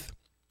deep breath.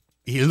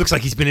 He looks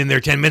like he's been in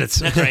there 10 minutes.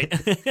 That's right.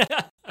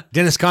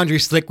 Dennis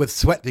Condrey's slick with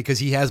sweat because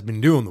he has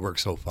been doing the work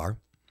so far.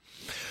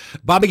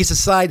 Bobby gets a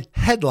side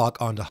headlock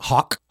onto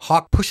Hawk.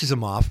 Hawk pushes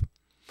him off,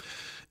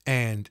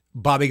 and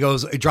Bobby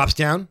drops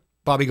down.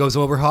 Bobby goes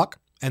over Hawk,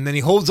 and then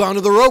he holds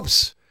onto the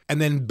ropes and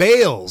then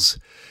bails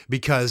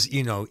because,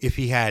 if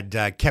he had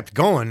kept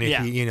going,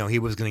 he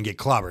was going to get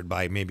clobbered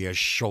by maybe a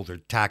shoulder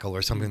tackle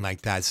or something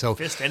like that. So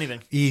fist,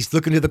 anything. He's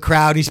looking to the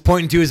crowd. He's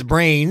pointing to his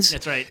brains.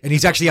 That's right. And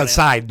he's actually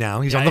outside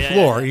now. He's on the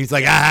floor. He's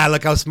like,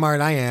 look how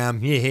smart I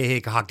am.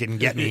 Hawk didn't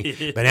get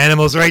me. But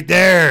Animal's right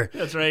there.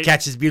 That's right.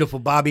 Catches beautiful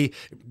Bobby,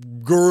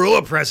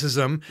 gorilla presses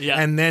him,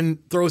 and then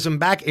throws him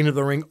back into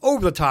the ring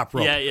over the top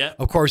rope. Yeah.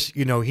 Of course,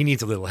 he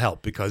needs a little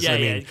help because,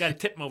 you got to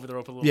tip him over the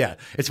rope a little bit.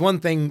 It's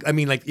one thing.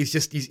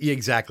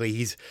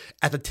 He's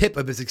at the tip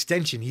of his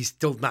extension. He's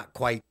still not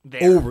quite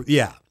there. Over.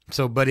 Yeah.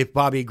 So, but if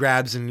Bobby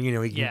grabs and, he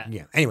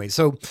can, Anyway,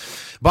 so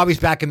Bobby's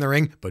back in the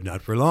ring, but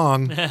not for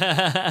long.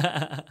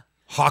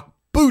 Hawk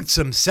boots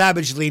him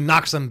savagely,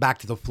 knocks him back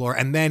to the floor,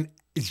 and then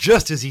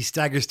just as he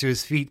staggers to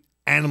his feet,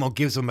 Animal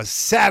gives him a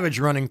savage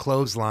running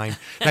clothesline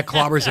that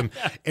clobbers him.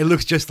 It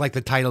looks just like the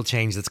title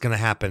change that's going to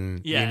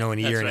happen, in a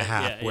year and a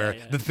half, where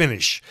the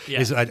finish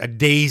is a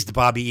dazed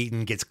Bobby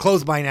Eaton gets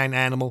closed by an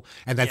Animal,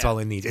 and that's all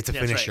it needs. It's a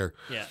finisher.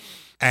 Right. Yeah.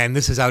 And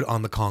this is out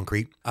on the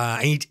concrete.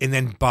 And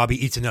then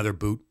Bobby eats another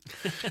boot.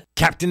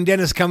 Captain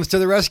Dennis comes to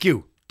the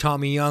rescue.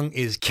 Tommy Young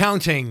is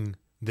counting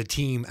the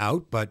team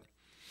out, but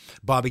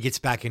Bobby gets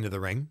back into the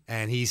ring,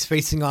 and he's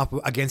facing off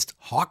against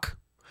Hawk.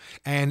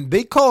 And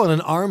they call it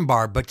an arm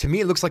bar, but to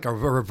me it looks like a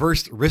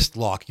reversed wrist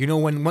lock.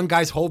 When one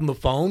guy's holding the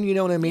phone, you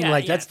know what I mean?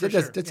 That's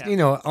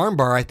arm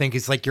bar, I think,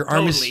 is like your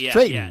arm is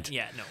straightened.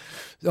 Yeah.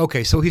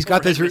 Okay, so he's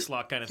got this wrist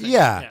lock kind of thing.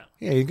 Yeah,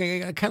 you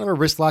got kind of a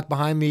wrist lock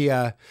behind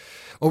the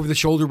over the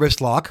shoulder wrist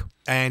lock,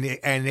 and it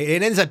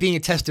ends up being a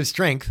test of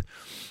strength.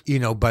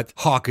 But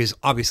Hawk is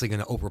obviously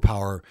going to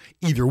overpower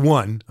either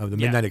one of the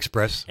Midnight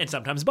Express, and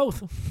sometimes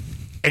both.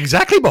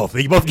 Exactly, both.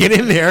 They both get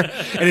in there,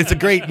 and it's a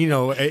great,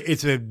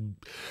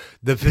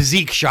 the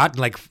physique shot,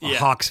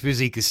 Hawk's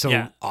physique is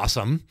so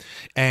awesome.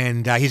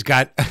 And he's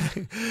got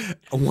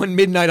one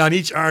midnight on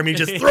each arm. He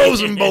just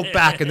throws them both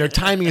back, and their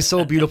timing is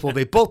so beautiful.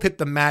 They both hit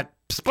the mat,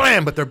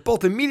 splam, but they're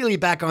both immediately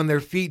back on their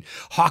feet.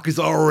 Hawk is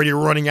already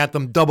running at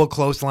them, double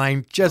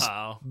clothesline. Just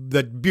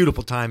the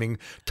beautiful timing,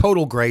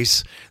 total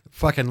grace.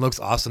 Fucking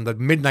looks awesome. The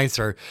midnights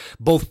are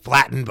both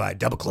flattened by a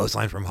double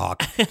clothesline from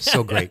Hawk.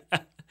 So great.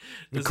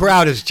 The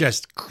crowd is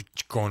just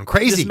going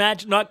crazy. This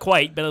match, not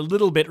quite, but a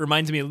little bit,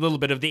 reminds me a little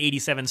bit of the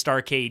 87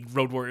 Starrcade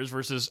Road Warriors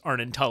versus Arn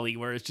and Tully,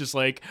 where it's just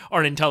like,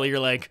 Arn and Tully are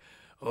like,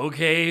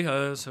 okay,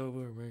 so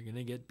we're going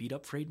to get beat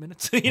up for 8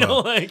 minutes.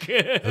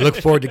 I look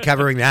forward to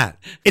covering that.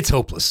 It's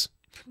hopeless.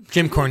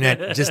 Jim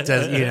Cornette just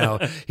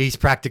does, he's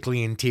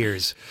practically in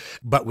tears.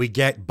 But we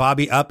get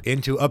Bobby up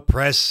into a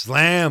press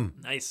slam.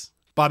 Nice.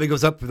 Bobby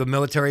goes up for the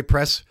military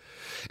press.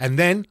 And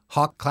then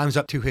Hawk climbs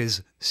up to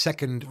his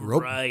second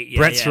rope,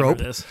 Brett's rope,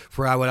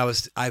 for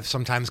what I've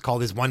sometimes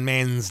called his one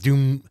man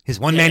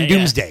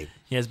doomsday.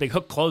 He has a big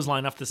hook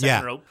clothesline off the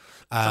second rope,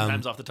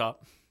 sometimes off the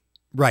top.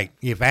 Right.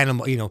 If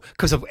Animal,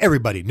 because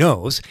everybody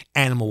knows,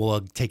 Animal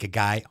will take a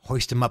guy,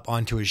 hoist him up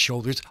onto his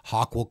shoulders.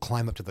 Hawk will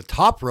climb up to the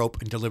top rope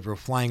and deliver a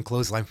flying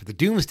clothesline for the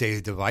doomsday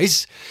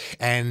device.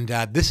 And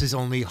this is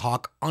only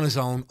Hawk on his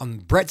own on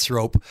Brett's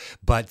rope,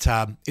 but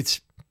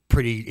it's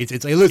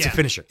a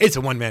finisher. It's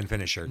a one-man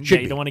finisher.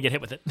 You don't want to get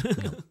hit with it.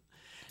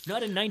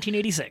 Not in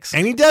 1986.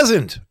 And he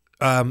doesn't.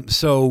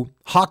 So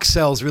Hawk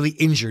sells really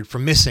injured for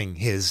missing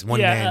his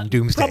one-man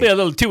doomsday. Probably a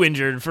little too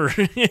injured for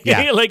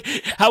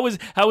how was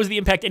the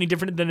impact any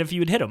different than if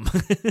you had hit him?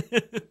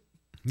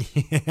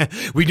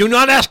 We do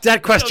not ask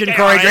that question,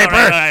 Corey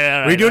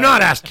Draper. We do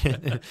not ask.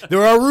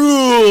 There are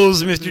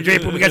rules, Mr.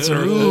 Draper. We got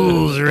some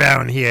rules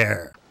around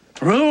here.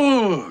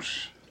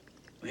 Rules.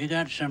 We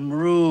got some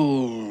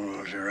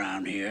rules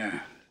around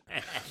here.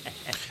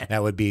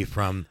 That would be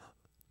from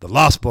The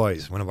Lost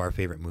Boys, one of our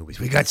favorite movies.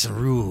 We got some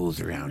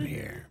rules around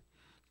here.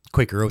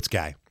 Quaker Oats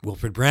guy,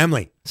 Wilfred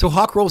Bramley. So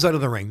Hawk rolls out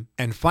of the ring,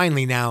 and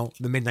finally now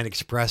the Midnight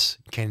Express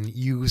can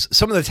use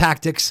some of the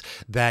tactics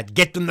that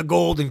get them the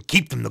gold and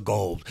keep them the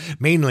gold,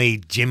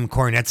 mainly Jim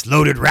Cornette's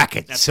loaded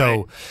racket. That's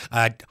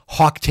right.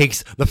 Hawk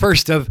takes the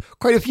first of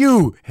quite a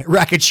few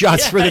racket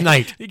shots for the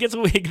night. They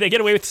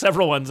get away with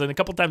several ones, and a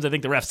couple times I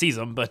think the ref sees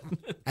them. But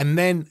and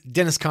then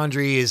Dennis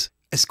Condrey is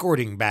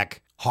escorting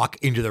back Hawk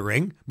into the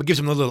ring, but gives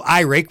him a little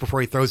eye rake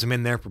before he throws him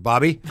in there for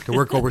Bobby to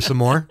work over some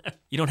more.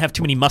 You don't have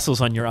too many muscles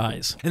on your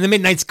eyes. And the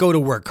Midnights go to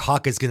work.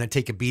 Hawk is going to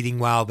take a beating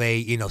while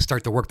they,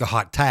 start to work the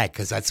hot tag,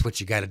 because that's what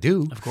you got to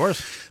do. Of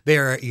course.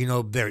 They're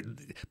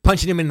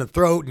punching him in the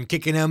throat and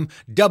kicking him,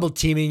 double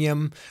teaming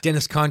him.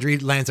 Dennis Condrey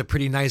lands a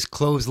pretty nice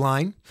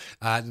clothesline.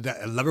 The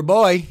Lover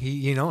Boy,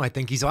 I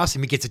think he's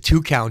awesome. He gets a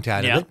 2 count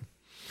out of it.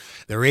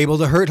 They're able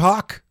to hurt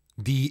Hawk.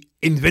 The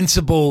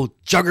invincible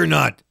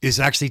Juggernaut is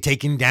actually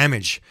taking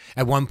damage.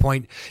 At one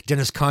point,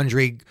 Dennis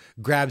Condrey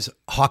grabs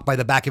Hawk by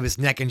the back of his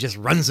neck and just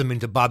runs him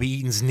into Bobby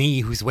Eaton's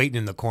knee, who's waiting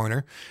in the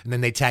corner. And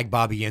then they tag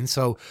Bobby in.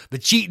 So the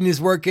cheating is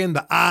working,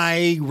 the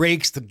eye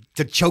rakes,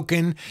 the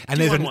choking. And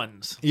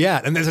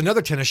there's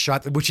another tennis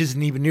shot, which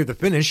isn't even near the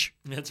finish.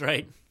 That's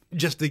right.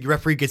 Just the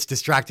referee gets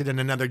distracted and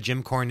another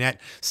Jim Cornette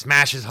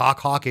smashes Hawk.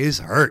 Hawk is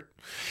hurt.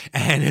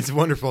 And it's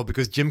wonderful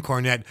because Jim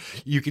Cornette,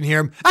 you can hear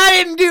him,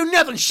 I didn't do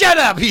nothing, shut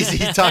up. He's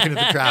talking to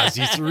the crowds.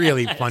 He's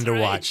really fun to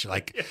watch.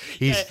 I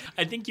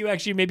think you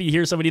actually maybe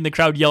hear somebody in the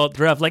crowd yell at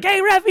the ref, like, hey,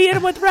 ref, he hit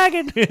him with the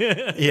dragon.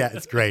 Yeah,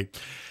 it's great.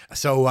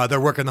 So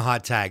they're working the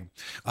hot tag.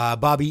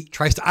 Bobby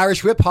tries to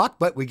Irish whip Hawk,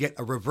 but we get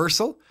a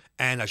reversal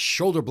and a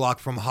shoulder block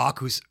from Hawk,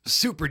 who's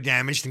super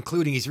damaged,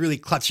 including he's really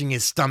clutching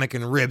his stomach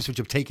and ribs, which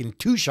have taken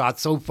 2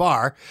 shots so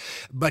far.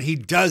 But he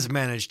does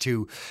manage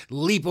to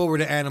leap over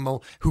to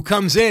Animal, who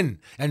comes in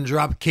and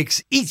drop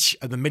kicks each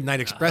of the Midnight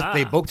Express.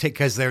 They both take,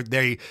 because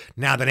they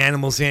now that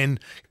Animal's in,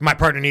 my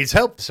partner needs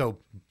help. So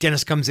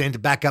Dennis comes in to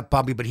back up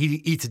Bobby, but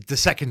he eats the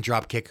second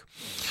drop kick.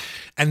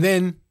 And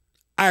then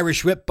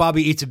Irish whip,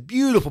 Bobby eats a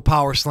beautiful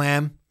power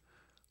slam,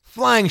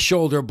 flying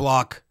shoulder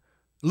block.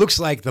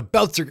 Looks like the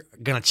belts are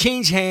going to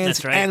change hands.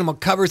 That's right. Animal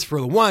covers for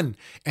the 1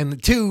 and the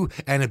 2,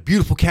 and a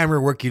beautiful camera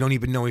work. You don't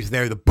even know he's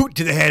there. The boot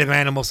to the head of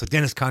Animal, so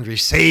Dennis Condrey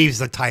saves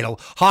the title.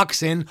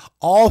 Hawk's in.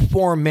 All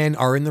 4 men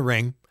are in the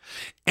ring.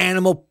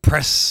 Animal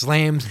press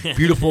slams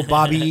beautiful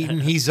Bobby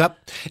Eaton. He's up.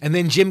 And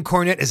then Jim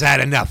Cornette has had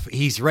enough.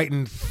 He's right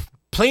in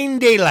plain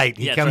daylight.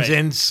 He comes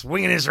in,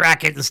 swinging his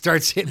racket, and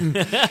starts hitting.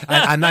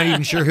 I'm not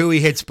even sure who he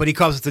hits, but he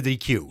calls it the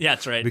DQ. Yeah,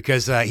 that's right.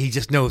 Because he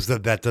just knows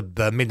that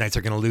the Midnights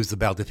are going to lose the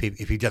belt if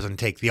he doesn't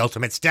take the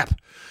ultimate step.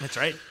 That's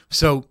right.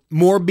 So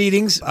more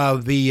beatings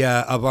of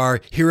our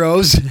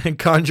heroes,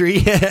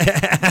 Condrey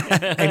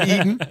and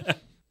Eaton.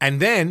 And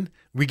then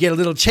we get a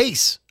little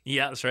chase.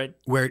 Yeah, that's right.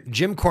 Where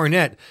Jim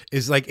Cornette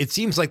is like, it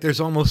seems like there's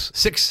almost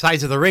 6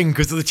 sides of the ring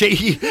because of the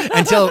chase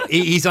until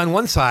he's on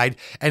one side.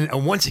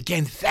 And once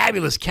again,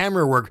 fabulous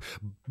camera work.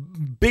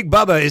 Big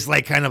Bubba is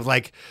kind of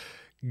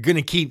going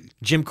to keep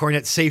Jim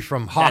Cornette safe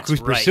from Hawk,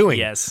 who's pursuing.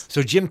 Yes.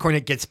 So Jim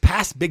Cornette gets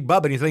past Big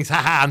Bubba and he thinks,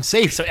 haha, I'm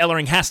safe. So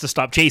Ellering has to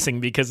stop chasing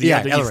because he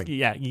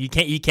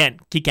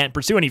can't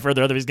pursue any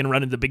further, otherwise he's going to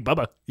run into Big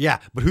Bubba. Yeah,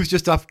 but who's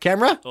just off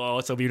camera? Oh,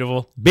 it's so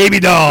beautiful.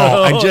 Baby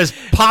Doll, and just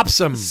pops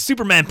him.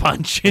 Superman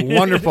punch.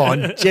 Wonderful.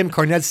 And Jim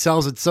Cornette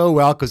sells it so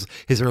well because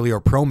his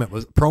earlier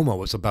promo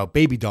was about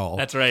Baby Doll.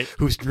 That's right.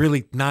 Who's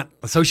really not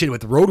associated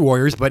with the Road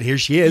Warriors, but here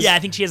she is. Yeah, I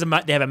think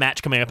they have a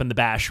match coming up in the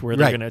Bash where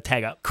they're going to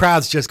tag up.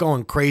 Crowd's just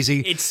going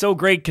crazy. It's so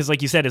great because,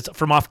 like you said, it's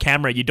from off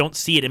camera. You don't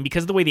see it, and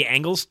because of the way the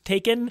angle's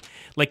taken,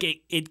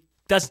 it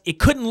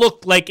couldn't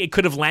look like it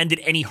could have landed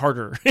any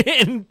harder.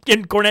 and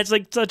Cornette's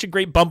such a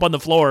great bump on the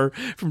floor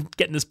from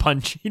getting this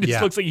punch. He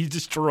just looks like he's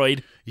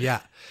destroyed.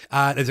 Yeah.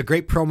 There's a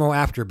great promo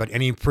after, but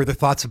any further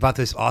thoughts about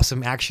this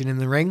awesome action in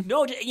the ring?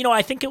 No,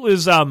 I think it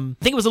was a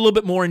little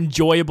bit more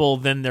enjoyable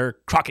than their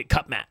Crockett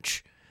Cup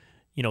match.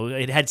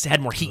 It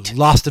had more heat.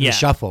 Lost in the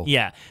shuffle.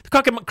 Yeah, the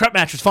Crockett Cup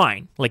match was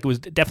fine. It was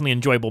definitely an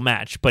enjoyable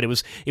match, but it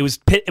was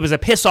a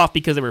piss off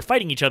because they were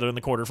fighting each other in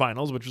the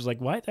quarterfinals, which was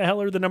why the hell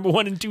are the number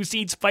 1 and 2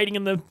 seeds fighting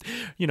in the,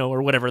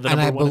 or whatever.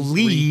 And I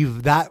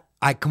believe that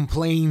I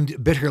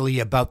complained bitterly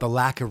about the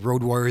lack of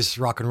Road Warriors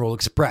Rock and Roll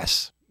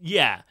Express.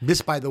 Yeah.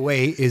 This, by the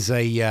way, is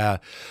a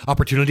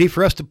opportunity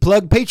for us to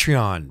plug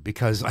Patreon,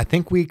 because I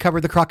think we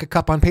covered the Crockett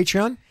Cup on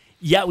Patreon.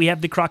 Yeah, we have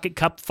the Crockett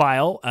Cup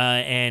file,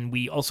 and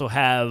we also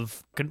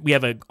have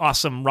an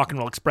awesome Rock and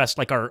Roll Express.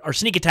 Our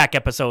Sneak Attack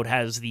episode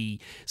has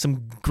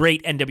some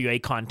great NWA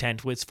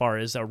content as far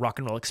as a Rock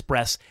and Roll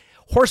Express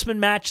Horseman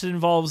match that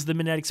involves the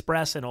Midnight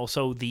Express, and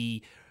also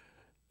the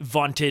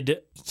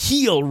vaunted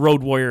heel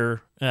Road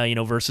Warrior,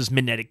 versus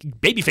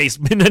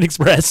babyface Midnight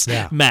Express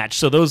match.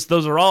 So those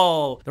are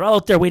all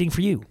out there waiting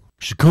for you.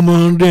 So come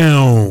on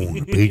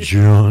down,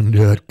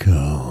 patreon.com.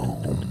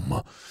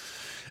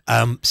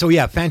 So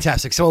yeah,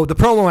 fantastic. So the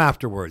promo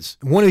afterwards,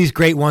 one of these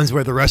great ones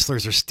where the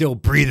wrestlers are still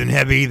breathing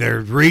heavy.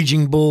 They're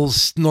raging bulls,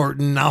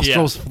 snorting,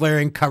 nostrils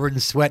flaring, covered in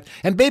sweat,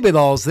 and Baby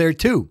Doll's there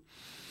too.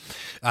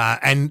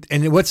 And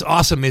what's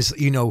awesome is,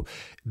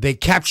 they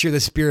capture the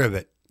spirit of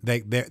it.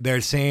 They're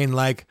saying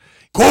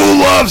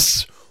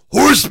Koloff's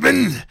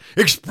Horseman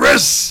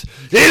Express,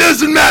 it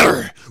doesn't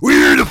matter. we're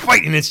here to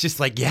fight. And it's just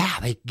like,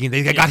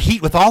 they got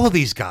heat with all of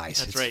these guys.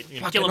 That's it's right.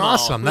 You're fucking kill 'em all.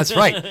 awesome. That's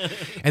right.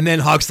 And then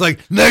Hawk's like,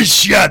 nice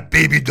shot,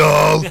 baby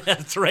doll.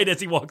 That's right,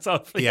 as he walks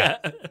off. Yeah.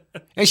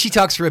 And she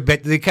talks for a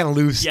bit. They kind of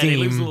lose steam. Yeah, they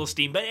lose a little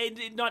steam, but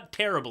not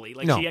terribly.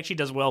 Like, No. she actually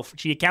does well.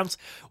 She accounts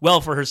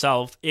well for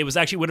herself. It was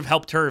actually would have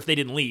helped her if they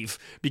didn't leave,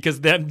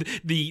 because then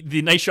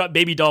the nice shot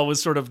baby doll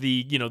was sort of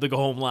the go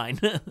home line.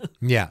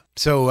 Yeah.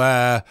 So,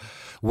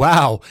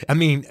 wow. I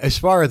mean, as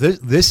far as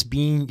this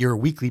being your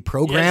weekly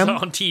program Yeah,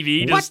 it's on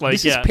TV, what? just like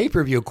This is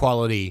pay-per-view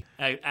quality.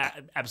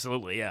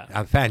 Absolutely,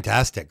 yeah.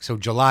 Fantastic. So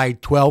July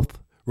 12th,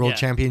 World Yeah.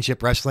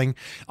 Championship Wrestling,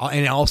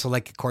 and also,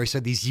 like Corey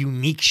said, these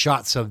unique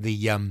shots of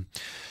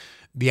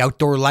the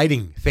outdoor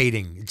lighting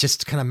fading,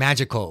 just kind of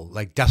magical,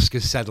 like dusk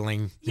is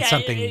settling. Yeah, It's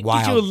something it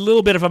wild. gives you a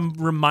little bit of a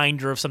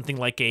reminder of something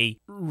like a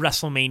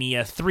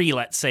WrestleMania 3,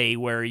 let's say,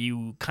 where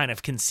you kind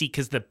of can see,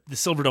 because the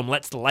Silverdome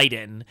lets the light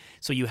in,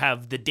 so you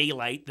have the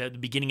daylight, the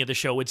beginning of the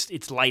show,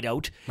 it's light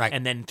out, Right.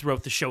 and then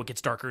throughout the show it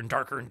gets darker and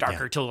darker and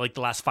darker till like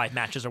the last 5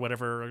 matches or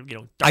whatever,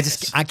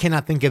 I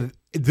cannot think of,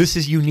 this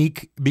is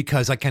unique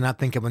because I cannot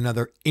think of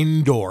another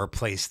indoor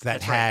place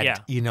that That's right,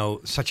 had, yeah.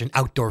 Such an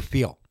outdoor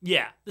feel.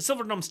 Yeah, the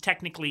Silverdome's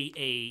technically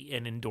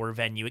an indoor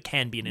venue. It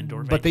can be an indoor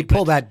venue. But they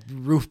pull that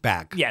roof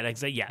back. Yeah,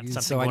 exactly. Yeah,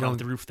 something So I going on know- with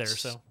the roof there.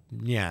 So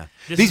Yeah.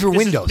 This These is- were this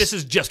is- windows. This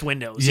is just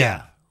windows.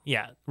 Yeah.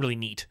 Yeah, really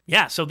neat.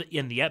 Yeah, so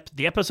the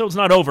episode's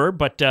not over,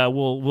 but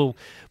we'll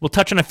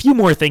touch on a few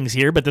more things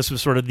here. But this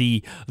was sort of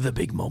the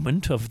big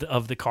moment of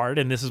the card,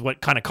 and this is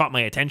what kind of caught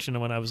my attention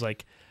when I was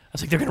like,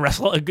 they're going to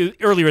wrestle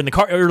earlier in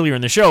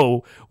the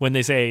show when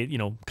they say,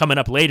 coming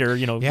up later,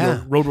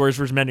 Yeah. Road Warriors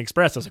versus Men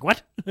Express. I was like,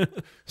 what?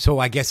 So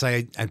I guess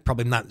I'm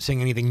probably not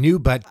saying anything new,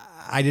 but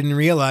I didn't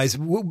realize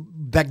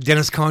that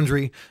Dennis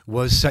Condrey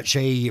was such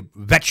a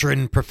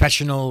veteran,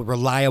 professional,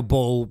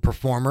 reliable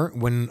performer.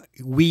 When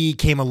we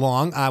came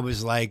along, I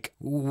was like,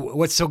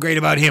 what's so great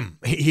about him?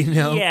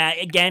 Yeah,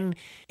 again,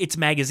 it's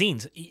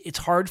magazines. It's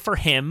hard for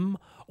him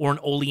or an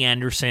Ole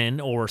Anderson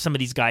or some of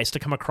these guys to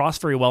come across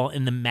very well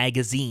in the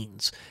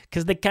magazines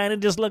because they kind of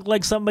just look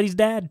like somebody's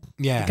dad.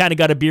 Yeah. They kind of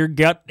got a beer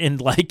gut and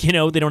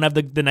they don't have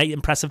the nice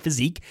impressive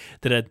physique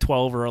that a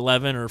 12 or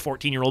 11 or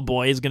 14-year-old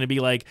boy is going to be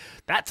like,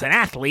 that's an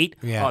athlete.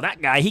 Yeah. Oh,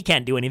 that guy, he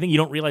can't do anything. You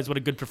don't realize what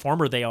a good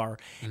performer they are.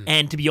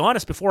 And to be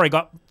honest, before I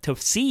got to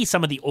see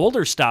some of the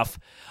older stuff,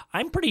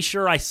 I'm pretty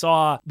sure I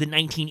saw the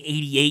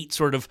 1988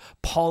 sort of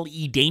Paul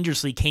E.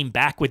 Dangerously came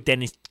back with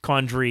Dennis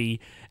Condrey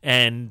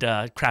and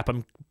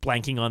I'm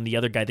blanking on the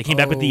other guy. They came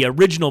back with the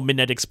original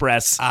Midnight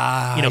Express,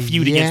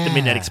 feud against the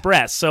Midnight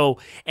Express. So,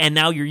 and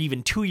now you're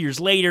even 2 years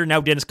later.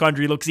 Now Dennis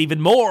Condrey looks even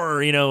more,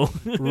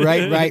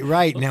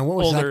 Right. Now, what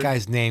was older. that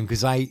guy's name?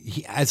 Because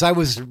as I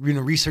was,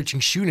 researching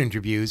shoot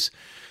interviews,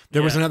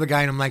 there was another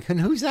guy, and I'm like,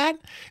 and who's that?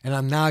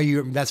 And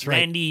that's right.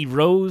 Randy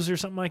Rose or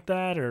something like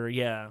that, or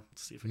yeah.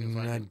 Let's see if we can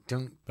find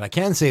it. But I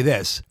can say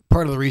this.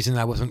 Part of the reason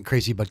I wasn't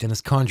crazy about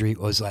Dennis Condrey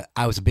was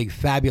I was a big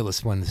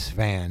Fabulous Ones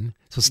fan.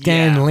 So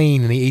Stan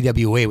Lane in the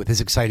AWA with his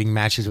exciting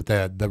matches with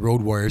the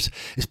Road Warriors,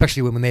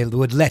 especially when they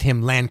would let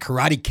him land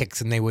karate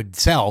kicks and they would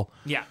sell.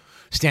 Yeah.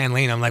 Stan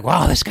Lane, I'm like,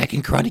 wow, this guy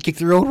can karate kick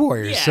the Road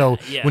Warriors. Yeah, So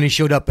yeah. when he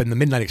showed up in the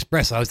Midnight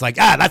Express, I was like,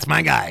 that's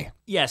my guy.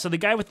 Yeah, so the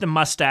guy with the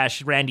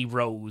mustache, Randy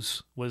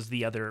Rose, was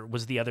the other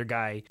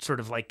guy, sort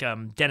of like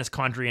Dennis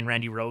Condrey and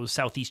Randy Rose,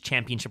 Southeast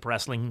Championship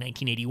Wrestling,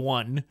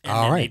 1981, and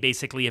then they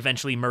basically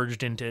eventually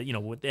merged into,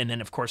 and then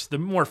of course the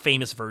more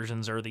famous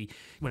versions are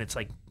when it's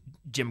like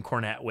Jim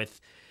Cornette with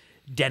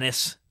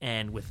Dennis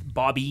and with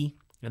Bobby,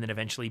 and then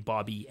eventually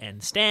Bobby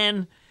and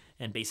Stan.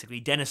 And basically,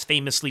 Dennis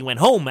famously went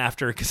home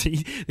after because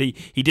he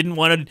didn't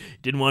want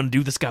to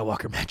do the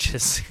Skywalker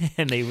matches,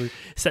 and they were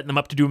setting them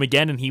up to do them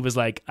again. And he was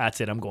like, "That's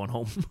it, I'm going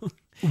home."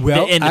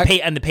 Well, and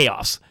the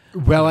payoffs.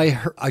 Well,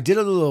 I did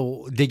a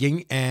little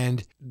digging,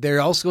 and there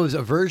also is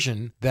a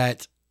version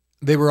that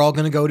they were all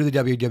going to go to the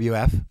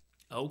WWF.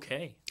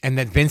 Okay. And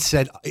that Vince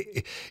said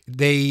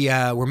they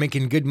were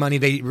making good money.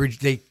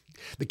 The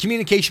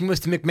communication was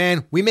to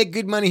McMahon, "We make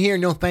good money here.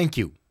 No, thank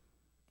you."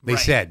 They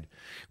said.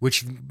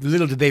 Which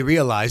little did they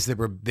realize they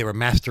were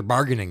master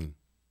bargaining.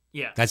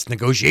 Yeah. That's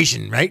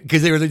negotiation, right?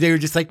 Because they were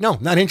just like, no,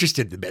 not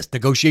interested. The best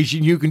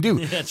negotiation you can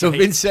do. So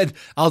Vince said,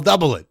 I'll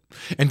double it.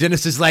 And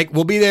Dennis is like,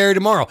 we'll be there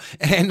tomorrow.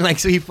 And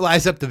so he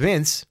flies up to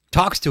Vince,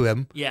 talks to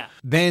him. Yeah.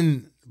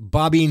 Then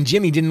Bobby and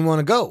Jimmy didn't want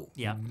to go.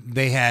 Yeah.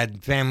 They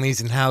had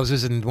families and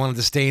houses and wanted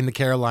to stay in the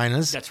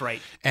Carolinas. That's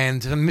right.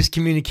 And some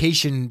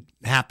miscommunication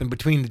happened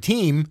between the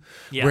team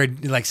where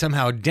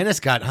somehow Dennis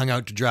got hung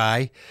out to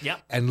dry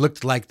and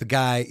looked like the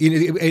guy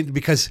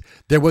because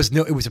it was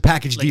a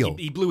package deal.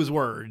 He blew his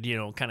word,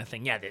 kind of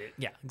thing. Yeah,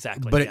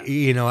 exactly. But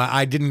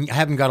I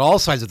haven't got all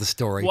sides of the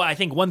story. Well, I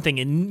think one thing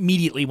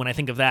immediately when I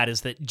think of that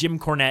is that Jim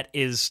Cornette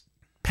is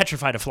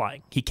petrified of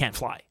flying. He can't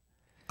fly.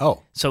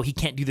 Oh. So he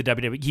can't do the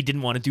WWF. He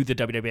didn't want to do the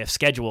WWF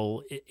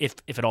schedule if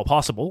at all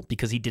possible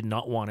because he did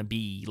not want to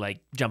be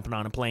like jumping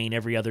on a plane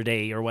every other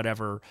day or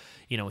whatever.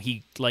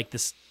 He liked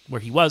this where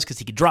he was because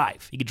he could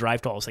drive. He could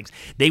drive to all those things.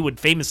 He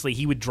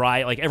would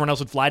drive, like everyone else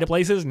would fly to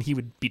places and he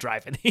would be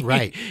driving.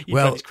 Right. He'd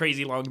run these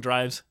crazy long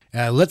drives.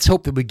 Let's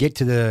hope that we get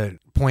to the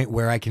point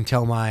where I can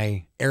tell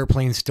my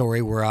airplane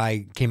story where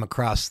I came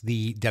across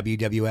the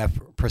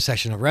WWF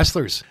procession of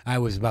wrestlers. I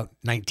was about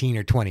 19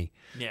 or 20.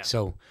 Yeah.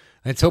 So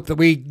let's hope that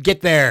we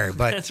get there.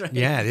 But That's right.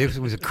 yeah, it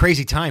was a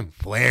crazy time.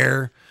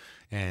 Flair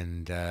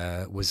and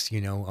was,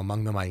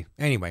 among them.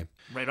 Anyway.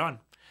 Right on.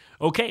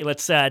 Okay,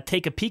 let's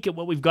take a peek at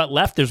what we've got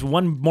left. There's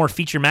one more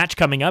feature match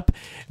coming up,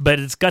 but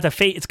it's got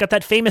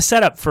that famous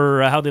setup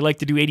for how they like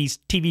to do 80s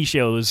TV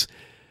shows.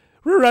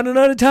 We're running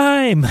out of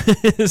time.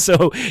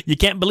 So you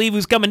can't believe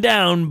who's coming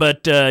down,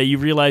 but you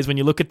realize when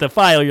you look at the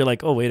file, you're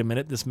like, oh, wait a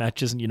minute, this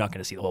match isn't, you're not going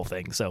to see the whole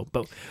thing. So,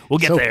 but we'll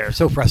get there.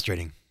 So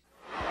frustrating.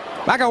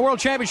 Back on World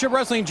Championship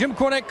Wrestling, Jim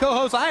Cornette,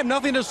 co-host. I have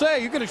nothing to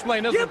say. You can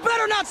explain this. You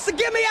better not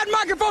give me that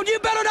microphone. You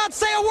better not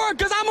say a word,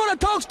 because I'm going to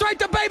talk straight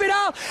to Baby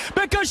Doll,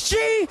 because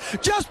she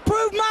just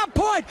proved my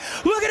point.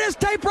 Look at this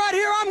tape right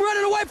here. I'm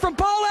running away from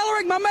Paul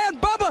Ellering, my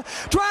man Bubba,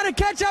 trying to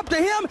catch up to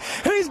him.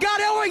 He's got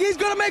Ellering. He's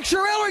going to make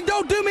sure Ellering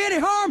don't do me any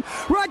harm.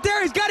 Right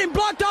there, he's got him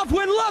blocked off.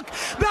 When look,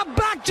 the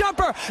back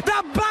jumper, the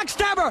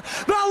backstabber,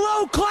 the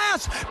low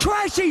class,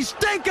 trashy,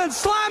 stinking,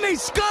 slimy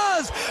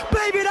scuzz,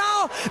 Baby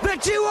Doll,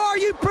 that you are.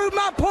 You proved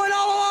my point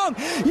all along.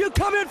 You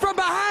come in from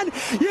behind,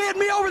 you hit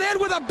me over the head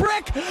with a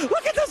brick.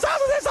 Look at the size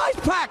of this ice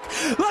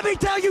pack. Let me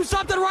tell you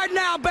something right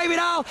now, Baby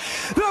Doll.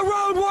 The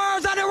Road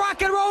Warriors and the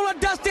Rock and Roll and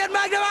Dusty and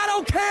Magnum, I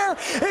don't care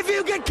if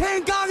you get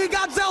King Kong and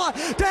Godzilla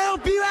to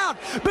help you out,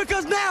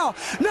 because now,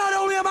 not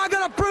only am I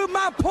going to prove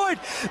my point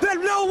that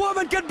no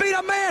woman can beat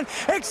a man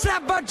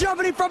except by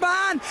jumping him from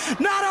behind,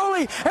 not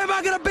only am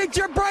I going to beat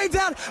your brains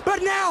out,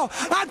 but now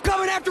I'm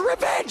coming after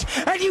revenge,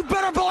 and you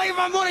better believe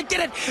I'm going to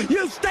get it,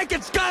 you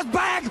stinking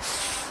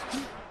scuzzbag.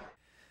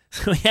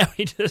 So yeah,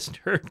 we just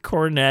heard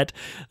Cornette.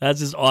 That's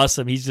just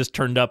awesome. He's just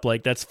turned up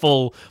like that's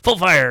full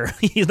fire.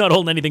 He's not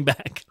holding anything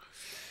back.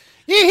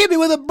 You hit me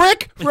with a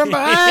brick from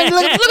behind.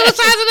 Look at the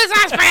size of this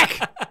ice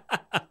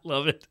pack.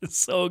 Love it. It's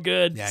so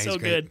good. Yeah, so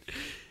he's good.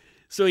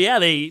 So yeah,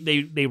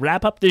 they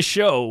wrap up this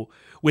show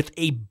with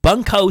a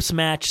bunkhouse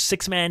match,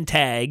 6-man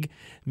tag,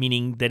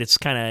 meaning that it's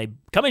kind of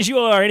come as you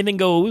are, anything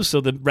goes.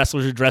 So the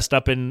wrestlers are dressed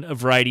up in a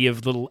variety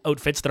of little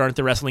outfits that aren't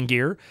the wrestling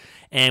gear.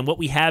 And what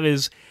we have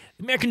is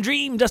American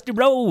Dream, Dusty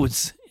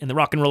Rhodes, and the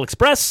Rock and Roll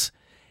Express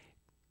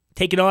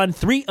taking on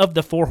 3 of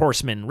the 4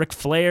 horsemen, Ric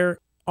Flair,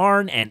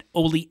 Arn, and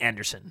Ole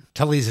Anderson.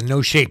 Tully's in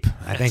no shape,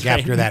 I think, right.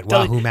 after that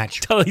Wahoo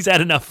match. Tully's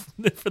had enough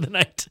for the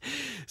night.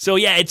 So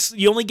yeah,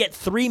 you only get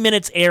 3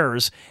 minutes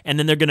airs, and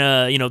then they're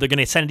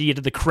gonna send you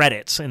to the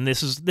credits. And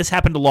this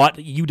happened a lot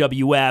at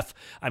UWF.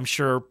 I'm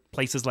sure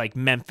places like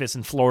Memphis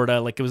and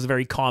Florida, like it was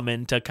very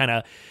common to kind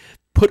of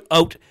put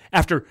out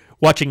after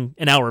watching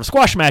an hour of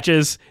squash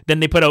matches, then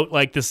they put out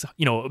like this,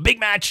 a big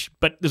match,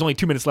 but there's only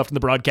 2 minutes left in the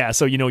broadcast,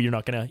 so you're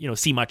not gonna,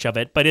 see much of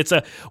it. But it's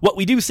what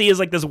we do see is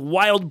like this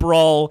wild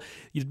brawl.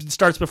 It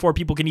starts before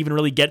people can even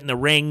really get in the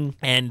ring,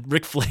 and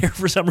Ric Flair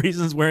for some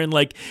reason is wearing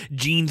like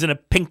jeans and a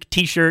pink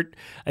t-shirt.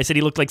 I said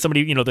he looked like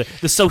somebody, the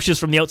Socias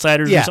from The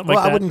Outsiders or something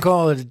like that. I wouldn't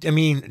call it,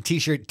 a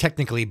t-shirt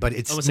technically, but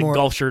it's more, a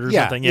golf shirt or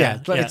something. Yeah.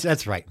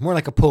 That's right. More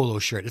like a polo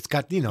shirt. It's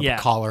got, the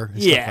collar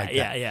and stuff like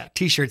that. Yeah.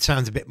 T-shirt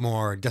sounds a bit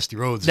more Dusty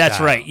Rhodes That's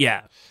style. right, yeah.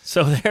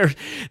 So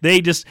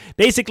they just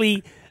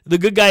basically the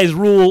good guys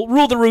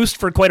rule the roost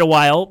for quite a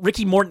while.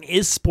 Ricky Morton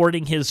is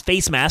sporting his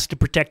face mask to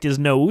protect his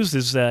nose,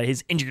 his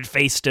injured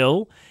face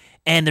still.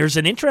 And there's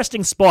an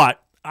interesting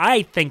spot.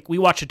 I think we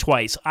watched it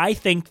twice. I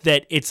think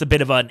that it's a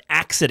bit of an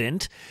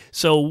accident.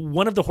 So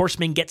one of the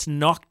horsemen gets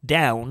knocked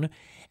down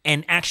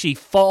and actually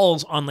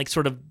falls on like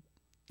sort of,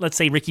 let's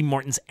say, Ricky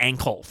Morton's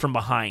ankle from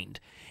behind.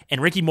 And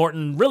Ricky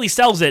Morton really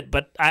sells it,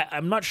 but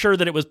I'm not sure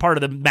that it was part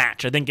of the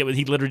match. I think it was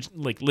he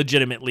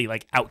legitimately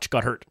ouch,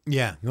 got hurt.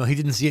 Yeah, well, he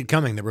didn't see it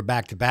coming. They were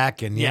back to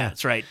back, and yeah,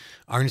 that's right.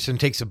 Arneson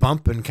takes a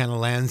bump and kind of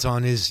lands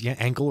on his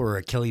ankle or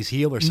Achilles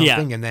heel or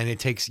something, and then it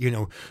takes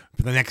for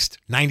the next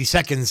 90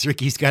 seconds,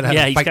 Ricky's got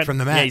to fight from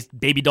the mat. Yeah,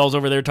 Baby Doll's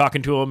over there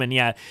talking to him,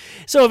 and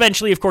so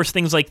eventually, of course,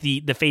 things like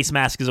the face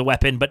mask is a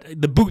weapon, but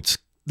the boots.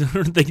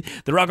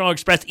 The Rock and Roll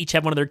Express each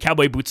have one of their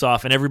cowboy boots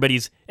off, and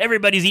everybody's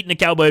eating a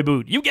cowboy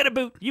boot. You get a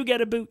boot. You get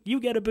a boot.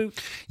 You get a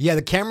boot. Yeah,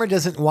 the camera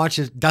doesn't watch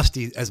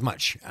Dusty as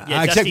much,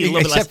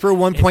 except for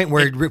one point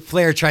where Ric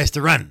Flair tries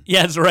to run.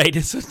 Yeah, that's right.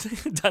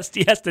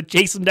 Dusty has to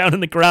chase him down in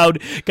the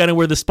crowd, kind of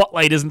where the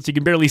spotlight isn't, so you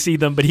can barely see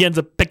them. But he ends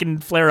up picking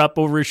Flair up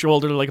over his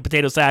shoulder like a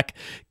potato sack,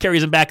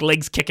 carries him back,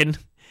 legs kicking.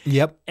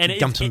 Yep, and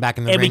dumps him back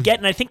in the ring.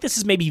 And I think this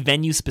is maybe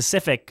venue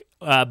specific,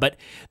 but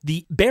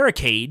the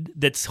barricade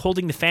that's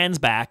holding the fans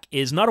back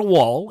is not a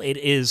wall. It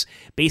is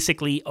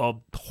basically a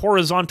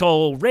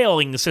horizontal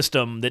railing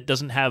system that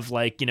doesn't have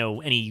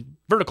any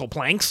vertical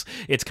planks.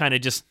 It's kind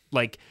of just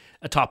like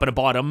a top and a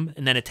bottom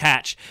and then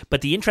attached.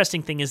 But the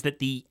interesting thing is that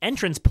the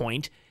entrance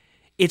point,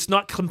 it's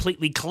not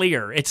completely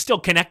clear. It's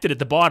still connected at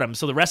the bottom,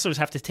 so the wrestlers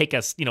have to take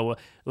a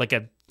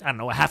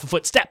half a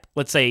foot step,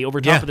 let's say, over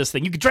top of this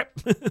thing. You could trip.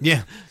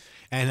 Yeah.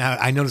 And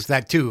I noticed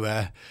that too.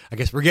 I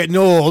guess we're getting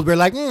old. We're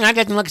like, that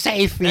doesn't look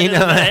safe. You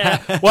know?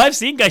 Well, I've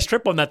seen guys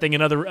trip on that thing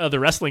in other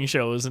wrestling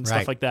shows and stuff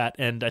Right. like that.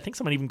 And I think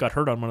someone even got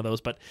hurt on one of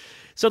those. But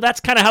so that's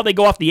kind of how they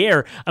go off the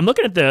air. I'm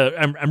looking at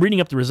I'm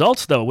reading up the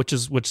results though, which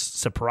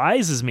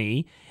surprises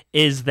me,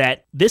 is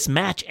that this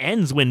match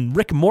ends when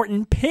Rick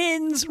Morton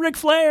pins Ric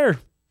Flair.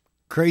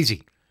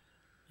 Crazy.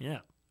 Yeah.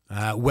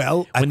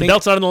 Well, I When the think,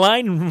 belt's on the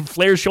line,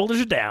 Flair's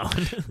shoulders are down.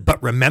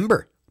 but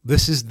remember,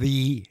 this is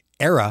the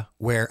era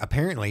where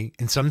apparently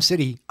in some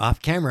city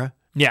off camera,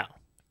 Yeah.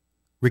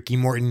 Ricky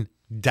Morton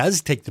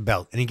does take the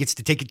belt and he gets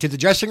to take it to the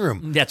dressing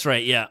room. That's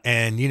right, yeah.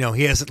 And,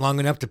 he has it long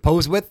enough to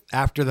pose with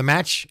after the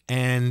match.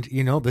 And,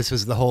 this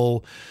is the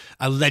whole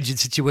alleged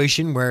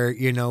situation where,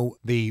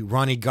 the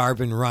Ronnie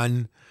Garvin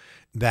run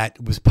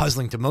that was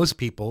puzzling to most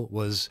people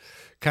was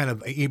kind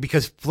of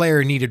because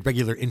Flair needed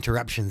regular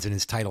interruptions in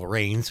his title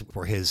reigns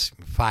for his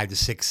 5 to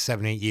 6,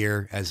 7, 8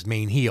 year as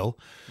main heel.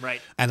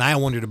 Right. And I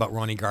wondered about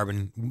Ronnie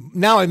Garvin.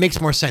 Now it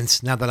makes more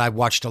sense now that I've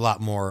watched a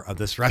lot more of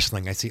this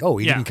wrestling. I see,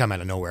 he didn't come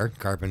out of nowhere.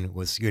 Garvin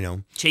was,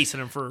 chasing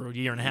him for a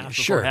year and a half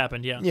before Sure. it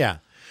happened, yeah. Yeah.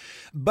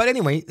 But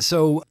anyway,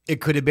 so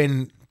it could have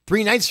been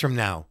 3 nights from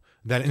now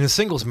that in a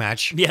singles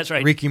match, Yeah, that's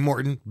right. Ricky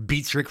Morton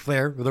beats Ric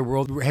Flair with the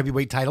World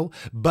Heavyweight title,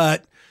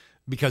 but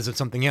because of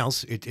something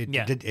else, it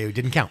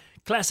didn't count.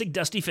 Classic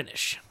Dusty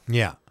finish.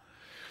 Yeah.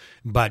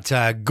 But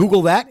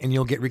Google that and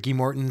you'll get Ricky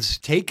Morton's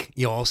take.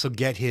 You'll also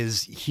get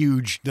his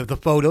huge, the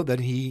photo that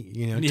he,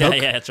 took.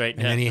 Yeah, that's right.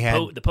 And yeah. then he the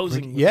had the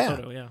posing yeah.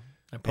 photo, yeah.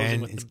 Posing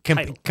And with it's the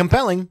title.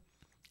 compelling.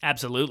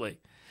 Absolutely.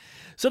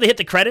 So they hit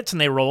the credits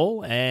and they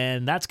roll,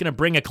 and that's going to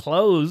bring a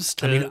close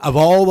to... Of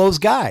all those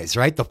guys,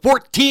 right? The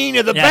 14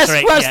 of the Yeah, that's best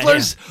right. Yeah,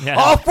 wrestlers. yeah.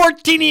 All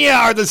 14 of you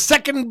are the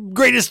second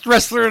greatest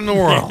wrestler in the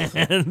world.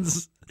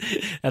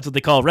 That's what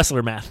they call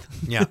wrestler math.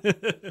 Yeah.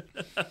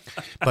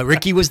 But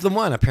Ricky was the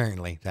one,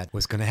 apparently, that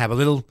was going to have a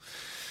little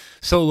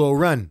solo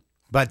run.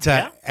 But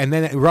and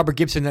then Robert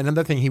Gibson,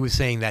 another thing he was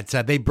saying that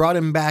they brought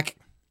him back.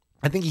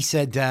 I think he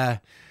said,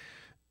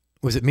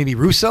 was it maybe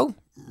Russo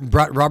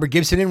brought Robert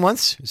Gibson in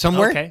once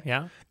somewhere? Okay,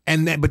 yeah.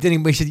 And then, but then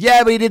he said,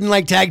 but he didn't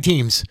like tag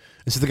teams.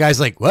 And so the guy's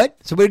like, what?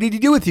 So what did he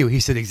do with you?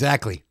 He said,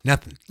 exactly,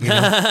 nothing.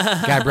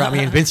 Guy brought me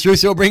in. Vince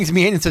Russo brings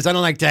me in and says, I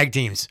don't like tag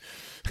teams.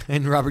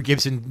 And Robert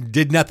Gibson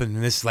did nothing.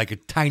 And this is like a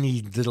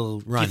tiny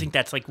little run. Do you think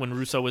that's like when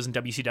Russo was in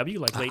WCW,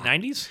 like late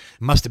 90s?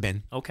 Must have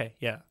been. Okay,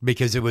 yeah.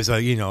 Because it was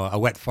a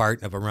wet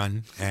fart of a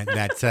run. And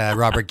that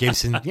Robert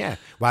Gibson,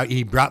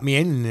 he brought me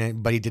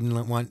in, but he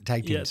didn't want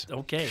tag teams. Yeah,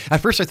 okay. At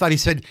first I thought he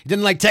said he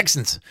didn't like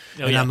Texans.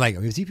 And yeah. I'm like,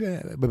 is he?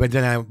 But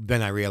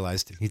then I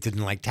realized he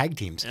didn't like tag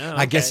teams. Oh,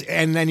 I guess,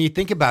 and then you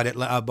think about it,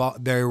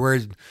 there were,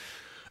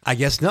 I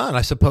guess not.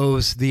 I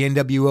suppose the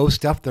NWO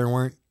stuff, there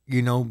weren't,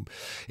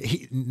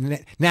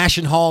 Nash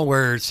and Hall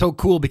were so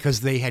cool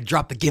because they had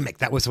dropped the gimmick.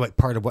 That was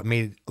part of what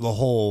made the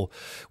whole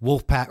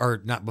Wolfpack,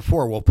 or not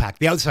before Wolfpack,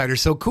 the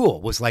Outsiders so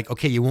cool. Was like,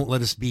 okay, you won't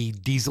let us be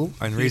Diesel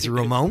and Razor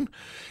Ramon.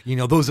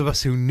 Those of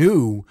us who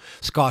knew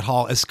Scott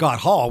Hall as Scott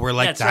Hall were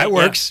like, That's that right,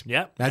 works.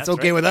 Yeah. That's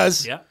okay with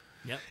us. Yeah.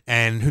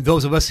 And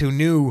those of us who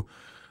knew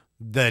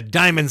the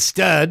Diamond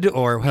Stud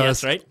or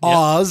That's right.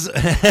 Oz.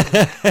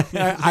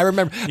 I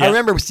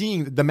remember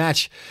seeing the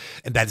match,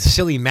 that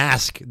silly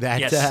mask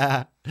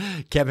that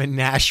Kevin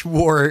Nash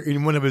wore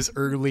in one of his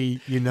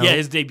early, Yeah,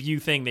 his debut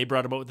thing. They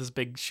brought him out with this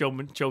big show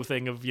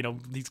thing of,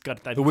 he's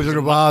got the Wizard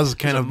of Oz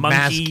kind of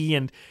monkey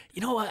mask.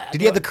 And did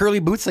he have the curly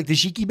boots like the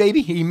Sheiky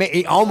Baby?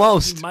 He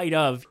almost. He might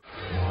have.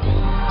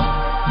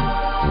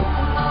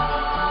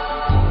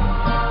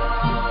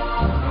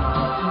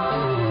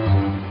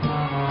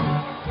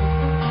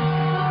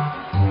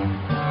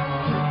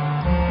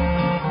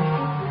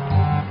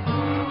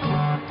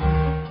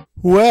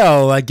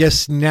 Well, I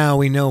guess now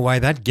we know why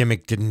that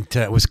gimmick didn't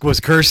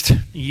was cursed.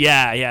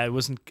 Yeah, it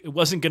wasn't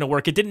going to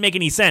work. It didn't make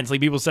any sense.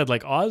 Like people said,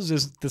 like Oz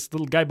is this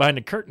little guy behind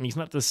a curtain. He's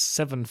not this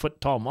 7-foot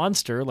tall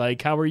monster.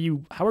 Like how are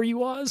you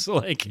Oz?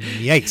 Like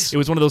yikes! It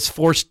was one of those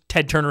forced.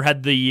 Ted Turner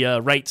had the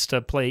rights to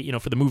play,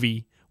 for the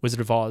movie Wizard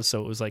of Oz. So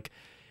it was like,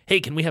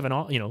 hey, can we have an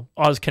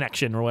Oz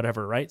connection or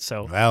whatever, right?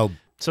 So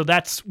so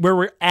that's where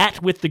we're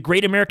at with the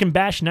Great American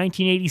Bash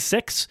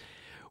 1986.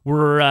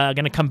 We're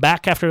going to come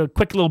back after a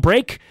quick little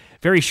break.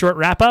 Very short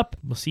wrap up.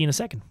 We'll see you in a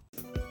second.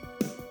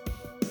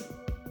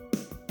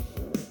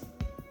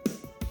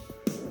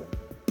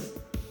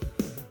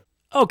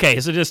 Okay,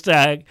 so just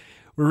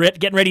we're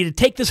getting ready to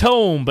take this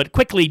home, but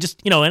quickly,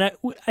 just and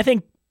I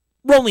think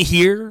we're only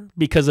here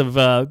because of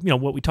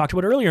what we talked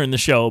about earlier in the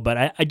show.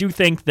 But I do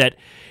think that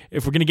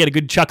if we're going to get a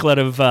good chuckle out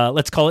of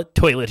let's call it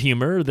toilet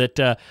humor,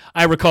 that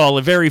I recall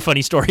a very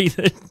funny story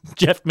that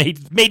Jeff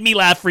made me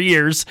laugh for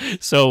years.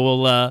 So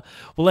we'll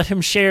let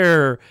him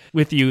share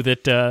with you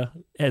that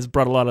has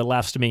brought a lot of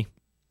laughs to me.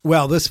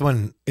 Well, this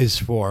one is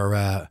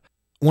for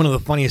one of the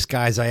funniest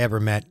guys I ever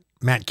met,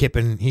 Matt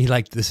Kippen. He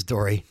liked this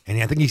story,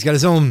 and I think he's got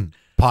his own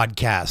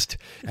podcast,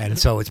 and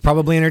so it's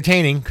probably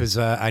entertaining because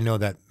I know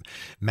that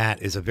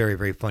Matt is a very,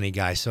 very funny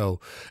guy. So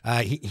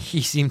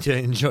he seemed to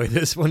enjoy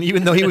this one,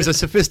 even though he was a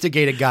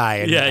sophisticated guy.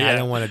 And I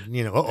don't want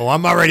to,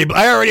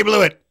 I already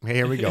blew it.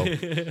 Here we go.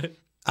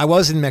 I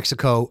was in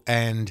Mexico,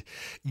 and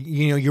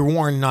you're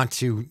warned not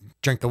to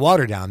drink the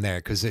water down there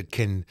because it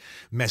can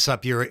mess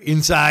up your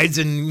insides,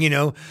 and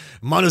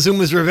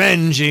Montezuma's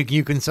revenge.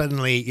 You can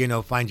suddenly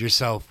find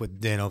yourself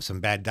with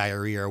some bad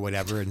diarrhea or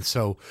whatever. And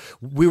so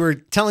we were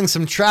telling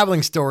some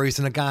traveling stories,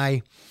 and a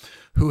guy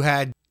who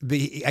had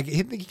he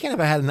kind of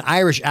had an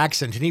Irish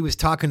accent, and he was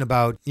talking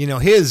about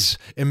his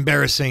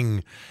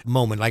embarrassing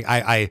moment. Like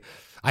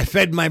I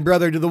fed my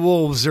brother to the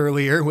wolves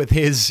earlier with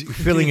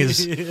soiling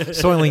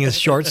his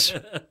shorts.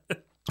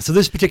 So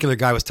this particular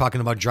guy was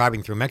talking about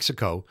driving through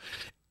Mexico.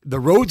 The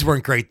roads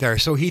weren't great there,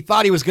 so he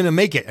thought he was going to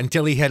make it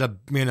until he had a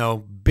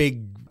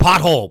big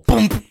pothole,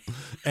 boom,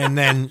 and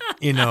then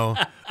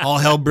all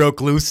hell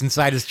broke loose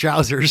inside his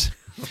trousers.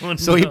 Oh,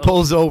 so he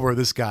pulls over,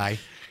 this guy,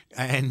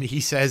 and he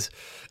says,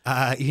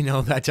 that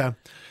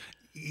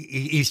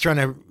he's trying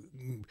to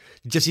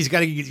he's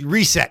got to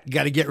reset,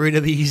 got to get rid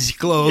of these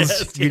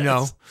clothes,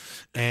 yes.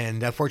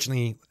 And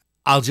fortunately,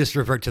 I'll just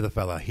revert to the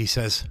fella. He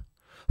says,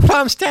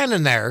 "Well, I'm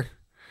standing there,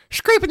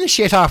 scraping the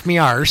shit off me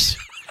arse,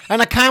 and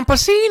a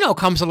campesino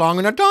comes along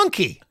on a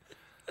donkey.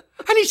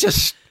 And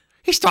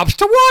he stops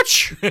to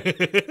watch.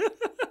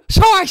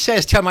 So I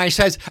says to him,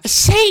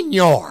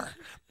 Senor,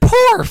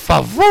 por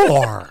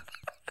favor."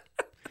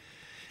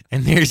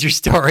 And there's your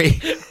story.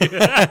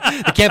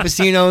 The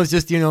campesino is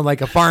just,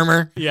 like a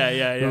farmer.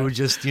 Yeah. Who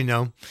just, took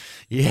in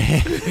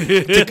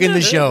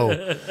the show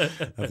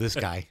of this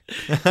guy.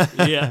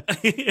 Yeah.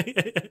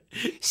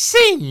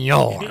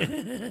 Senor,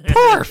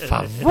 por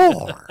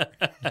favor.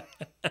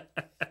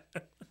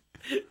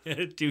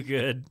 Too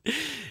good.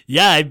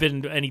 Yeah, I've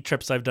been any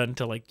trips I've done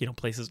to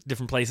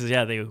different places.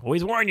 Yeah, they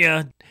always warn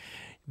you.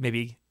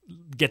 Maybe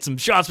get some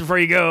shots before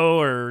you go,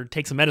 or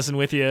take some medicine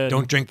with you.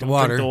 Don't drink the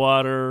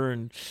water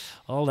and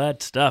all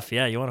that stuff.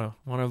 Yeah, you want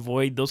to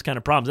avoid those kind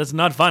of problems. That's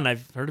not fun.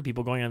 I've heard of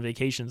people going on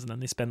vacations and then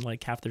they spend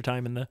like half their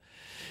time in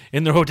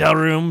their hotel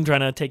room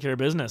trying to take care of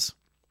business.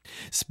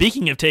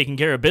 Speaking of taking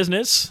care of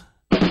business,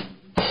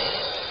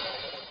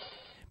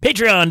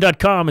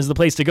 Patreon.com is the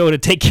place to go to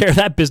take care of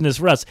that business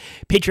for us.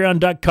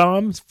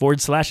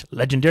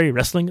 Patreon.com/Legendary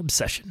Wrestling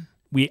Obsession.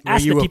 We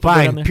ask you that will people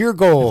find there. pure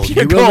gold.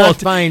 Pure You will gold. not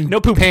find no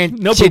poop, pant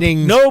no poop,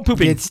 shitting. no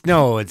pooping. It's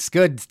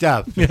good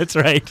stuff. That's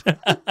right.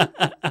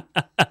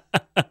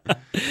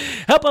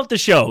 Help out the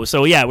show.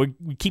 So yeah, we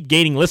keep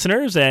gaining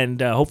listeners,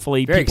 and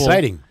hopefully Very people,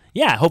 exciting.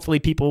 Yeah, hopefully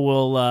people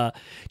will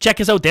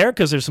check us out there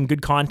because there's some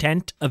good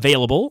content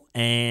available.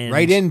 And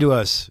Right into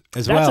us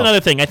as well. That's another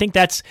thing. I think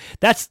that's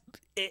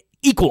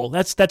equal.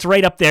 That's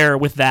right up there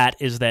with that.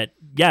 Is that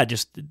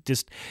just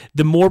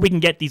the more we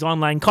can get these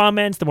online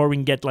comments, the more we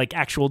can get like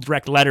actual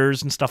direct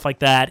letters and stuff like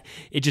that.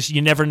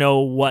 You never know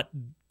what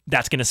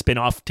that's going to spin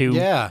off to.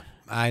 Yeah.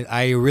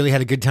 I really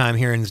had a good time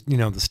hearing,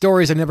 the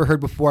stories I never heard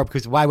before,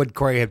 because why would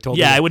Corey have told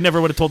me? Yeah, I would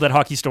have told that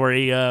hockey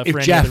story for if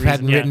any Jeff other reason.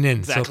 hadn't written in.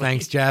 Exactly. So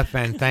thanks, Jeff,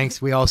 and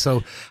thanks. We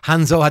also,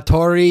 Hanzo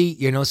Hattori,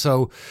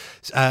 so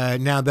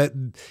now that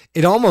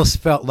it almost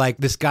felt like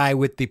this guy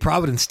with the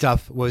Providence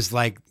stuff was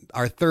like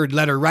our third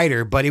letter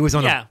writer, but it was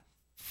on a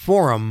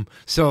forum,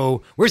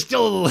 so we're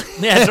still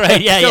that's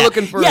right. Yeah, still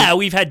looking for. Yeah,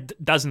 we've had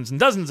dozens and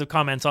dozens of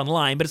comments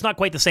online, but it's not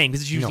quite the same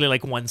because it's usually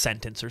like one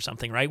sentence or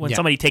something, right? When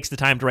somebody takes the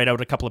time to write out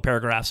a couple of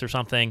paragraphs or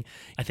something,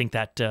 I think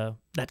that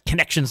that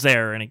connection's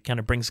there, and it kind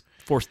of brings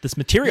forth this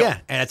material. Yeah,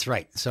 that's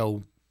right.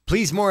 So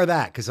please, more of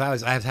that, because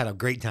I've had a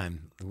great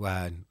time.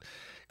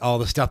 All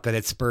the stuff that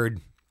it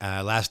spurred.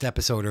 Last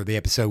episode, or the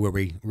episode where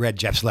we read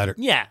Jeff's letter.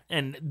 Yeah,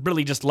 and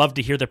really just love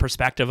to hear the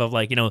perspective of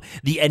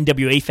the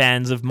NWA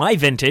fans of my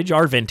vintage,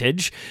 our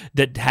vintage,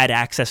 that had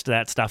access to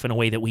that stuff in a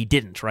way that we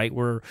didn't, right?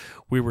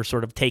 We were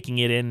sort of taking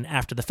it in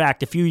after the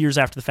fact, a few years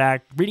after the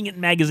fact, reading it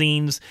in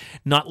magazines,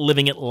 not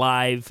living it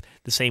live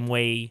the same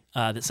way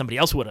that somebody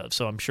else would have.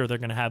 So I'm sure they're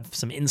going to have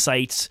some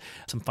insights,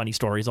 some funny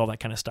stories, all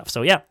that kind of stuff.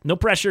 So yeah, no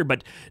pressure,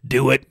 but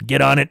do it,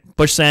 get on it,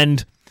 push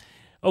send.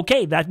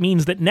 Okay, that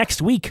means that next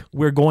week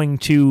we're going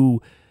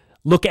to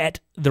look at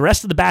the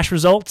rest of the Bash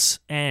results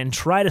and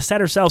try to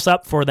set ourselves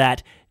up for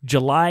that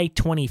July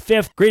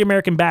 25th Great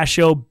American Bash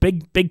Show,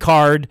 big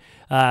card,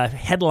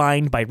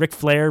 headlined by Ric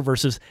Flair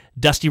versus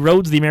Dusty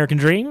Rhodes, the American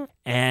Dream.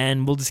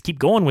 And we'll just keep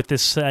going with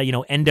this,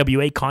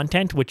 NWA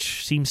content,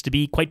 which seems to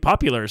be quite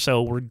popular.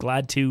 So we're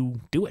glad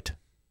to do it.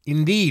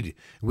 Indeed.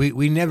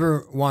 We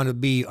never want to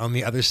be on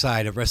the other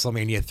side of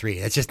WrestleMania 3.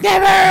 It's just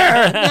never! No!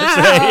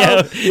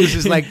 Right, This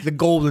is like the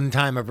golden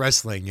time of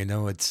wrestling,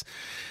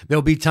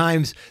 There'll be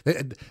times,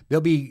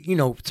 there'll be,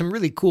 some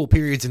really cool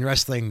periods in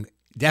wrestling,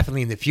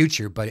 definitely in the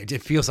future, but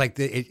it feels like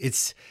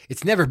it's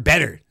never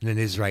better than it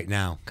is right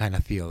now, kind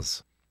of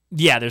feels.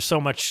 Yeah, there's so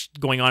much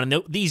going on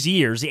in these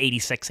years,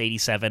 86,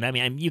 87. I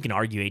mean, you can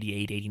argue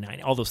 88,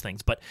 89, all those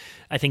things. But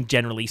I think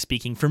generally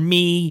speaking, for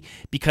me,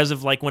 because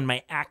of like when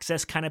my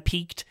access kind of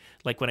peaked,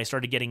 like when I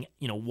started getting,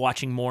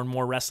 watching more and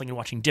more wrestling and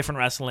watching different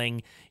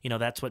wrestling,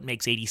 that's what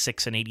makes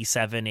 86 and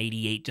 87,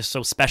 88 just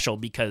so special,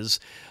 because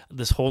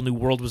this whole new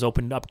world was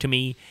opened up to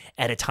me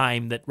at a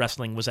time that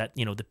wrestling was at,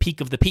 the peak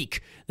of the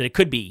peak that it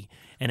could be.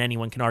 And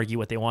anyone can argue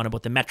what they want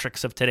about the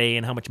metrics of today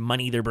and how much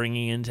money they're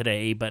bringing in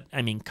today. But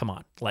I mean, come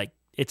on, like,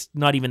 it's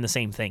not even the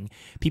same thing.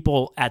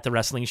 People at the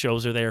wrestling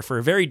shows are there for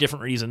a very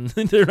different reason.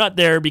 They're not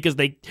there because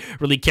they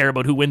really care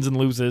about who wins and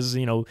loses,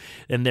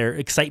 and their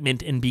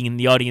excitement in being in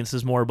the audience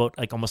is more about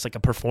like almost like a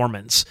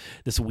performance,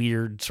 this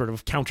weird sort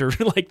of counter,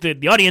 like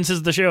the audience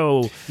is the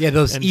show. Yeah,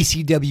 those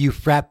ECW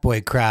frat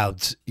boy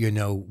crowds,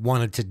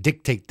 wanted to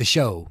dictate the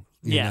show,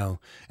 you know,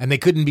 and they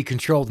couldn't be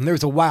controlled. And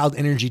there's a wild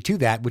energy to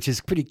that, which is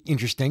pretty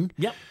interesting.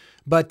 Yep.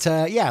 But,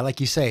 like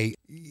you say,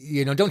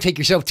 don't take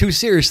yourself too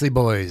seriously,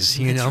 boys.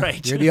 That's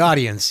right. You're the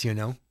audience,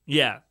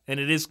 Yeah, and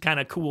it is kind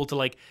of cool to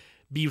like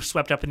be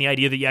swept up in the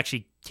idea that you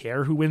actually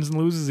care who wins and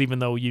loses, even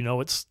though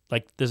it's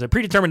like there's a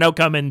predetermined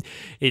outcome, and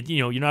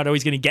you're not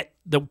always going to get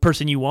the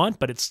person you want.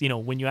 But it's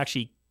when you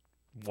actually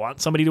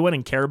want somebody to win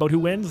and care about who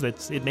wins,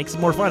 it makes it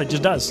more fun. It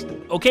just does.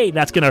 Okay,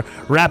 that's going to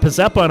wrap us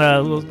up on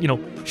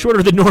a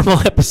shorter than normal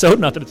episode.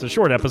 Not that it's a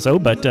short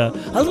episode, but a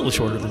little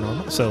shorter than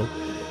normal. So.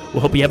 We'll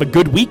hope you have a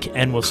good week,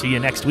 and we'll see you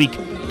next week.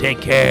 Take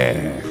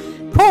care.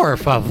 Por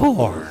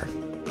favor.